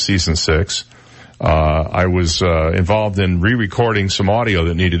is, of season 6. I was involved in re-recording some audio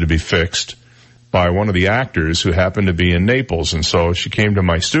that needed to be fixed by one of the actors who happened to be in Naples, and so she came to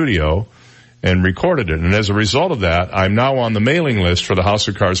my studio and recorded it. And as a result of that, I'm now on the mailing list for the House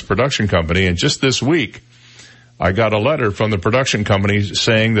of Cards production company. And just this week, I got a letter from the production company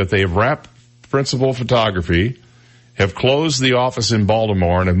saying that they have wrapped principal photography have closed the office in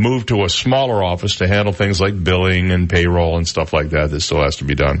Baltimore and have moved to a smaller office to handle things like billing and payroll and stuff like that. This still has to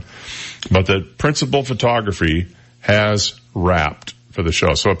be done. But the principal photography has wrapped for the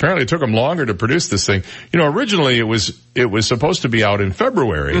show. So apparently it took them longer to produce this thing. Originally it was supposed to be out in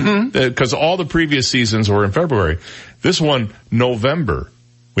February because all the previous seasons were in February. This one, November.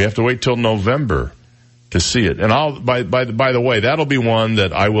 We have to wait till November to see it. And by the way, that'll be one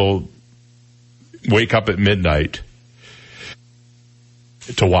that I will wake up at midnight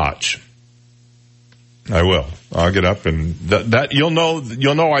to watch. I will. I'll get up and that you'll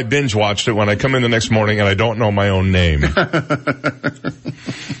know I binge watched it when I come in the next morning and I don't know my own name. You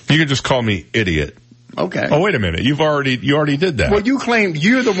can just call me idiot. Okay. Oh, wait a minute. You already did that. Well, you claimed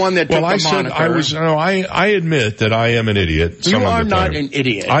you're the one that took the moniker. I admit that I am an idiot. You are not an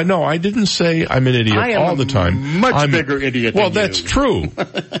idiot. I know. I didn't say I'm an idiot all the time. I'm bigger idiot than you. Well, that's true.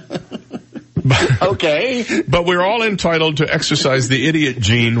 Okay. But we're all entitled to exercise the idiot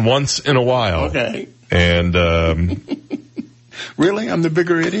gene once in a while. Okay. And, really? I'm the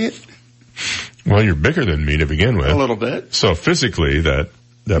bigger idiot? Well, you're bigger than me to begin with. A little bit. So physically that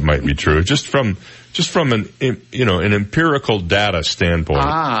might be true. Just from an empirical data standpoint.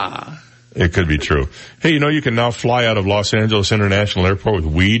 It could be true. Hey, you can now fly out of Los Angeles International Airport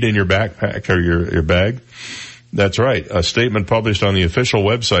with weed in your backpack or your bag. That's right. A statement published on the official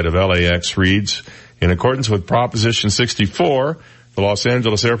website of LAX reads, in accordance with Proposition 64, the Los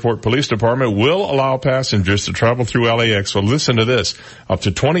Angeles Airport Police Department will allow passengers to travel through LAX. Well, listen to this. Up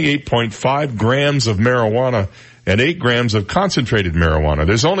to 28.5 grams of marijuana and 8 grams of concentrated marijuana.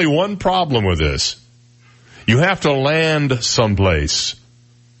 There's only one problem with this. You have to land someplace.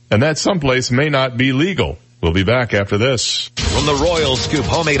 And that someplace may not be legal. We'll be back after this. From the Royal Scoop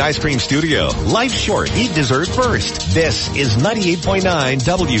Homemade Ice Cream Studio, life's short, eat dessert first. This is 98.9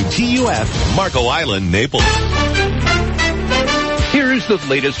 WTUF, Marco Island, Naples. Here's the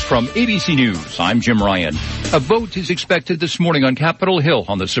latest from ABC News. I'm Jim Ryan. A vote is expected this morning on Capitol Hill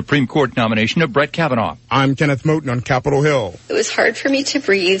on the Supreme Court nomination of Brett Kavanaugh. I'm Kenneth Moten on Capitol Hill. It was hard for me to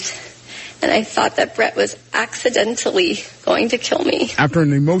breathe, and I thought that Brett was accidentally going to kill me. After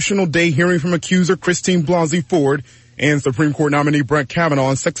an emotional day hearing from accuser Christine Blasey Ford and Supreme Court nominee Brett Kavanaugh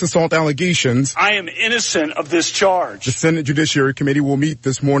on sex assault allegations, I am innocent of this charge. The Senate Judiciary Committee will meet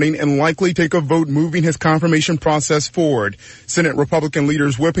this morning and likely take a vote moving his confirmation process forward. Senate Republican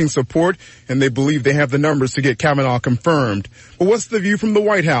leaders whipping support, and they believe they have the numbers to get Kavanaugh confirmed. But what's the view from the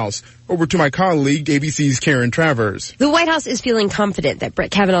White House? Over to my colleague, ABC's Karen Travers. The White House is feeling confident that Brett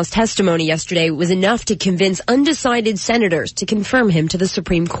Kavanaugh's testimony yesterday was enough to convince undecided senators to confirm him to the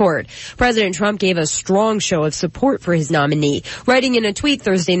Supreme Court. President Trump gave a strong show of support for his nominee, writing in a tweet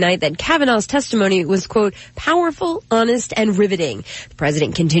Thursday night that Kavanaugh's testimony was, quote, powerful, honest, and riveting. The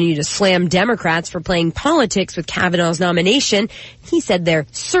president continued to slam Democrats for playing politics with Kavanaugh's nomination. He said their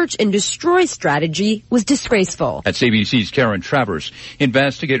search and destroy strategy was disgraceful. That's ABC's Karen Travers.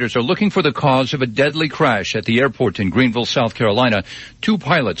 Investigators are looking for the cause of a deadly crash at the airport in Greenville, South Carolina. 2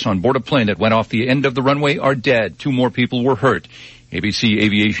 pilots on board a plane that went off the end of the runway are dead. 2 more people were hurt. ABC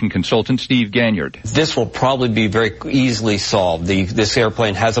aviation consultant Steve Ganyard. This will probably be very easily solved. This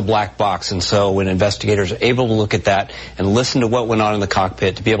airplane has a black box, and so when investigators are able to look at that and listen to what went on in the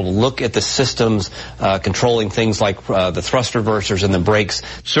cockpit, to be able to look at the systems controlling things like the thrust reversers and the brakes.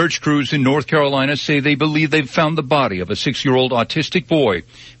 Search crews in North Carolina say they believe they've found the body of a 6-year-old autistic boy.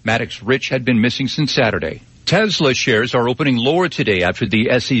 Maddox Rich had been missing since Saturday. Tesla shares are opening lower today after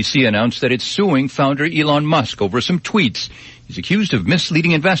the SEC announced that it's suing founder Elon Musk over some tweets. He's accused of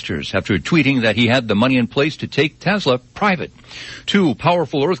misleading investors after tweeting that he had the money in place to take Tesla private. 2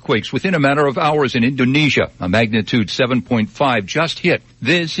 powerful earthquakes within a matter of hours in Indonesia. A magnitude 7.5 just hit.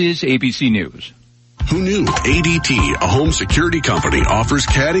 This is ABC News. Who knew ADT, a home security company, offers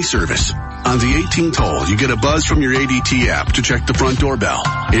caddy service? On the 18th hole, you get a buzz from your ADT app to check the front doorbell.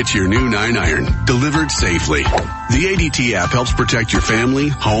 It's your new 9-iron, delivered safely. The ADT app helps protect your family,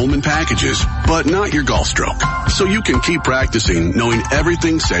 home, and packages, but not your golf stroke. So you can keep practicing knowing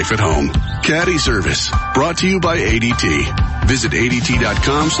everything's safe at home. Caddy service, brought to you by ADT. Visit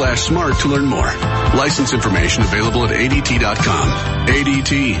ADT.com/smart to learn more. License information available at ADT.com.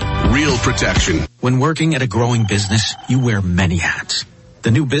 ADT, real protection. When working at a growing business, you wear many hats.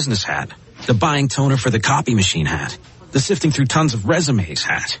 The new business hat, the buying toner for the copy machine hat, the sifting through tons of resumes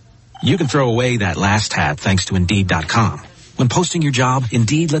hat. You can throw away that last hat thanks to Indeed.com. When posting your job,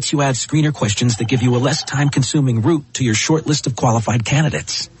 Indeed lets you add screener questions that give you a less time-consuming route to your short list of qualified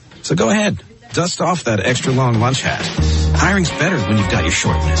candidates. So go ahead, dust off that extra long lunch hat. Hiring's better when you've got your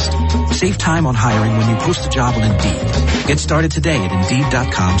short list. Save time on hiring when you post a job on Indeed. Get started today at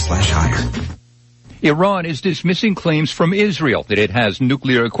Indeed.com/hire. Iran is dismissing claims from Israel that it has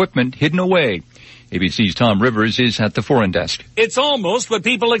nuclear equipment hidden away. ABC's Tom Rivers is at the foreign desk. It's almost what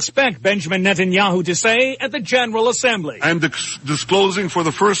people expect Benjamin Netanyahu to say at the General Assembly. I am disclosing for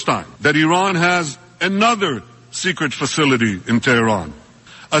the first time that Iran has another secret facility in Tehran,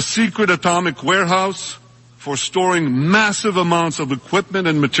 a secret atomic warehouse for storing massive amounts of equipment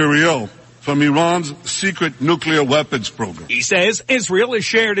and material from Iran's secret nuclear weapons program. He says Israel has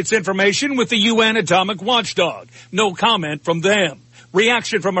shared its information with the UN atomic watchdog. No comment from them.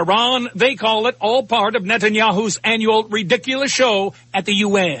 Reaction from Iran, they call it all part of Netanyahu's annual ridiculous show at the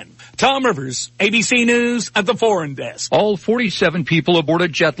UN. Tom Rivers, ABC News at the foreign desk. All 47 people aboard a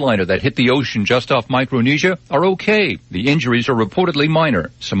jetliner that hit the ocean just off Micronesia are okay. The injuries are reportedly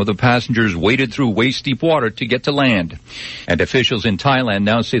minor. Some of the passengers waded through waist-deep water to get to land. And officials in Thailand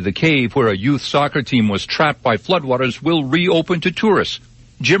now say the cave where a youth soccer team was trapped by floodwaters will reopen to tourists.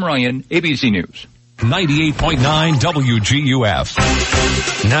 Jim Ryan, ABC News. 98.9 WGUF.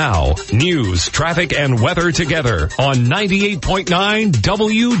 Now, news, traffic, and weather together on 98.9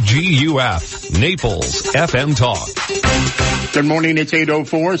 WGUF. Naples FM Talk. Good morning. It's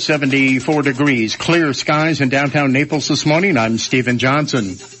 8:04, 74 degrees. Clear skies in downtown Naples this morning. I'm Stephen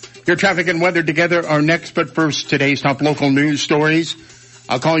Johnson. Your traffic and weather together are next, but first, today's top local news stories.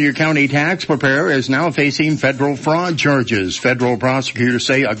 A Collier County tax preparer is now facing federal fraud charges. Federal prosecutors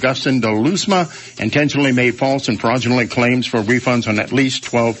say Augustin De Lusma intentionally made false and fraudulent claims for refunds on at least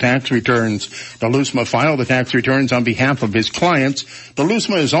 12 tax returns. De Lusma filed the tax returns on behalf of his clients. De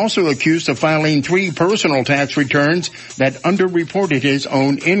Lusma is also accused of filing 3 personal tax returns that underreported his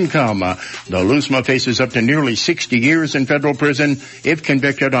own income. De Lusma faces up to nearly 60 years in federal prison if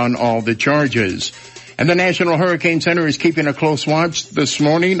convicted on all the charges. And the National Hurricane Center is keeping a close watch this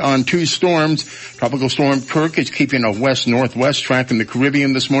morning on 2 storms. Tropical Storm Kirk is keeping a west-northwest track in the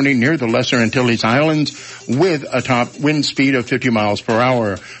Caribbean this morning near the Lesser Antilles Islands with a top wind speed of 50 miles per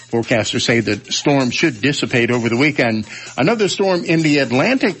hour. Forecasters say the storm should dissipate over the weekend. Another storm in the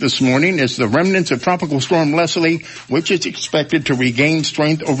Atlantic this morning is the remnants of Tropical Storm Leslie, which is expected to regain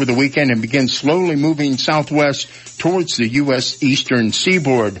strength over the weekend and begin slowly moving southwest towards the U.S. eastern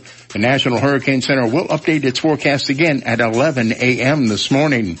seaboard. The National Hurricane Center will update its forecast again at 11 a.m. this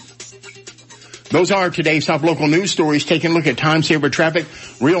morning. Those are today's top local news stories. Taking a look at time-saver traffic.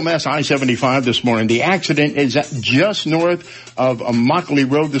 Real mess I-75 this morning. The accident is just north of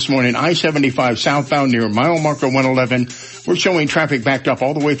Immokalee Road this morning. I-75 southbound near mile marker 111. We're showing traffic backed up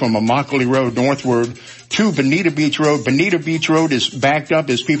all the way from Immokalee Road northward to Bonita Beach Road. Bonita Beach Road is backed up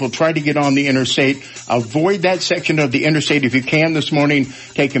as people try to get on the interstate. Avoid that section of the interstate if you can this morning.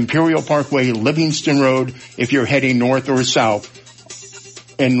 Take Imperial Parkway, Livingston Road if you're heading north or south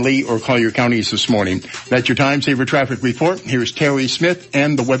in Lee or Collier counties this morning. That's your time-saver traffic report. Here's Terry Smith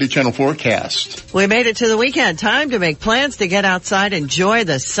and the Weather Channel forecast. We made it to the weekend. Time to make plans to get outside, enjoy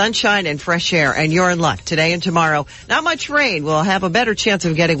the sunshine and fresh air, and you're in luck today and tomorrow. Not much rain. We'll have a better chance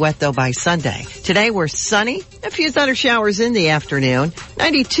of getting wet, though, by Sunday. Today, we're sunny. A few thunder showers in the afternoon.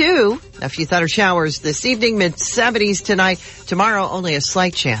 92. A few thunder showers this evening, mid-70s tonight. Tomorrow, only a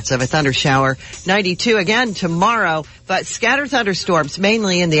slight chance of a thunder shower. 92 again tomorrow, but scattered thunderstorms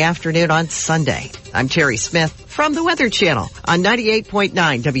mainly in the afternoon on Sunday. I'm Terry Smith from the Weather Channel on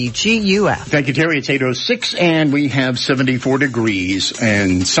 98.9 WGUF. Thank you, Terry. It's 8:06 and we have 74 degrees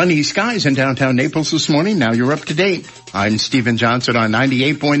and sunny skies in downtown Naples this morning. Now you're up to date. I'm Stephen Johnson on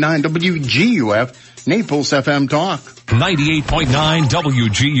 98.9 WGUF, Naples FM Talk. 98.9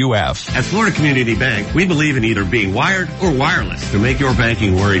 WGUF. At Florida Community Bank, we believe in either being wired or wireless to make your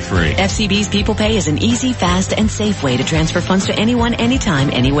banking worry-free. FCB's People Pay is an easy, fast, and safe way to transfer funds to anyone, anytime,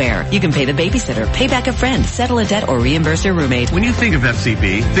 anywhere. You can pay the babysitter, pay back a friend, settle a debt, or reimburse your roommate. When you think of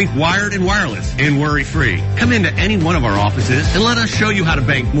FCB, think wired and wireless and worry-free. Come into any one of our offices and let us show you how to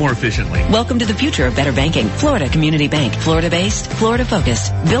bank more efficiently. Welcome to the future of better banking. Florida Community Bank. Florida-based,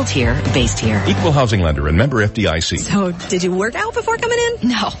 Florida-focused. Built here, based here. Equal housing lender and member FDIC. So, did you work out before coming in?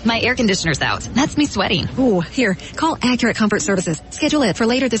 No, my air conditioner's out. That's me sweating. Ooh, here, call Accurate Comfort Services. Schedule it for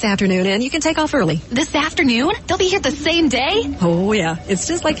later this afternoon and you can take off early. This afternoon? They'll be here the same day? Oh yeah, it's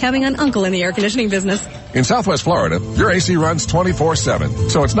just like having an uncle in the air conditioning business. In Southwest Florida, your AC runs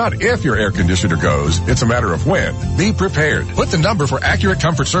 24/7. So it's not if your air conditioner goes, it's a matter of when. Be prepared. Put the number for Accurate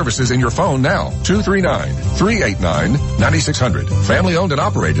Comfort Services in your phone now. 239-389-9600. Family owned and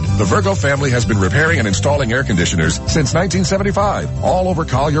operated, the Virgo family has been repairing and installing air conditioners since 1975, all over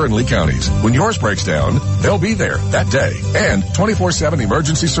Collier and Lee counties. When yours breaks down, they'll be there that day. And 24/7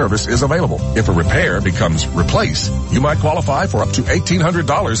 emergency service is available. If a repair becomes replace, you might qualify for up to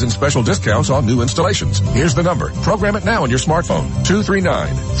 $1,800 in special discounts on new installations. Here's the number. Program it now on your smartphone.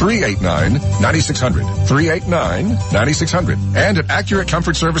 239-389-9600. 389-9600. And at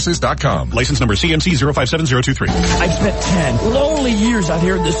AccurateComfortServices.com. License number CMC 057023. I've spent 10 lonely years out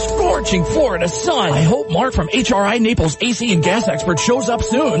here in the scorching Florida sun. I hope Mark from HRI Naples AC and gas expert shows up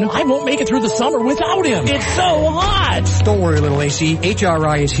soon. I won't make it through the summer without him. It's so hot. Don't worry, little AC.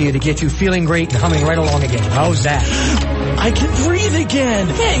 HRI is here to get you feeling great and humming right along again. How's that? I can breathe again.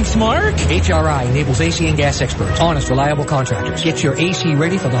 Thanks, Mark. HRI, Naples AC and gas experts. Honest, reliable contractors. Get your AC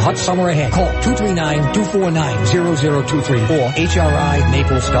ready for the hot summer ahead. Call 239-249-0023 or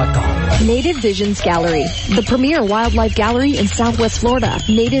HRINaples.com. Native Visions Gallery, the premier wildlife gallery in Southwest Florida.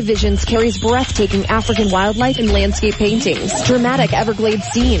 Native Visions carries breathtaking African wildlife and landscape paintings, dramatic Everglades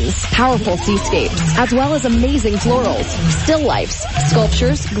scenes, powerful seascapes, as well as amazing florals, still lifes,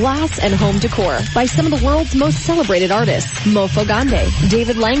 sculptures, glass, and home decor by some of the world's most celebrated artists. Mofo Gande,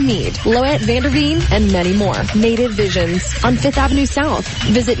 David Langmead, Loette Vanderveen, and many more. Native Visions on 5th Avenue South.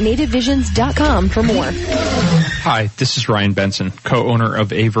 Visit nativevisions.com for more. Hi, this is Ryan Benson, co-owner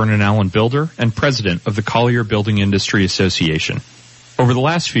of A. Vernon Allen Builder and president of the Collier Building Industry Association. Over the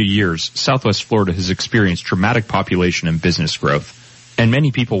last few years, Southwest Florida has experienced dramatic population and business growth, and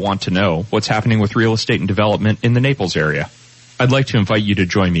many people want to know what's happening with real estate and development in the Naples area. I'd like to invite you to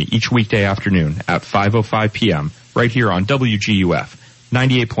join me each weekday afternoon at 5:05 p.m. right here on WGUF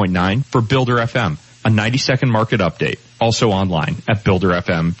 98.9 for Builder FM, a 90-second market update. Also online at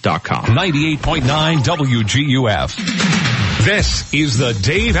builderfm.com. 98.9 WGUF. This is the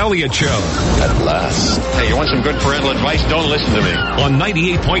Dave Elliott Show. At last. Hey, you want some good parental advice? Don't listen to me. On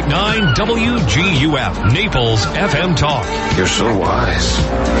 98.9 WGUF, Naples FM Talk. You're so wise.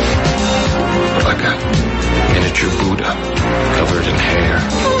 Like a miniature Buddha covered in hair.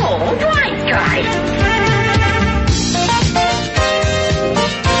 Oh, right, guys.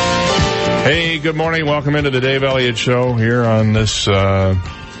 Hey, good morning. Welcome into the Dave Elliott Show here on this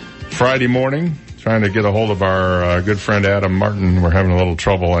Friday morning. Trying to get a hold of our good friend Adam Martin. We're having a little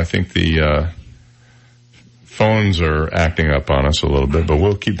trouble. I think the phones are acting up on us a little bit, but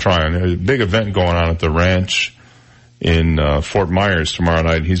we'll keep trying. There's a big event going on at the ranch in Fort Myers tomorrow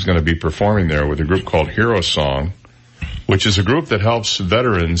night. He's going to be performing there with a group called Hero Song, which is a group that helps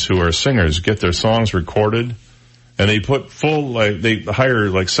veterans who are singers get their songs recorded. And they put they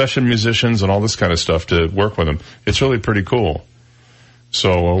hire session musicians and all this kind of stuff to work with them. It's really pretty cool.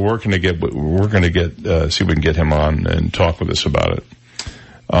 So we're going to see if we can get him on and talk with us about it.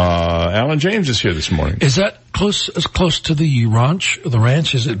 Alan James is here this morning. Is that close to the ranch? The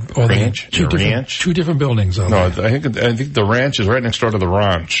ranch, is it? Or ranch? Two different buildings. No, I think the ranch is right next door to the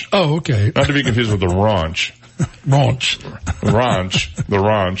ranch. Oh, okay. Not to be confused with the ranch. Ranch.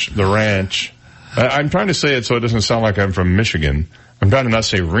 The ranch. I'm trying to say it so it doesn't sound like I'm from Michigan. I'm trying to not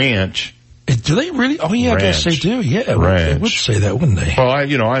say ranch. Do they really? Oh, yeah, ranch. I guess they do. Yeah, they would say that, wouldn't they? Well,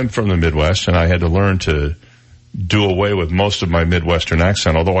 I'm from the Midwest, and I had to learn to do away with most of my Midwestern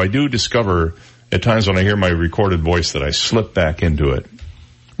accent, although I do discover at times when I hear my recorded voice that I slip back into it.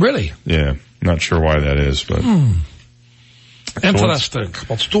 Really? Yeah. Not sure why that is, but... Interesting.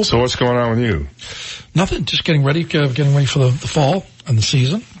 So what's going on with you? Nothing. Just getting ready for the fall and the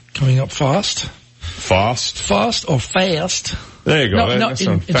season. Coming up fast. Fast or fast? There you go. No,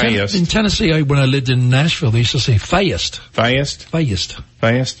 in Tennessee, when I lived in Nashville, they used to say fast. Fast? It's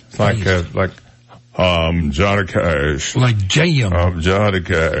like Johnny Cash. Like JM. Johnny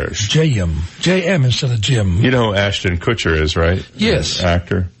Cash. JM instead of Jim. You know who Ashton Kutcher is, right? Yes. The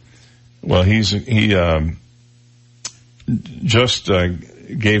actor. Well, he just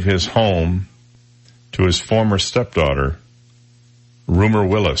gave his home to his former stepdaughter, Rumor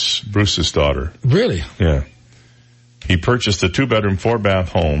Willis, Bruce's daughter. Really? Yeah. He purchased a 2-bedroom, 4-bath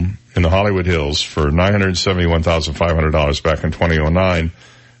home in the Hollywood Hills for $971,500 back in 2009.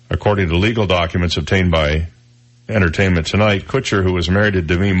 According to legal documents obtained by Entertainment Tonight, Kutcher, who was married to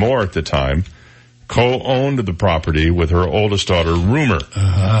Demi Moore at the time, co-owned the property with her oldest daughter, Rumor.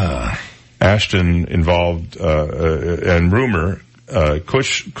 Ashton involved, and Rumor,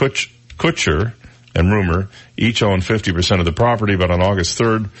 Kutcher and Rumor each owned 50% of the property, but on August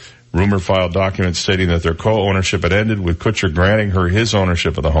 3rd, Rumor filed documents stating that their co-ownership had ended, with Kutcher granting her his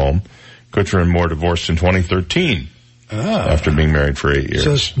ownership of the home. Kutcher and Moore divorced in 2013 after being married for 8 years.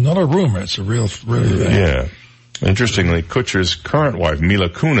 So it's not a rumor, it's a real yeah. Interestingly, Kutcher's current wife, Mila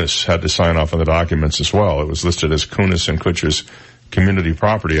Kunis, had to sign off on the documents as well. It was listed as Kunis and Kutcher's community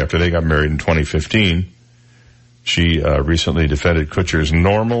property after they got married in 2015. She recently defended Kutcher's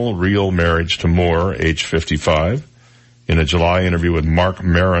normal, real marriage to Moore, age 55. In a July interview with Mark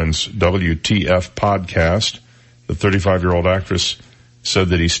Maron's WTF podcast, the 35-year-old actress said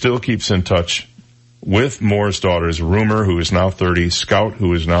that he still keeps in touch with Moore's daughters, Rumor, who is now 30, Scout,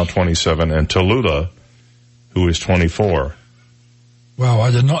 who is now 27, and Tallulah, who is 24. Wow,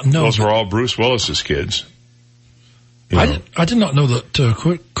 I did not know. Those were all Bruce Willis's kids. I did not know that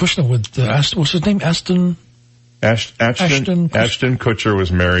Kushner with what's his name? Ashton Kutcher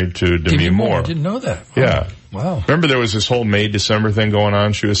was married to Demi Moore. I didn't know that. Wow. Yeah. Wow. Remember there was this whole May-December thing going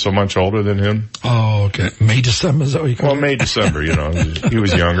on? She was so much older than him. Oh, okay. May-December, is that what you call it? Well, May-December, he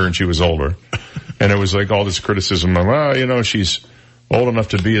was younger and she was older. And it was like all this criticism of, well, she's old enough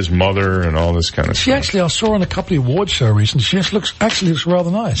to be his mother and all this kind of stuff. Actually, I saw her on a couple of award shows recently. She just looks rather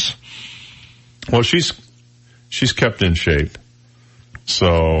nice. Well, she's kept in shape.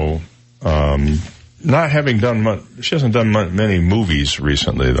 So, not having done much, she hasn't done many movies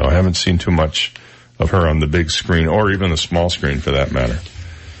recently, though. I haven't seen too much of her on the big screen, or even the small screen for that matter.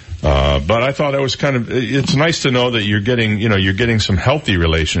 But I thought it was it's nice to know that you're getting some healthy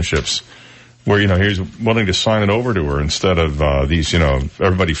relationships where, he's willing to sign it over to her instead of, these,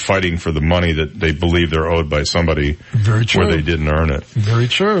 everybody fighting for the money that they believe they're owed by somebody. Very true. Where they didn't earn it. Very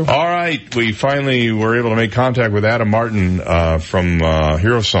true. All right. We finally were able to make contact with Adam Martin, from,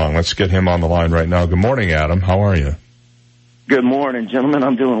 Hero Song. Let's get him on the line right now. Good morning, Adam. How are you? Good morning, gentlemen.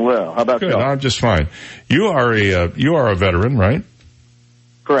 I'm doing well. How about you? I'm just fine. You are a veteran, right?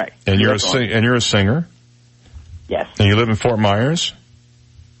 Correct. And you're a singer? Yes. And you live in Fort Myers?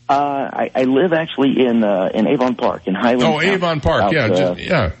 I live actually in Avon Park in Highland. Oh, Avon Park,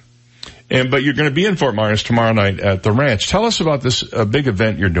 yeah. But you're going to be in Fort Myers tomorrow night at the ranch. Tell us about this big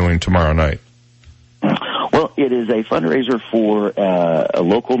event you're doing tomorrow night. Well, it is a fundraiser for a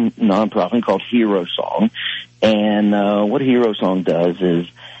local nonprofit called Hero Song, and what Hero Song does is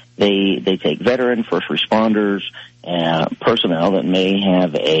they take veteran first responders, personnel that may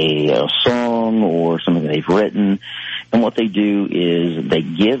have a song or something they've written. And what they do is they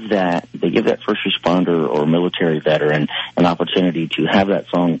give that first responder or military veteran an opportunity to have that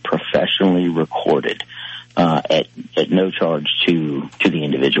song professionally recorded at no charge to the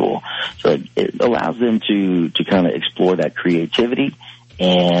individual. So it allows them to kind of explore that creativity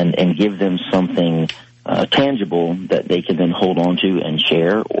and give them something tangible that they can then hold on to and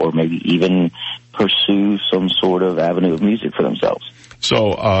share, or maybe even pursue some sort of avenue of music for themselves.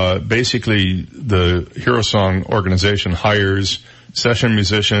 So, basically, the Hero Song organization hires session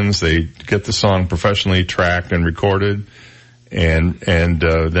musicians. They get the song professionally tracked and recorded, and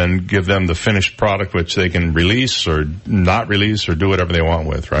then give them the finished product, which they can release or not release or do whatever they want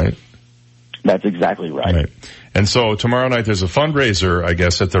with, right? That's exactly right. And so tomorrow night there's a fundraiser, I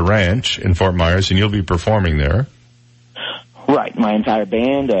guess, at the ranch in Fort Myers, and you'll be performing there. Right. My entire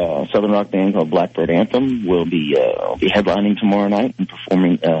band, a Southern rock band called Blackbird Anthem, will be headlining tomorrow night and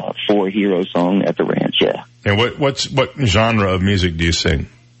performing for Hero Song at the ranch, yeah. And what genre of music do you sing?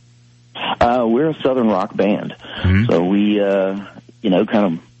 We're a Southern rock band. Mm-hmm. So we,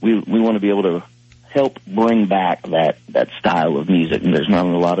 we want to be able to help bring back that style of music. And there's not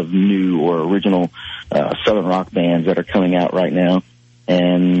a lot of new or original Southern rock bands that are coming out right now.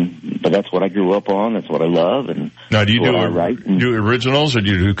 But that's what I grew up on. That's what I love. And now, do you do originals or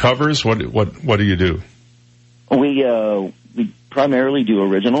do you do covers? What do you do? We primarily do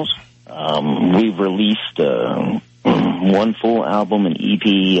originals. We've released one full album, an EP,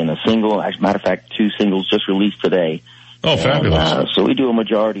 and a single. As a matter of fact, 2 singles just released today. Oh, fabulous! So we do a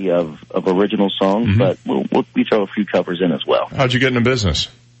majority of original songs, but we throw a few covers in as well. How'd you get into business?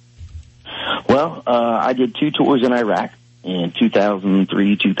 Well, I did 2 tours in Iraq in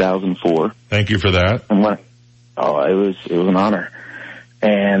 2003, 2004. Thank you for that. And it was an honor.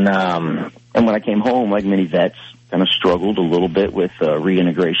 And when I came home, like many vets, kind of struggled a little bit with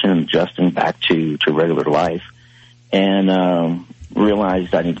reintegration and adjusting back to regular life, and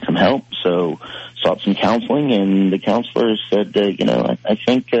realized I needed some help. So sought some counseling, and the counselors said, I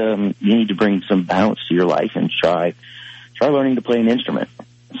think you need to bring some balance to your life and try learning to play an instrument.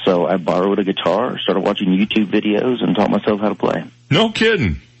 So I borrowed a guitar, started watching YouTube videos, and taught myself how to play. No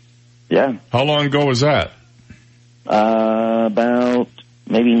kidding. Yeah. How long ago was that? About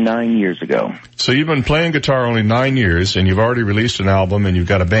maybe 9 years ago. So you've been playing guitar only 9 years, and you've already released an album, and you've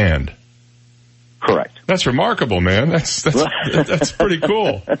got a band. Correct. That's remarkable, man. That's pretty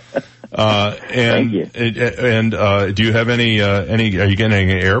cool. Thank you. And do you have any? Are you getting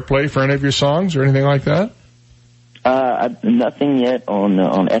any airplay for any of your songs or anything like that? Nothing yet on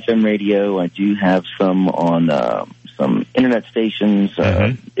FM radio. I do have some on some internet stations.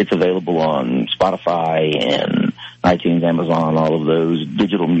 It's available on Spotify and iTunes, Amazon, all of those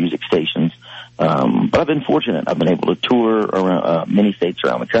digital music stations. But I've been fortunate. I've been able to tour around many states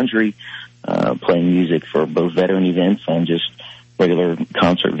around the country, playing music for both veteran events and just regular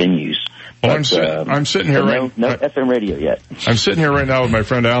concert venues. Well, I'm sitting here right no FM radio yet. I'm sitting here right now with my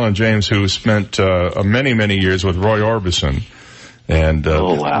friend Alan James, who spent many years with Roy Orbison, and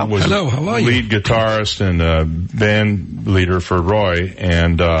was Hello, how are you? lead guitarist and band leader for Roy.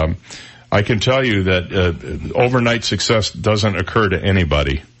 And I can tell you that overnight success doesn't occur to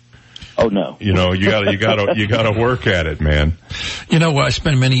anybody. Oh no! You gotta work at it, man. You know, I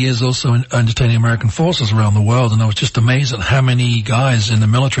spent many years also entertaining American forces around the world, and I was just amazed at how many guys in the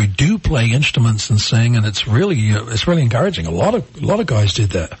military do play instruments and sing, and it's really encouraging. A lot of guys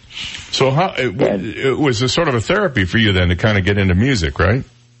did that. So it was a sort of a therapy for you then to kind of get into music, right?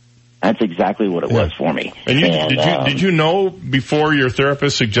 That's exactly what it was for me. And did you know before your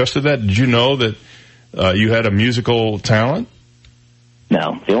therapist suggested that? Did you know that you had a musical talent?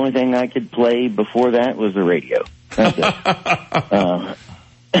 No, the only thing I could play before that was the radio. That's it.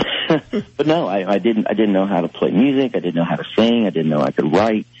 But no, I didn't know how to play music. I didn't know how to sing. I didn't know I could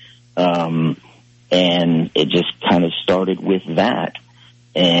write. And it just kind of started with that,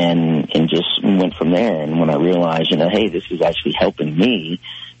 and just went from there. And when I realized, hey, this is actually helping me,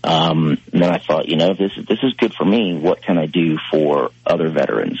 then I thought, this is good for me. What can I do for other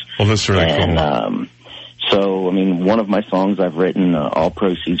veterans? Well, that's really cool. So, one of my songs I've written, all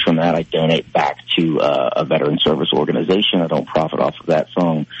proceeds from that I donate back to a veteran service organization. I don't profit off of that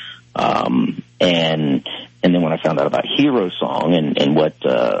song. And then when I found out about Hero Song and what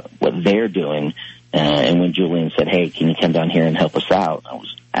they're doing, and when Julian said, hey, can you come down here and help us out? I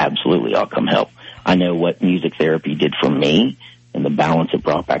was absolutely, I'll come help. I know what music therapy did for me and the balance it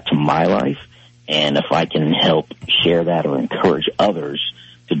brought back to my life. And if I can help share that or encourage others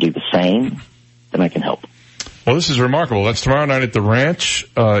to do the same, then I can help. Well, this is remarkable. That's tomorrow night at the Ranch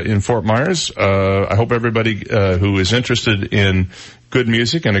in Fort Myers. I hope everybody who is interested in good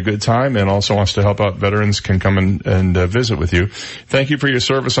music and a good time and also wants to help out veterans can come and visit with you. Thank you for your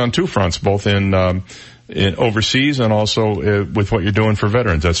service on two fronts, both in overseas and also with what you're doing for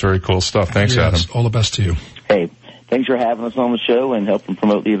veterans. That's very cool stuff. Thanks, yes, Adam. All the best to you. Hey, thanks for having us on the show and helping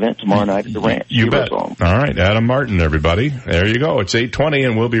promote the event tomorrow night at the Ranch. You bet. All right, Adam Martin, everybody. There you go. It's 8:20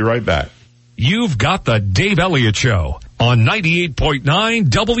 and we'll be right back. You've got the Dave Elliott Show on 98.9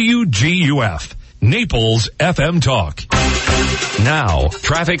 WGUF, Naples FM Talk. Now,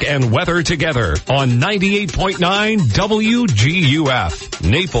 traffic and weather together on 98.9 WGUF,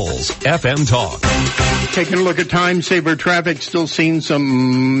 Naples FM Talk. Taking a look at time saver traffic, still seeing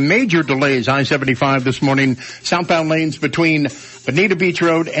some major delays. I-75 this morning, southbound lanes between Bonita Beach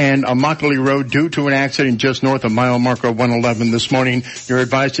Road and Immokalee Road due to an accident just north of mile marker 111 this morning. You're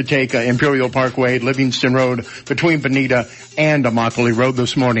advised to take Imperial Parkway, Livingston Road between Bonita and Immokalee Road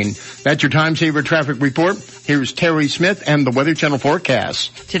this morning. That's your time saver traffic report. Here's Terry Smith and the Weather Channel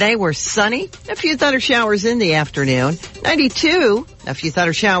forecast. Today we're sunny, a few thunder showers in the afternoon. 92, a few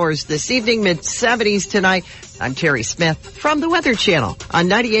thunder showers this evening, mid-70s tonight. I'm Terry Smith from the Weather Channel on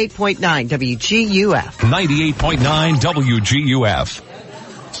 98.9 WGUF. 98.9 WGUF.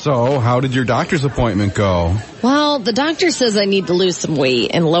 So, how did your doctor's appointment go? Well, the doctor says I need to lose some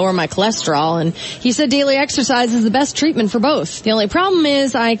weight and lower my cholesterol, and he said daily exercise is the best treatment for both. The only problem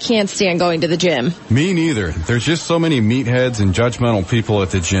is I can't stand going to the gym. Me neither. There's just so many meatheads and judgmental people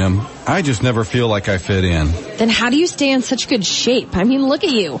at the gym. I just never feel like I fit in. Then how do you stay in such good shape? I mean, look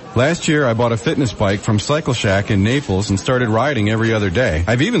at you. Last year, I bought a fitness bike from Cycle Shack in Naples and started riding every other day.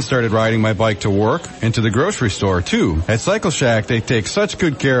 I've even started riding my bike to work and to the grocery store, too. At Cycle Shack, they take such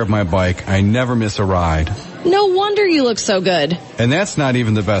good care of my bike, I never miss a ride. No wonder you look so good. And that's not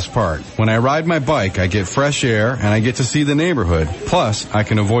even the best part. When I ride my bike, I get fresh air and I get to see the neighborhood. Plus, I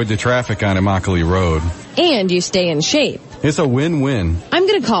can avoid the traffic on Immokalee Road. And you stay in shape. It's a win-win. I'm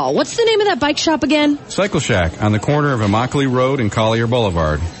gonna call. What's the name of that bike shop again? Cycle Shack on the corner of Immokalee Road and Collier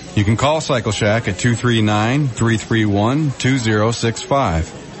Boulevard. You can call Cycle Shack at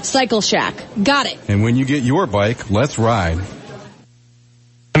 239-331-2065. Cycle Shack. Got it. And when you get your bike, let's ride.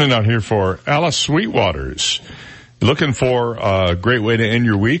 And out here for Alice Sweetwater's. Looking for a great way to end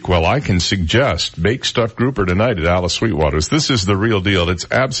your week? Well, I can suggest baked stuffed grouper tonight at Alice Sweetwater's. This is the real deal. It's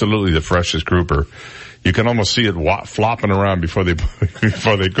absolutely the freshest grouper. You can almost see it flopping around before they cook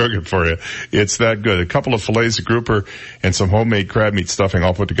it for you. It's that good. A couple of fillets of grouper and some homemade crab meat stuffing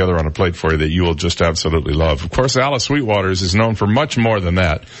all put together on a plate for you that you will just absolutely love. Of course, Alice Sweetwater's is known for much more than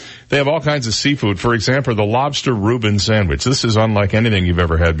that. They have all kinds of seafood. For example, the lobster Reuben sandwich. This is unlike anything you've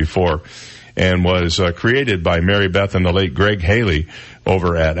ever had before and was created by Mary Beth and the late Greg Haley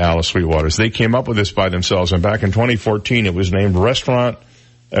over at Alice Sweetwater's. They came up with this by themselves, and back in 2014 it was named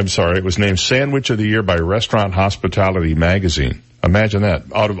Sandwich of the Year by Restaurant Hospitality magazine. Imagine that.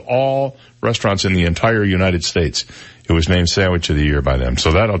 Out of all restaurants in the entire United States, it It was named Sandwich of the Year by them.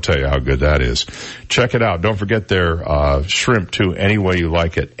 So that'll tell you how good that is. Check it out. Don't forget their shrimp, too, any way you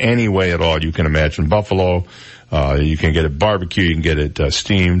like it, any way at all you can imagine. Buffalo, you can get it barbecue, you can get it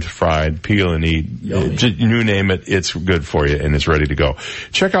steamed, fried, peel and eat. You name it, it's good for you and it's ready to go.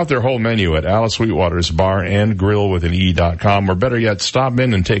 Check out their whole menu at Alice Sweetwater's Bar and Grill with an E.com, or better yet, stop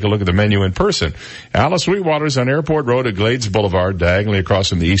in and take a look at the menu in person. Alice Sweetwater's on Airport Road at Glades Boulevard, diagonally across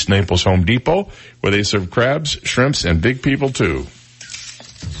from the East Naples Home Depot, where they serve crabs, shrimps, and big people too.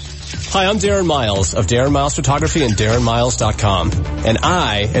 Hi, I'm Darren Miles of Darren Miles Photography and DarrenMiles.com. And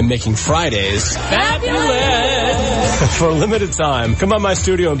I am making Fridays fabulous! For a limited time, come by my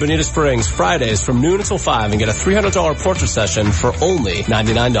studio in Bonita Springs Fridays from noon until 5 and get a $300 portrait session for only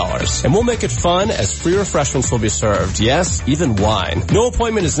 $99. And we'll make it fun as free refreshments will be served. Yes, even wine. No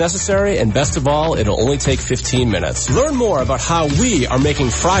appointment is necessary, and best of all, it'll only take 15 minutes. Learn more about how we are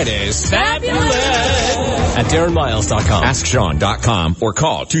making Fridays fabulous at DarrenMiles.com. AskSean.com or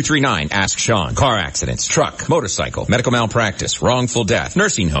call 239-ASK-SEAN. Car accidents, truck, motorcycle, medical malpractice, wrongful death,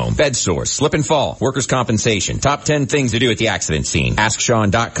 nursing home, bed sores, slip and fall, workers' compensation. Top 10 things to do at the accident scene.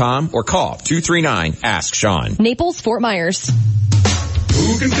 AskSean.com or call 239-ASK-SEAN. Naples, Fort Myers.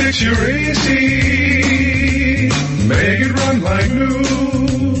 Who can fix your AC? Make it run like new.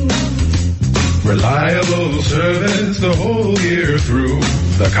 Reliable service the whole year through.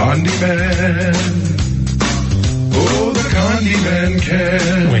 The Condi Man. Oh, the Condi Man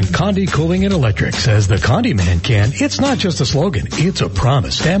can. When Condi Cooling and Electric says the Condi Man can, it's not just a slogan, it's a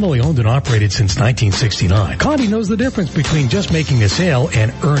promise. Family owned and operated since 1969. Condi knows the difference between just making a sale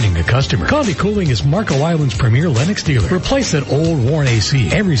and earning a customer. Condi Cooling is Marco Island's premier Lennox dealer. Replace that old worn AC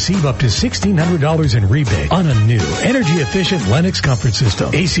and receive up to $1,600 in rebate on a new, energy-efficient Lennox comfort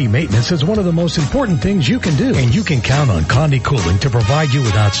system. AC maintenance is one of the most important things you can do, and you can count on Condi Cooling to provide you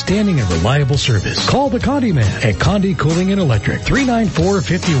with outstanding and reliable service. Call the Condi Man at Condi Cooling and Electric,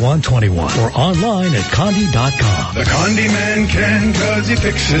 394-5121, or online at Condi.com. The Condi Man can, 'cause he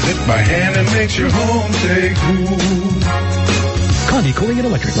fixes it by hand and makes your home stay cool. Condi Cooling and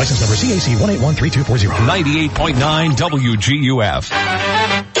Electric, license number CAC 1813240. 98.9 WGUF.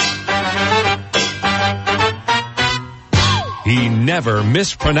 He never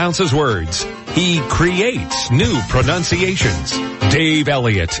mispronounces words. He creates new pronunciations. Dave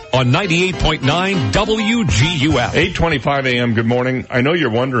Elliott on 98.9 WGUF. 8:25 a.m. Good morning. I know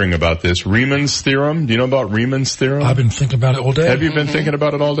you're wondering about this. Riemann's theorem. Do you know about Riemann's theorem? I've been thinking about it all day. Have you been thinking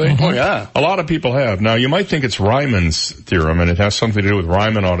about it all day? Mm-hmm. Oh, yeah. A lot of people have. Now, you might think it's Riemann's theorem, and it has something to do with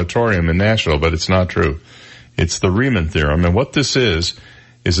Ryman Auditorium in Nashville, but it's not true. It's the Riemann theorem. And what this is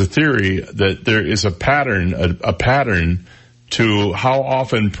a theory that there is a pattern to how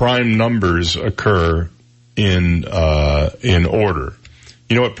often prime numbers occur in order.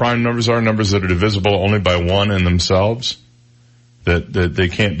 You know what prime numbers are? Numbers that are divisible only by one in themselves. That they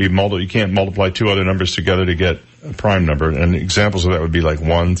can't be you can't multiply two other numbers together to get a prime number. And examples of that would be like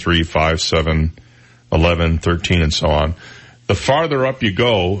 1, 3, 5, 7, 11, 13, and so on. The farther up you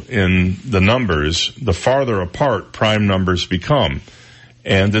go in the numbers, the farther apart prime numbers become.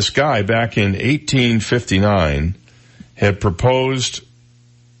 And this guy back in 1859 had proposed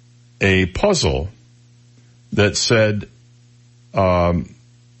a puzzle that said,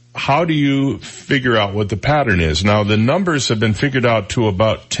 how do you figure out what the pattern is? Now, the numbers have been figured out to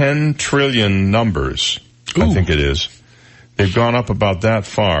about 10 trillion numbers, I think it is. They've gone up about that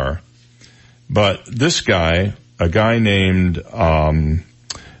far. But this guy, a guy named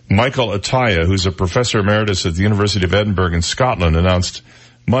Michael Atiyah, who's a professor emeritus at the University of Edinburgh in Scotland, announced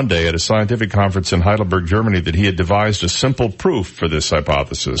Monday at a scientific conference in Heidelberg, Germany, that he had devised a simple proof for this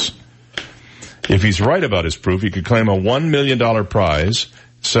hypothesis. If he's right about his proof, he could claim a $1 million prize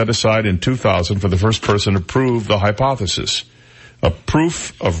set aside in 2000 for the first person to prove the hypothesis. A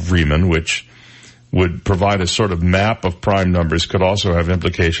proof of Riemann, which would provide a sort of map of prime numbers, could also have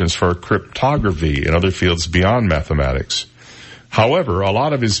implications for cryptography and other fields beyond mathematics. However, a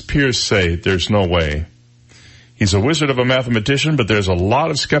lot of his peers say there's no way. He's a wizard of a mathematician, but there's a lot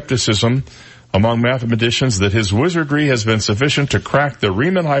of skepticism among mathematicians that his wizardry has been sufficient to crack the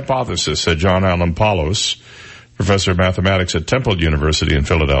Riemann hypothesis, said John Allen Paulos, professor of mathematics at Temple University in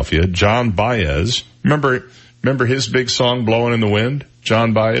Philadelphia. John Baez, remember his big song, Blowing in the Wind?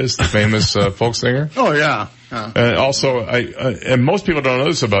 John Baez, the famous folk singer? Oh, yeah. And also, and most people don't know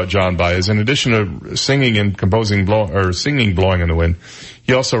this about John Baez. In addition to singing and composing Blowing in the Wind,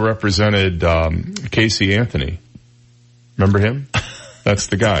 he also represented Casey Anthony. Remember him? That's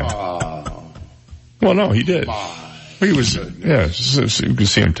the guy. Well, no, he did. He was, yeah, you could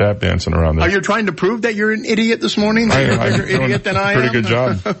see him tap dancing around there. Are you trying to prove that you're an idiot this morning? That you're an idiot than I am? Pretty good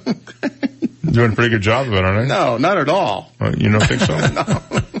job. Doing a pretty good job of it, aren't I? No, not at all. You don't think so? No.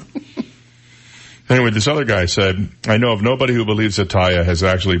 Anyway, this other guy said, I know of nobody who believes that Atiyah has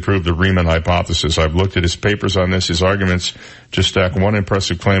actually proved the Riemann hypothesis. I've looked at his papers on this. His arguments just stack one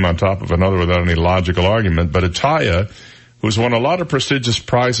impressive claim on top of another without any logical argument. But Atiyah, who's won a lot of prestigious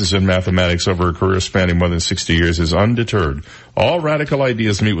prizes in mathematics over a career spanning more than 60 years, is undeterred. All radical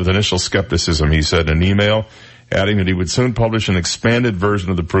ideas meet with initial skepticism, he said in an email, adding that he would soon publish an expanded version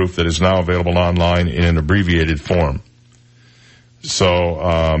of the proof that is now available online in an abbreviated form.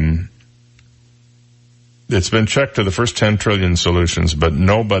 So, it's been checked to the first 10 trillion solutions, but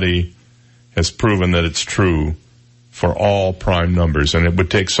nobody has proven that it's true for all prime numbers, and it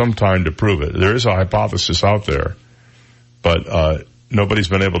would take some time to prove it. There is a hypothesis out there, but nobody's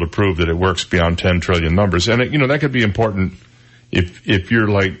been able to prove that it works beyond 10 trillion numbers. And that could be important if you're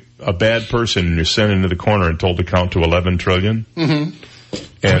like a bad person and you're sent into the corner and told to count to 11 trillion.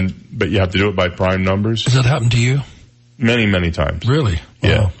 Mm-hmm. But you have to do it by prime numbers. Has that happened to you? Many, many times. Really? Wow.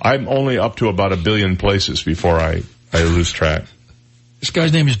 Yeah. I'm only up to about 1 billion places before I lose track. This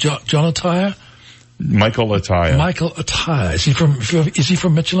guy's name is John Atiyah? Michael Atiyah. Michael Atiyah. Is he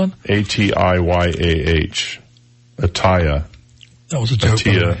from Michelin? Atiyah. Atiyah. That was a joke.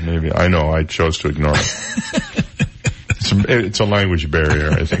 Atiyah, maybe. I know. I chose to ignore it. It's a language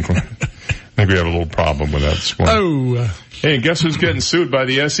barrier, I think. I think we have a little problem with that this morning. Oh. Hey, guess who's getting sued by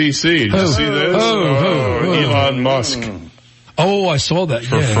the SEC? Did you see this? Elon Musk. Oh, I saw that.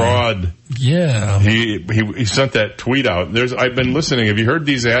 For fraud. Yeah. He sent that tweet out. I've been listening. Have you heard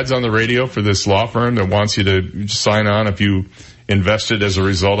these ads on the radio for this law firm that wants you to sign on if you invested as a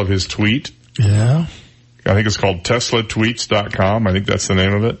result of his tweet? Yeah. I think it's called TeslaTweets.com. I think that's the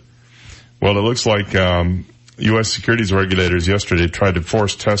name of it. Well, it looks like U.S. securities regulators yesterday tried to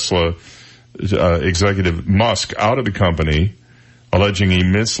force Tesla executive Musk out of the company, alleging he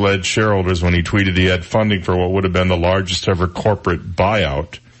misled shareholders when he tweeted he had funding for what would have been the largest ever corporate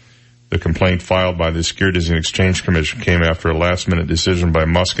buyout. The complaint filed by the Securities and Exchange Commission came after a last-minute decision by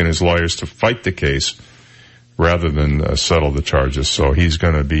Musk and his lawyers to fight the case rather than settle the charges. So he's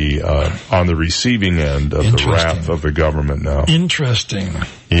going to be on the receiving end of the wrath of the government now. Interesting.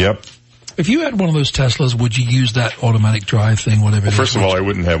 Yep. If you had one of those Teslas, would you use that automatic drive thing, whatever it is? First of all, I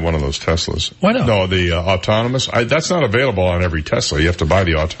wouldn't have one of those Teslas. Why not? No, the autonomous. That's not available on every Tesla. You have to buy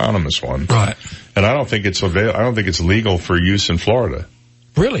the autonomous one. Right. And I don't think it's legal for use in Florida.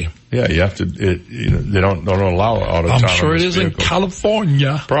 Really? Yeah, you have to. They don't allow autonomous. I'm sure it is vehicles in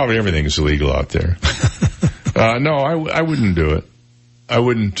California. Probably everything is illegal out there. No, I wouldn't do it. I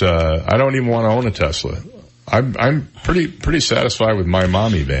wouldn't. I don't even want to own a Tesla. I'm pretty satisfied with my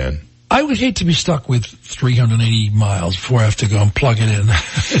mommy van. I would hate to be stuck with 380 miles before I have to go and plug it in.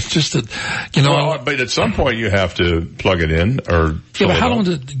 It's just that, Well, but at some point you have to plug it in or. Yeah, but how long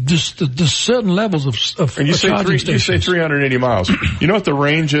there's certain levels of and you charging stations. You say 380 miles. You know what the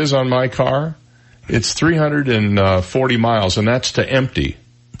range is on my car? It's 340 miles, and that's to empty.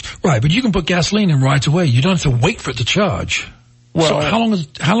 Right, but you can put gasoline in right away. You don't have to wait for it to charge. Well,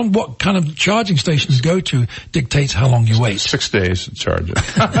 so what kind of charging stations go to dictates how long you wait. 6 days to charge it.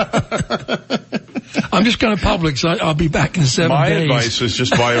 I'm just going to Publix, so I'll be back in 7 days. My advice is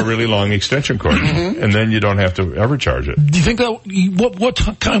just buy a really long extension cord, and then you don't have to ever charge it. Do you think that, what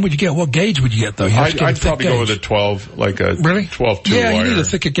kind would you get? What gauge would you get, though? I'd probably go with a 12, like a really? 12-2 Yeah, wire. You need a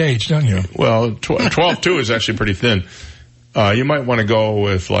thicker gauge, don't you? Well, 12-2 is actually pretty thin. You might want to go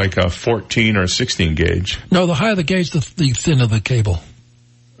with like a 14 or 16 gauge. No, the higher the gauge, the thinner the cable.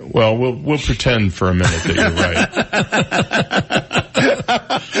 Well, we'll pretend for a minute that you're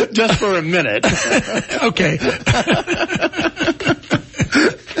right. Just for a minute. Okay.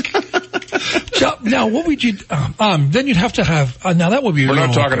 Now, what would you? Then you'd have to have. Now that would be. We're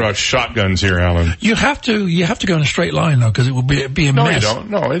not talking about shotguns here, Alan. You have to go in a straight line though, because it would be a mess.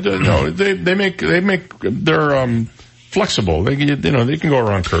 No, you don't. No, they make they're flexible. They can go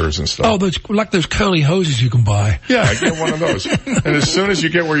around curves and stuff. Oh, those curly hoses you can buy. Yeah, get one of those. And as soon as you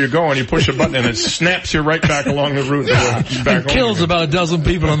get where you're going, you push a button and it snaps you right back along the route. It kills about a dozen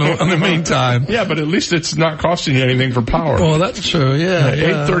people in the meantime. Yeah, but at least it's not costing you anything for power. Oh, that's true. Yeah.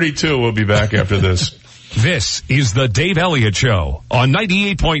 8:32. We'll be back after this. This is the Dave Elliott Show on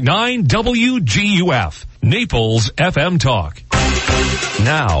 98.9 WGUF, Naples FM Talk.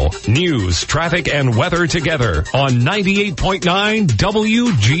 Now, news, traffic, and weather together on 98.9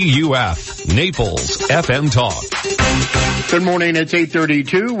 WGUF, Naples FM Talk. Good morning. It's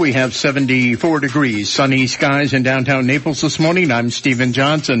 8:32. We have 74 degrees, sunny skies in downtown Naples this morning. I'm Stephen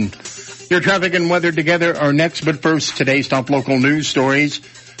Johnson. Your traffic and weather together are next, but first, today's top local news stories.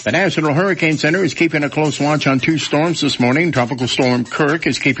 The National Hurricane Center is keeping a close watch on 2 storms this morning. Tropical Storm Kirk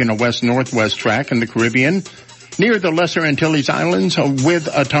is keeping a west-northwest track in the Caribbean near the Lesser Antilles Islands with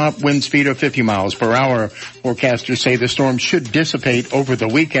a top wind speed of 50 miles per hour. Forecasters say the storm should dissipate over the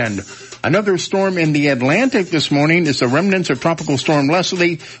weekend. Another storm in the Atlantic this morning is the remnants of Tropical Storm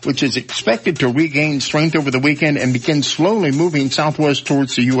Leslie, which is expected to regain strength over the weekend and begin slowly moving southwest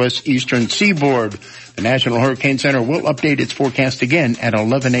towards the U.S. eastern seaboard. The National Hurricane Center will update its forecast again at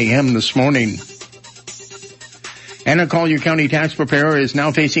 11 a.m. this morning. Anna Collier County tax preparer is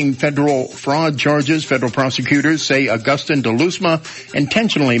now facing federal fraud charges. Federal prosecutors say Augustin DeLuzma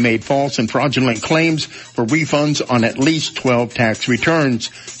intentionally made false and fraudulent claims for refunds on at least 12 tax returns.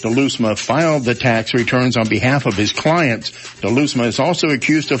 DeLuzma filed the tax returns on behalf of his clients. DeLuzma is also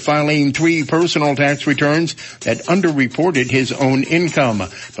accused of filing 3 personal tax returns that underreported his own income.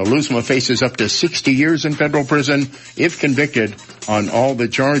 DeLuzma faces up to 60 years in federal prison if convicted on all the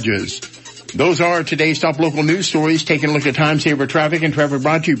charges. Those are today's top local news stories. Taking a look at time-saver traffic, and traffic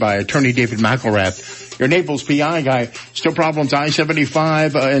brought to you by Attorney David McElrath. Your Naples PI guy. Still problems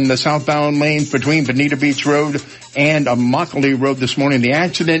I-75 in the southbound lanes between Bonita Beach Road and Immokalee Road this morning. The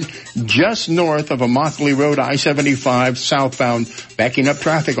accident just north of Immokalee Road, I-75 southbound, backing up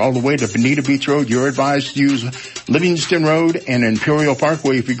traffic all the way to Bonita Beach Road. You're advised to use Livingston Road and Imperial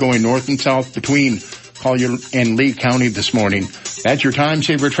Parkway if you're going north and south between Collier and Lee County this morning. That's your time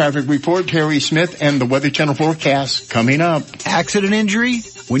saver traffic report. Terry Smith and the Weather Channel forecast coming up. Accident injury?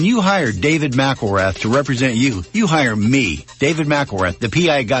 When you hire David McElrath to represent you, you hire me, David McElrath, the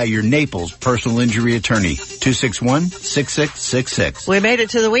PI guy, your Naples personal injury attorney. 261-6666. We made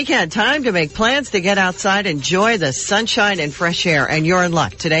it to the weekend. Time to make plans to get outside, enjoy the sunshine and fresh air, and you're in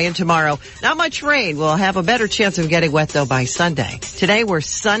luck today and tomorrow. Not much rain. We'll have a better chance of getting wet, though, by Sunday. Today, we're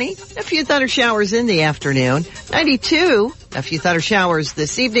sunny. A few thunder showers in the afternoon. 92. A few thunder showers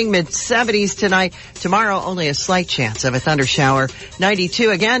this evening, mid-70s tonight. Tomorrow, only a slight chance of a thunder shower.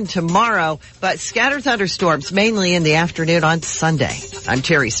 92 again tomorrow, but scattered thunderstorms mainly in the afternoon on Sunday. I'm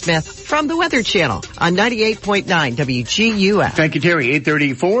Terry Smith from the Weather Channel on 98.9 WGUF. Thank you, Terry.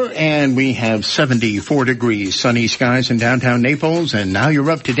 8:34, and we have 74 degrees. Sunny skies in downtown Naples, and now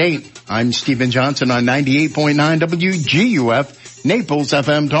you're up to date. I'm Stephen Johnson on 98.9 WGUF, Naples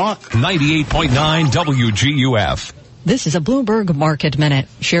FM Talk. 98.9 WGUF. This is a Bloomberg Market Minute.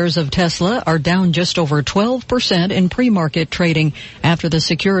 Shares of Tesla are down just over 12% in pre-market trading after the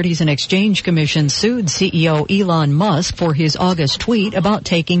Securities and Exchange Commission sued CEO Elon Musk for his August tweet about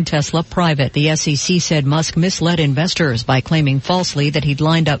taking Tesla private. The SEC said Musk misled investors by claiming falsely that he'd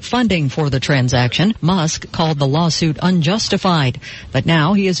lined up funding for the transaction. Musk called the lawsuit unjustified, but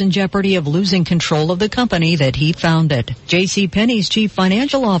now he is in jeopardy of losing control of the company that he founded. JCPenney's chief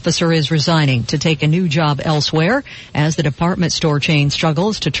financial officer is resigning to take a new job elsewhere as the department store chain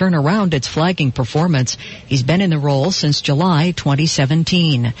struggles to turn around its flagging performance. He's been in the role since July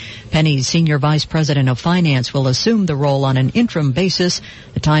 2017. Penny's senior vice president of finance will assume the role on an interim basis.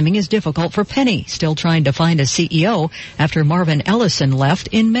 The timing is difficult for Penny, still trying to find a CEO after Marvin Ellison left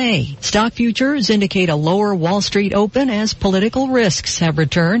in May. Stock futures indicate a lower Wall Street open as political risks have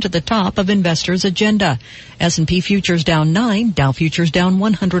returned to the top of investors' agenda. S&P futures down 9, Dow futures down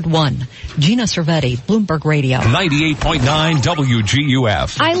 101. Gina Cervetti, Bloomberg Radio. 98.9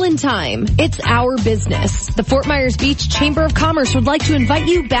 WGUF. Island Time. It's our business. The Fort Myers Beach Chamber of Commerce would like to invite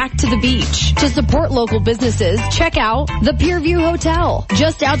you back to the beach. To support local businesses, check out the Pierview Hotel.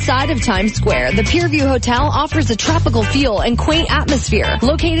 Just outside of Times Square, the Pierview Hotel offers a tropical feel and quaint atmosphere.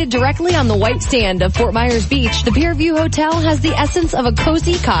 Located directly on the white sand of Fort Myers Beach, the Pierview Hotel has the essence of a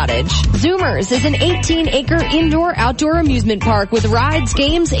cozy cottage. Zoomers is an 18-acre indoor-outdoor amusement park with rides,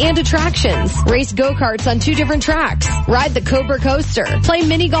 games, and attractions. Race go-karts on 2 different tracks. Ride the Cobra Coaster. Play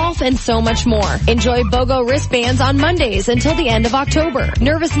mini golf and so much more. Enjoy BOGO wristbands on Mondays until the end of October.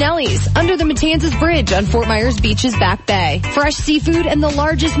 Nervous Nellies under the Matanzas Bridge on Fort Myers Beach's Back Bay. Fresh seafood and the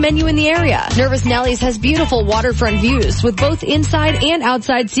largest menu in the area. Nervous Nellies has beautiful waterfront views with both inside and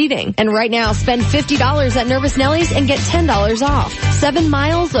outside seating. And right now, spend $50 at Nervous Nellies and get $10 off. 7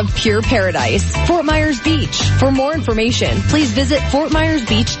 miles of pure paradise. Fort Myers Beach. For more information, please visit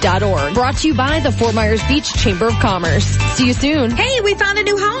fortmyersbeach.org. Brought to you by the Fort Myers Beach Chamber of Commerce. See you soon. Hey, we found a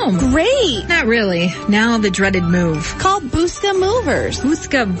new home. Great. Not really. Now the dreaded move. Call Buska Movers.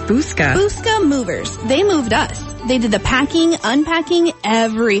 Buska. Buska Movers. They moved us. They did the packing, unpacking,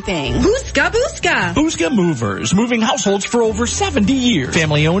 everything. Buska. Buska Movers. Moving households for over 70 years.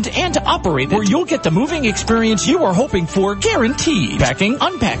 Family owned and operated. Where you'll get the moving experience you are hoping for guaranteed. Packing,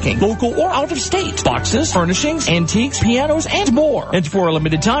 unpacking, local or out of state. Boxes, furnishings, antiques, pianos, and more. And for a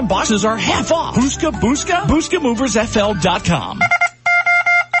limited time, boxes are half off. Buska. BuskaMoversFL.com.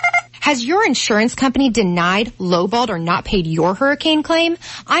 Has your insurance company denied, lowballed, or not paid your hurricane claim?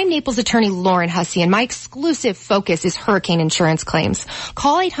 I'm Naples attorney Lauren Hussey, and my exclusive focus is hurricane insurance claims.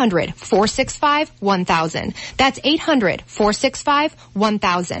 Call 800-465-1000. That's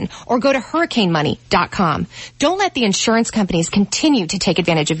 800-465-1000. Or go to hurricanemoney.com. Don't let the insurance companies continue to take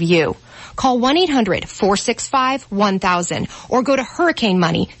advantage of you. Call 1-800-465-1000 or go to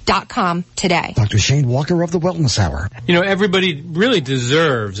hurricanemoney.com today. Dr. Shane Walker of the Wellness Hour. You know, everybody really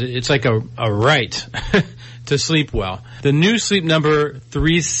deserves, it's like a right to sleep well. The new Sleep Number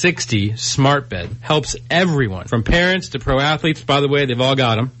 360 smart bed helps everyone, from parents to pro athletes. By the way, they've all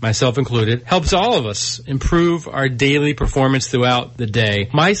got them, myself included. Helps all of us improve our daily performance throughout the day.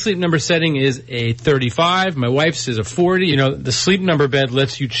 My Sleep Number setting is a 35. My wife's is a 40. You know, the Sleep Number bed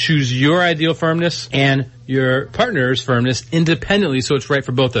lets you choose your ideal firmness and your partner's firmness independently, so it's right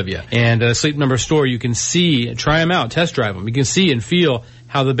for both of you. And at a Sleep Number store, you can see, try them out, test drive them. You can see and feel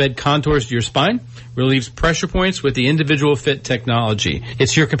how the bed contours to your spine, relieves pressure points with the individual fit technology.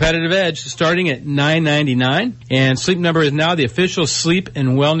 It's your competitive edge, starting at $9.99. And Sleep Number is now the official sleep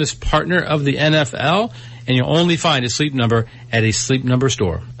and wellness partner of the NFL. And you'll only find a Sleep Number at a Sleep Number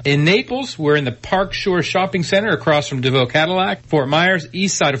store. In Naples, we're in the Park Shore Shopping Center across from DeVoe Cadillac. Fort Myers,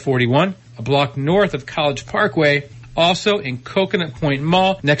 east side of 41, a block north of College Parkway. Also in Coconut Point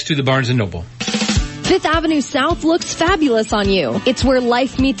Mall, next to the Barnes & Noble. Fifth Avenue South looks fabulous on you. It's where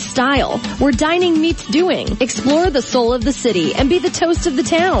life meets style, where dining meets doing. Explore the soul of the city and be the toast of the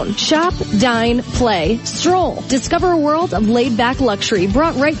town. Shop, dine, play, stroll. Discover a world of laid-back luxury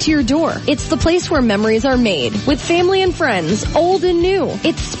brought right to your door. It's the place where memories are made, with family and friends, old and new.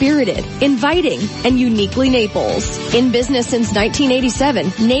 It's spirited, inviting, and uniquely Naples. In business since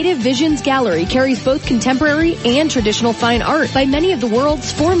 1987, Native Visions Gallery carries both contemporary and traditional fine art by many of the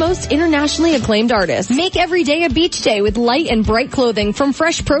world's foremost internationally acclaimed artists. Make every day a beach day with light and bright clothing from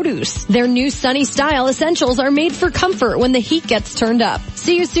Fresh Produce. Their new sunny style essentials are made for comfort when the heat gets turned up.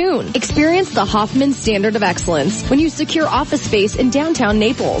 See you soon. Experience the Hoffman standard of excellence when you secure office space in downtown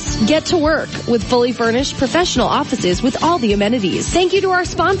Naples. Get to work with fully furnished professional offices with all the amenities. Thank you to our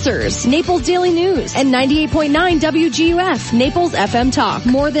sponsors, Naples Daily News and 98.9 WGUF, Naples FM Talk.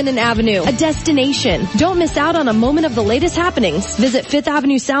 More than an avenue, a destination. Don't miss out on a moment of the latest happenings. Visit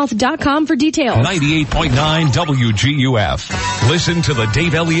FifthAvenueSouth.com for details. 98.9 WGUF. Listen to the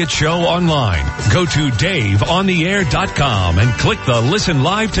Dave Elliott Show online. Go to DaveOnTheAir.com and click the Listen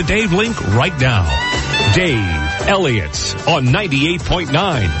Live to Dave link right now. Dave Elliott's on 98.9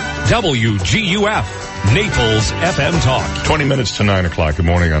 WGUF, Naples FM Talk. 20 minutes to 9 o'clock. Good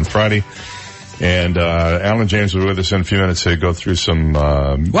morning on Friday. And Alan James was with us in a few minutes to go through some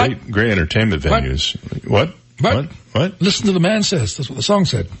great entertainment venues. What? Listen to the man says. That's what the song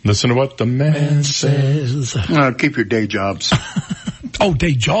said. Listen to what the man says. Keep your day jobs. Oh,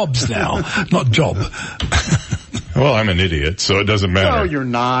 day jobs now, not job. Well, I'm an idiot, so it doesn't matter. No, you're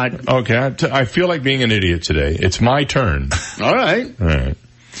not. Okay, I feel like being an idiot today. It's my turn. All right.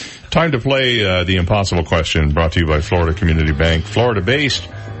 Time to play the impossible question, brought to you by Florida Community Bank. Florida-based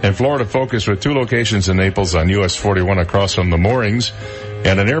and Florida-focused with 2 locations in Naples on US 41 across from the moorings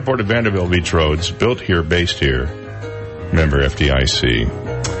and an airport at Vanderbilt Beach Roads. Built here, based here. Member FDIC.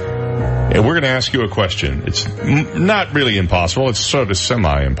 And we're going to ask you a question. It's not really impossible. It's sort of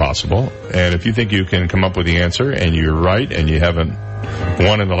semi-impossible. And if you think you can come up with the answer and you're right and you haven't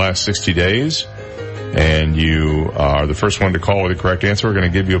won in the last 60 days and you are the first one to call with the correct answer, we're going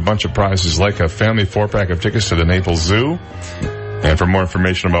to give you a bunch of prizes like a family 4-pack of tickets to the Naples Zoo. And for more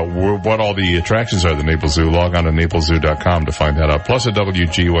information about what all the attractions are at the Naples Zoo, log on to napleszoo.com to find that out. Plus a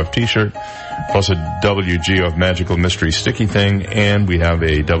WGUF t-shirt, plus a WGUF Magical Mystery sticky thing, and we have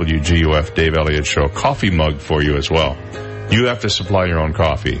a WGUF Dave Elliott Show coffee mug for you as well. You have to supply your own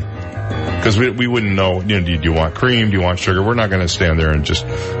coffee. Because we wouldn't know, do you want cream, do you want sugar? We're not going to stand there and just,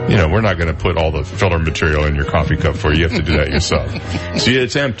 we're not going to put all the filler material in your coffee cup for you. You have to do that yourself. See,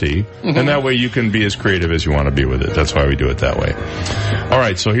 it's empty, and that way you can be as creative as you want to be with it. That's why we do it that way. All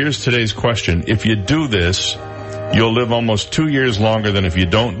right, so here's today's question. If you do this, you'll live almost 2 years longer than if you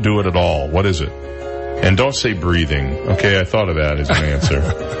don't do it at all. What is it? And don't say breathing. Okay, I thought of that as an answer.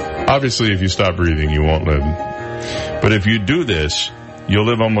 Obviously, if you stop breathing, you won't live. But if you do this, you'll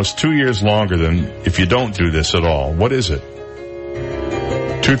live almost 2 years longer than if you don't do this at all. What is it?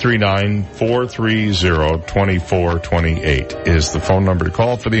 239-430-2428 is the phone number to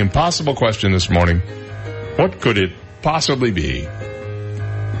call for the impossible question this morning. What could it possibly be?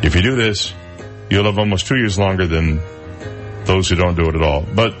 If you do this, you'll live almost 2 years longer than those who don't do it at all.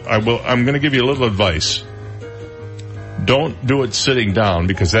 But I'm going to give you a little advice. Don't do it sitting down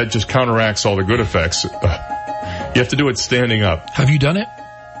because that just counteracts all the good effects. You have to do it standing up. Have you done it?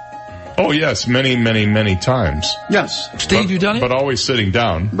 Oh, yes, many, many, many times. Yes. Steve, you done it? But always sitting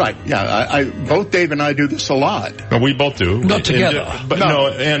down. Right, yeah. Both Dave and I do this a lot. No, we both do. Not together.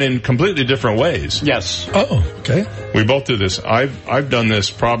 And in completely different ways. Yes. Oh, okay. We both do this. I've done this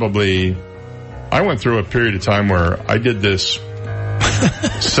probably... I went through a period of time where I did this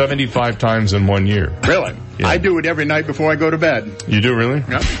 75 times in 1 year. Really? Yeah. I do it every night before I go to bed. You do, really?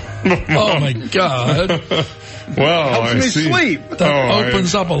 Yep. Oh, my God. Well, helps me sleep. That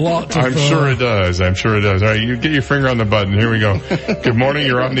opens up a lot. I'm sure it does. I'm sure it does. All right, you get your finger on the button. Here we go. Good morning.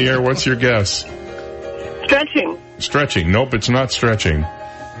 You're on the air. What's your guess? Stretching. Stretching. Nope, it's not stretching.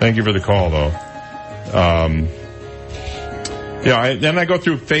 Thank you for the call, though. Then I go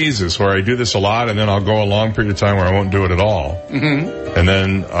through phases where I do this a lot, and then I'll go a long period of time where I won't do it at all. Mm-hmm. And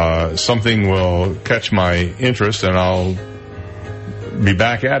then something will catch my interest, and I'll be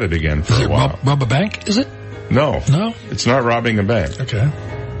back at it again for a while. Rob a bank, is it? No. No? It's not robbing a bank. Okay.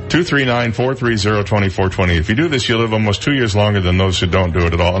 239-430-2420. If you do this, you live almost 2 years longer than those who don't do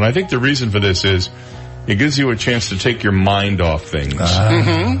it at all. And I think the reason for this is it gives you a chance to take your mind off things.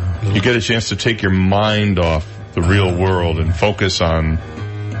 Mm-hmm. You get a chance to take your mind off the real world and focus on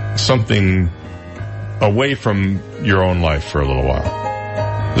something away from your own life for a little while.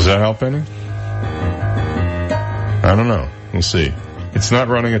 Does that help any? I don't know. We'll see. It's not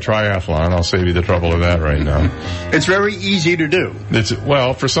running a triathlon. I'll save you the trouble of that right now. It's very easy to do.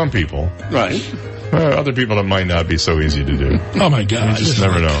 Well, for some people. Right. Other people, it might not be so easy to do. Oh, my God. You just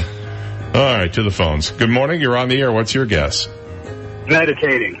never know. All right, to the phones. Good morning. You're on the air. What's your guess?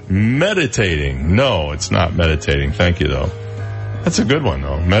 Meditating. Meditating. No, it's not meditating. Thank you, though. That's a good one,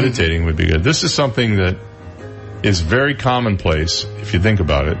 though. Meditating would be good. This is something that is very commonplace, if you think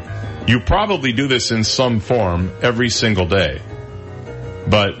about it. You probably do this in some form every single day.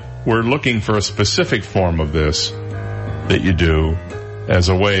 But we're looking for a specific form of this that you do as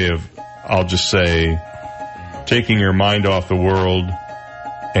a way of, I'll just say, taking your mind off the world.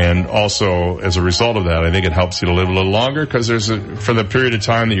 And also, as a result of that, I think it helps you to live a little longer because for the period of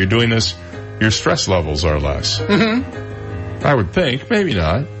time that you're doing this, your stress levels are less. Mm-hmm. I would think. Maybe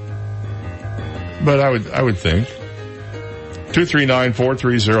not. But I would think.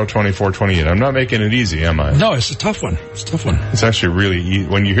 239-430-2428. I'm not making it easy, am I? No, it's a tough one. It's a tough one. It's actually really easy.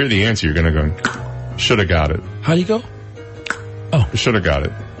 When you hear the answer, you're going to go, should have got it. How do you go? Oh. Should have got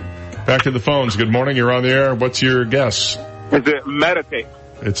it. Back to the phones. Good morning. You're on the air. What's your guess? Is it meditate?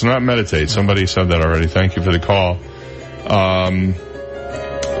 It's not meditate. Somebody said that already. Thank you for the call.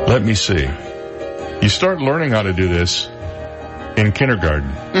 Let me see. You start learning how to do this in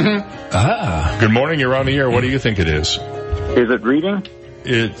kindergarten. Mm-hmm. Good morning. You're on the air. What do you think it is? Is it reading?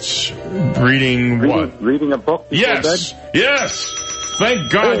 It's reading what? Reading a book before Yes. bed? Yes. Thank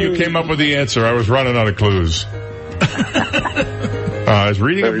God you came up with the answer. I was running out of clues. It's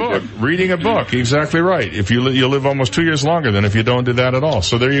reading a book. Reading a book. Exactly right. If you live almost 2 years longer than if you don't do that at all.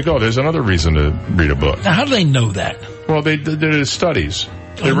 So there you go. There's another reason to read a book. Now, how do they know that? Well, they did studies.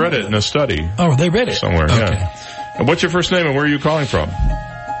 They read it in a study. Oh, they read it? Somewhere, okay. Yeah. And what's your first name and where are you calling from?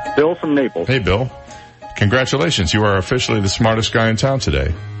 Bill from Naples. Hey, Bill. Congratulations. You are officially the smartest guy in town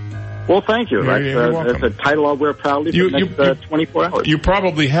today. Well, thank you. You're welcome. That's a title I'll wear proudly for the next 24 hours. You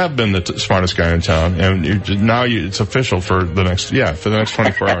probably have been the smartest guy in town, and it's official for the next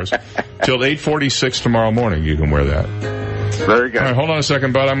 24 hours. Till 8:46 tomorrow morning, you can wear that. Very good. All right, hold on a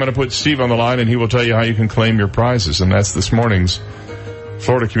second, bud. I'm going to put Steve on the line, and he will tell you how you can claim your prizes, and that's this morning's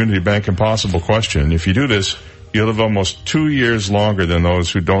Florida Community Bank Impossible question. If you do this, you live almost 2 years longer than those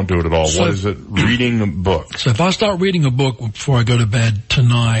who don't do it at all. So, what is it? Reading a book. So if I start reading a book before I go to bed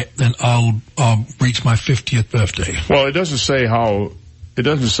tonight, then I'll reach my 50th birthday. Well, it doesn't say how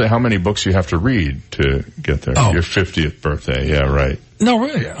many books you have to read to get there. Oh. Your 50th birthday. Yeah, right. No,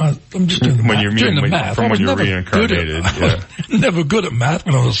 really. I'm just doing the math. From when you're reincarnated. Never good at math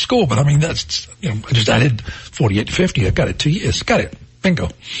when I was at school, but I mean, that's, I just added 48 to 50. I got it 2 years. Got it. Bingo.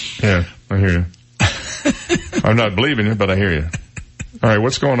 Yeah, I hear you. I'm not believing you, but I hear you. All right,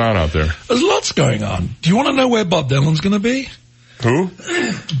 what's going on out there? There's lots going on. Do you want to know where Bob Dylan's going to be? Who?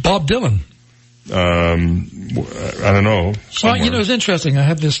 Bob Dylan. I don't know. Somewhere. Well, it's interesting. I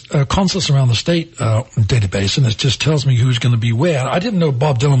have this concerts around the state database, and it just tells me who's going to be where. I didn't know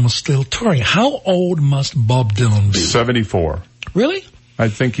Bob Dylan was still touring. How old must Bob Dylan be? 74. Really? I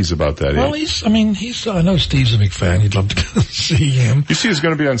think he's about that age. Well, I know Steve's a big fan. He'd love to see him. You see he's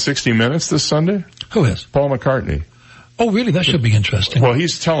going to be on 60 Minutes this Sunday? Who is? Paul McCartney. Oh, really? That should be interesting. Well,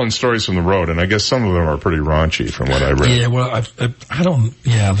 he's telling stories from the road, and I guess some of them are pretty raunchy from what I read. Yeah, well,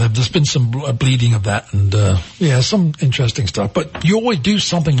 there's been some bleeding of that, and some interesting stuff. But you always do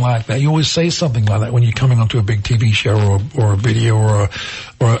something like that. You always say something like that when you're coming onto a big TV show or a video or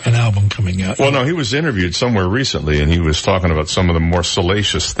an album coming out. Well, no, he was interviewed somewhere recently, and he was talking about some of the more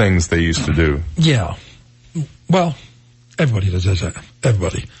salacious things they used to do. Yeah. Well, everybody does that.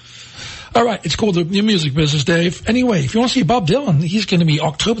 Everybody. All right, it's called the New Music Business, Dave. Anyway, if you want to see Bob Dylan, he's going to be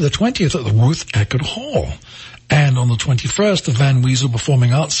October the 20th at the Ruth Eckerd Hall. And on the 21st, the Van Wezel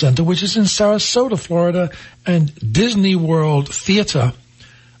Performing Arts Center, which is in Sarasota, Florida, and Disney World Theater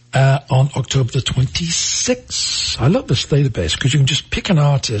on October the 26th. I love this database because you can just pick an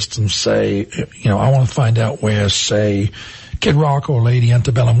artist and say, I want to find out where, say, Kid Rock or Lady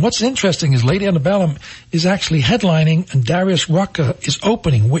Antebellum. What's interesting is Lady Antebellum is actually headlining and Darius Rucker is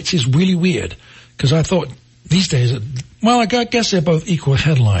opening, which is really weird because I thought these days, I guess they're both equal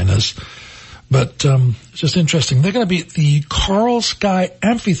headliners, but it's just interesting. They're going to be at the Coral Sky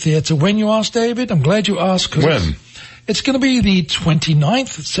Amphitheater. When you asked, David, I'm glad you asked. When? It's going to be the 29th,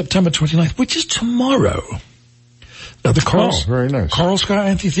 September 29th, which is tomorrow. The very nice. Coral Sky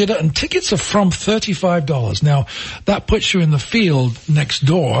Amphitheater, and tickets are from $35. Now, that puts you in the field next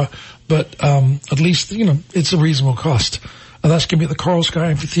door, but at least, it's a reasonable cost. And that's going to be at the Coral Sky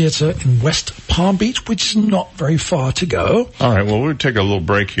Amphitheater in West Palm Beach, which is not very far to go. All right, well, we'll take a little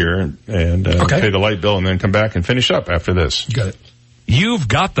break here and pay the light bill and then come back and finish up after this. Got it. You've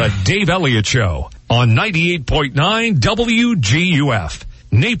got the Dave Elliott Show on 98.9 WGUF,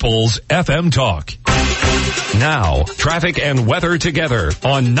 Naples FM Talk. Now, traffic and weather together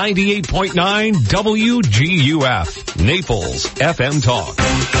on 98.9 WGUF, Naples FM Talk.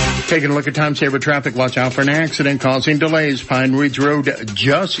 Taking a look at time-saver traffic. Watch out for an accident causing delays. Pine Ridge Road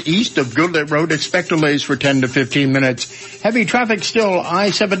just east of Goodlet Road. Expect delays for 10 to 15 minutes. Heavy traffic still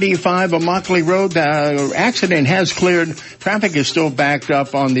I-75 on Mockley Road. The accident has cleared. Traffic is still backed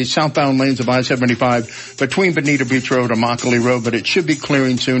up on the southbound lanes of I-75 between Bonita Beach Road and Mockley Road, but it should be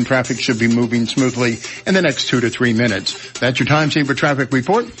clearing soon. Traffic should be moving smoothly in the next 2 to 3 minutes. That's your time-saver traffic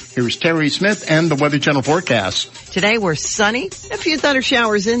report. Here's Terry Smith and the Weather Channel forecast. Today we're sunny, a few thunder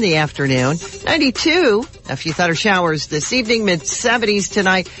showers in the afternoon. 92, a few thunder showers this evening, mid-70s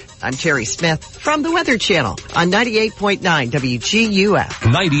tonight. I'm Terry Smith from the Weather Channel on 98.9 WGUF.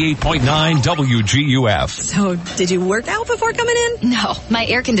 98.9 WGUF. So, did you work out before coming in? No, my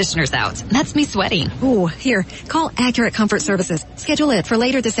air conditioner's out. That's me sweating. Ooh, here, call Accurate Comfort Services. Schedule it for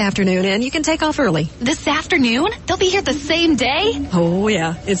later this afternoon and you can take off early. This afternoon? They'll be here the same day? Oh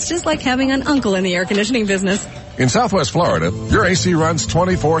yeah, it's just like having an uncle in the air conditioning business. In Southwest Florida, your AC runs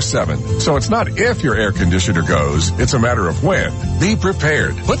 24/7. So it's not if your air conditioner goes, it's a matter of when. Be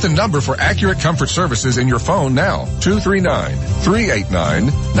prepared. Put the number for Accurate Comfort Services in your phone now.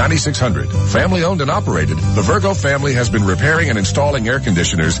 239-389-9600. Family owned and operated, the Virgo family has been repairing and installing air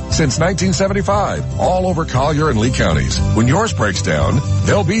conditioners since 1975, all over Collier and Lee counties. When yours breaks down,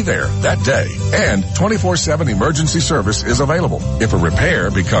 they'll be there that day. And 24/7 emergency service is available. If a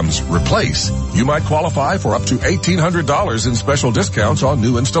repair becomes replace, you might qualify for up to $1,800 in special discounts on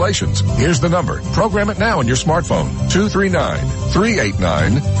new installations. Here's the number. Program it now on your smartphone.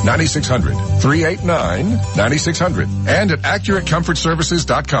 239-389-9600. 389-9600. And at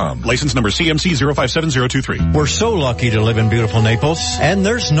AccurateComfortServices.com. License number CMC 057023. We're so lucky to live in beautiful Naples. And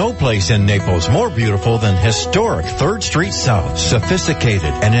there's no place in Naples more beautiful than historic 3rd Street South.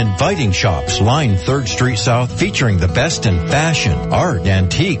 Sophisticated and inviting shops line 3rd Street South, featuring the best in fashion, art,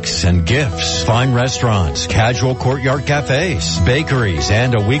 antiques, and gifts. Fine restaurants, casual courtyard cafes, bakeries,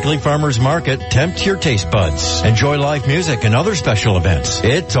 and a weekly farmer's market tempt your taste buds. Enjoy live music and other special events.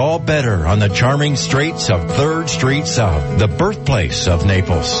 It's all better on the charming streets of 3rd Street South, the birthplace of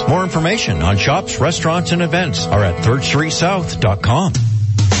Naples. More information on shops, restaurants, and events are at thirdstreetsouth.com.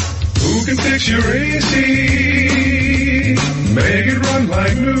 Who can fix your AC? Make it run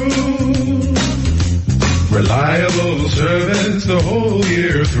like new. Reliable service the whole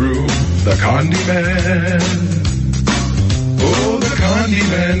year through. The Condi Man. Oh, the Condi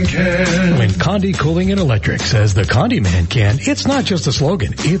Man can. When Condi Cooling and Electric says the Condi Man can, it's not just a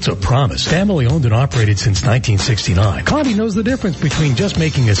slogan, it's a promise. Family owned and operated since 1969. Condi knows the difference between just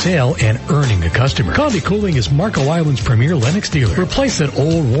making a sale and earning a customer. Condi Cooling is Marco Island's premier Lennox dealer. Replace that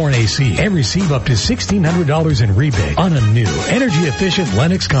old worn AC and receive up to $1,600 in rebate on a new energy efficient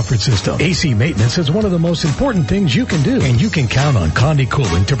Lennox comfort system. AC maintenance is one of the most important things you can do, and you can count on Condi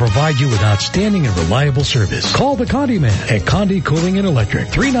Cooling to provide you with outstanding and reliable service. Call the Condi Man at Condi Cooling and Electric,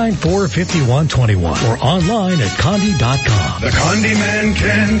 394-5121, or online at Condi.com. The Condi Man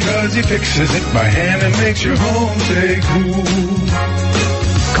can, 'cause he fixes it by hand and makes your home stay cool.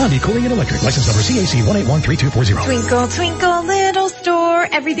 Condi Cooling and Electric, license number CAC 1813240. Twinkle, twinkle, little store,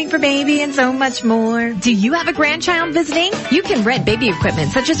 everything for baby and so much more. Do you have a grandchild visiting? You can rent baby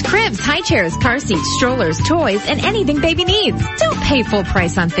equipment such as cribs, high chairs, car seats, strollers, toys, and anything baby needs. Don't pay full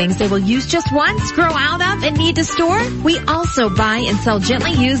price on things they will use just once, grow out of, and need to store. We also buy and sell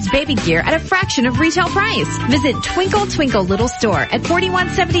gently used baby gear at a fraction of retail price. Visit Twinkle Twinkle Little Store at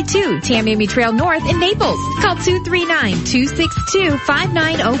 4172 Tamiami Trail North in Naples. Call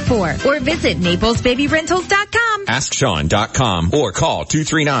 239-262-5904 or visit NaplesBabyRentals.com. AskSean.com or call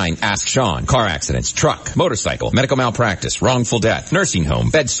 239-ASK-SEAN. Car accidents, truck, motorcycle, medical malpractice, wrongful death, nursing home,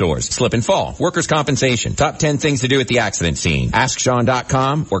 bed sores, slip and fall, workers' compensation. Top 10 things to do at the accident scene.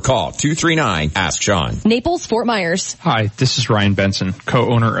 AskSean.com or call 239-ASK-SEAN. Naples, Fort Myers. Hi, this is Ryan Benson,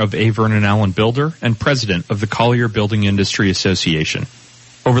 co-owner of A. Vernon Allen Builder and president of the Collier Building Industry Association.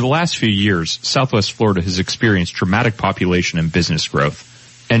 Over the last few years, Southwest Florida has experienced dramatic population and business growth.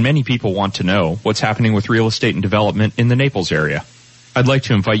 And many people want to know what's happening with real estate and development in the Naples area. I'd like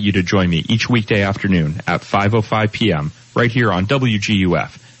to invite you to join me each weekday afternoon at 5:05 p.m. right here on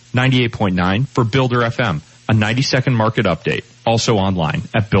WGUF 98.9 for Builder FM, a 90-second market update. Also online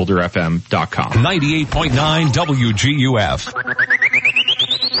at builderfm.com. 98.9 WGUF.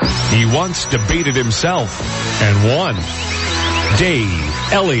 He once debated himself and won. Dave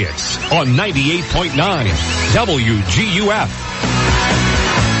Elliott on 98.9 WGUF.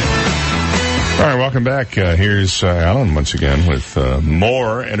 All right, welcome back. Here's Alan once again with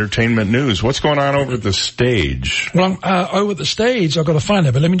more entertainment news. What's going on over at the stage? Well, over at the stage, I've got to find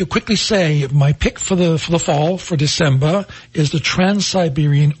it, but let me quickly say my pick for the fall, for December, is the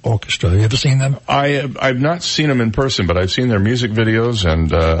Trans-Siberian Orchestra. Have you ever seen them? I've not seen them in person, but I've seen their music videos, and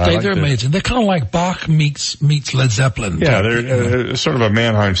they're amazing. They're kind of like Bach meets Led Zeppelin. Yeah, they're sort of a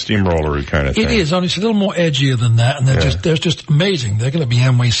Mannheim steamrollery kind of thing. It is, only it's a little more edgier than that, and they're just amazing. They're going to be the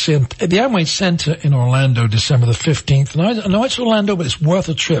Amway Center in Orlando, December the 15th. And I know it's Orlando, but it's worth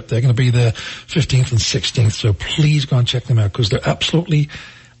a trip. They're going to be there 15th and 16th, so please go and check them out because they're absolutely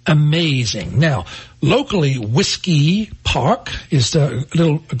amazing. Now, locally, Whiskey Park is a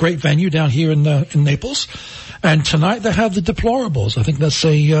great venue down here in Naples. And tonight they have the Deplorables. I think that's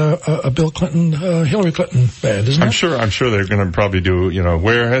a Bill Clinton, Hillary Clinton band, isn't it? I'm sure they're going to probably do,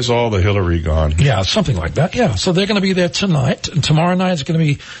 where has all the Hillary gone? Yeah, something like that. Yeah. So they're going to be there tonight. And tomorrow night is going to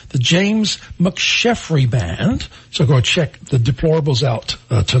be the James McSheffrey Band. So go check the Deplorables out,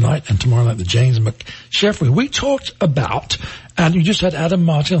 tonight. And tomorrow night, the James McSheffrey. We talked about, and you just had Adam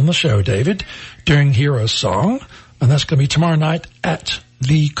Martin on the show, David, during Hero Song. And that's going to be tomorrow night at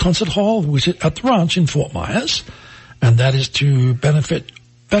the concert hall, which is at the Ranch in Fort Myers, and that is to benefit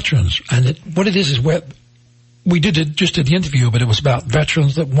veterans. And what it is where we did the interview, but it was about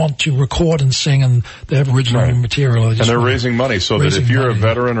veterans that want to record and sing, and they have original material. And they're raising money so that if you're a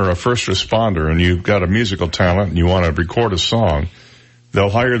veteran or a first responder and you've got a musical talent and you want to record a song, they'll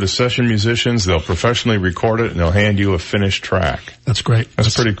hire the session musicians, they'll professionally record it, and they'll hand you a finished track. That's great.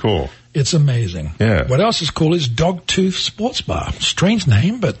 That's pretty cool. It's amazing. Yeah. What else is cool is Dogtooth Sports Bar. Strange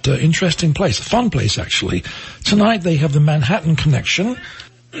name, but interesting place. A fun place, actually. Tonight they have the Manhattan Connection.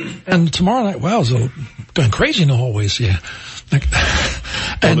 And tomorrow night, wow, it's going crazy in the hallways here.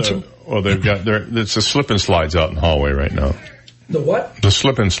 It's the slip and slides out in the hallway right now. The what? The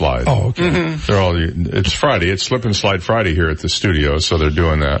slip and slide. Oh, okay. Mm-hmm. It's Friday. It's Slip and Slide Friday here at the studio, so they're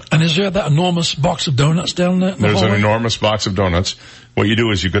doing that. And is there that enormous box of donuts down there? There's an enormous box of donuts. What you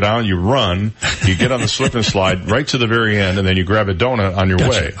do is you go down, you run, you get on the slip and slide right to the very end, and then you grab a donut on your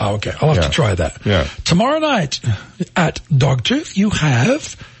way. Oh, okay. I'll have to try that. Yeah. Tomorrow night at Dogtooth, you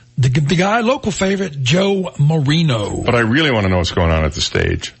have the guy, local favorite, Joe Marino. But I really want to know what's going on at the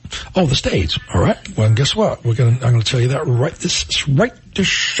stage. Oh, the stage. All right. Well, guess what? I'm going to tell you that right this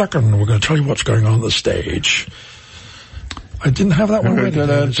second. We're going to tell you what's going on at the stage. I didn't have that one ready.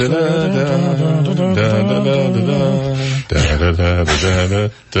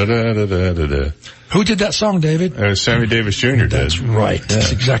 Who did that song, David? Sammy Davis Jr. did. That's right. Yeah.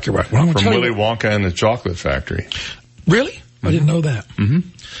 That's exactly right. Well, from Willy Wonka and the Chocolate Factory. Really? Mm-hmm. I didn't know that. Mm-hmm.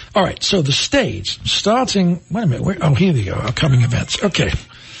 All right. So the stage, starting, wait a minute. Here we go. Upcoming events. Okay.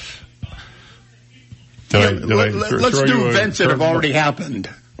 Let's do events that have already happened.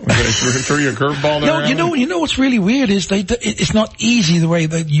 Throw you a curveball there? No, you know what's really weird is it's not easy the way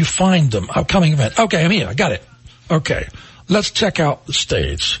that you find them. Upcoming event. Okay, I'm here. I got it. Okay. Let's check out the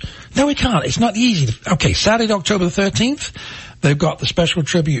stage. No, we can't. It's not easy. Okay, Saturday, October the 13th, they've got the special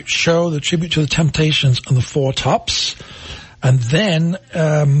tribute show, the tribute to the Temptations and the Four Tops. And then,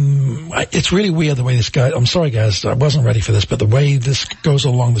 it's really weird the way this guy, I'm sorry guys, I wasn't ready for this, but the way this goes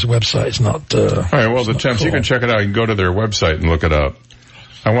along this website is not, all right, well, the temps, cool. You can check it out. You can go to their website and look it up.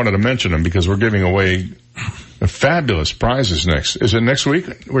 I wanted to mention them because we're giving away fabulous prizes next. Is it next week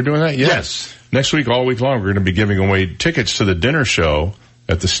we're doing that? Yes. Next week, all week long, we're going to be giving away tickets to the dinner show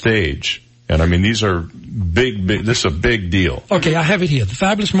at the Stage. And I mean, these are big, this is a big deal. Okay, I have it here. The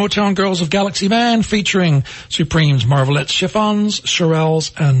Fabulous Motown Girls of Galaxy Band featuring Supremes, Marvelettes, Chiffons,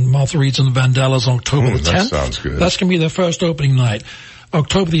 Shirelles, and Martha Reeds and the Vandellas on October the 10th. That sounds good. That's going to be their first opening night.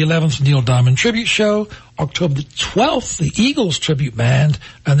 October the 11th, Neil Diamond Tribute Show. October the 12th, the Eagles Tribute Band.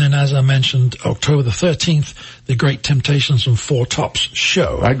 And then, as I mentioned, October the 13th, the Great Temptations and Four Tops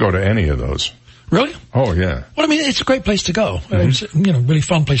Show. I'd go to any of those. Really? Oh, yeah. Well, I mean, it's a great place to go. It's, really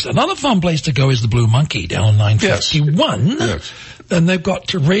fun place. Another fun place to go is the Blue Monkey down on 951. Yes. And they've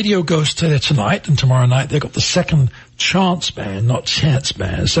got Radio Ghost there tonight and tomorrow night. They've got the Second Chance Band, not Chance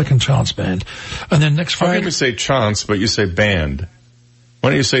Band, Second Chance Band. And then next Friday. How can you say chance, but you say band? Why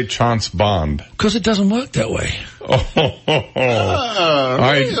don't you say Chance Bond? Because it doesn't work that way.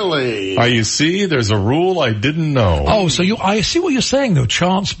 Really? You see, there's a rule I didn't know. Oh, so I see what you're saying though,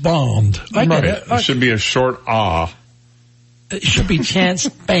 Chance Bond. I get it. It should be a short ah. It should be Chance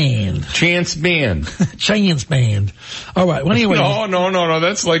Band. Chance Band. Chance Band. All right, well anyway. No,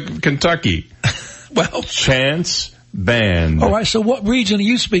 that's like Kentucky. Well. Chance Band. All right, so what region are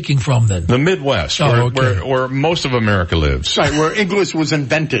you speaking from then? The Midwest, where most of America lives. Right, where English was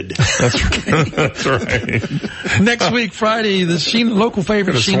invented. That's right. That's right. Next week, Friday, the local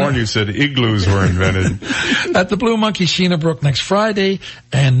favorite. I could have sworn you said igloos were invented. At the Blue Monkey, Sheena Brook next Friday,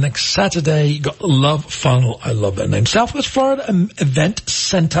 and next Saturday, you got Love Funnel. I love that name. Southwest Florida Event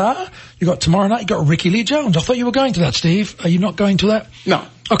Center. You got tomorrow night, you got Ricky Lee Jones. I thought you were going to that, Steve. Are you not going to that? No.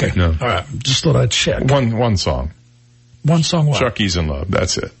 Okay. No. All right. Just thought I'd check. One song. One song what? Chucky's in Love.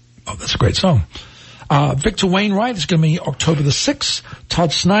 That's it. Oh, that's a great song. Victor Wainwright is going to be October the 6th.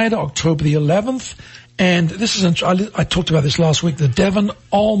 Todd Snyder, October the 11th. And this is, I talked about this last week, the Devon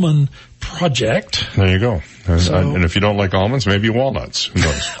Almond Project. There you go. And if you don't like almonds, maybe walnuts. Who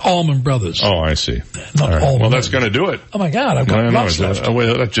knows? Almond Brothers. Oh, I see. Not right. almond. Well, that's going to do it. Oh my God, I've got lots left.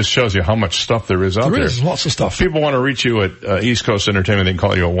 That just shows you how much stuff there is out there. There is lots of stuff. People want to reach you at East Coast Entertainment. They can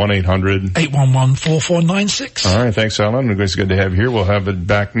call you at 1-800-811-4496. All right, thanks, Alan. It's good to have you here. We'll have it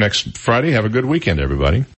back next Friday. Have a good weekend, everybody.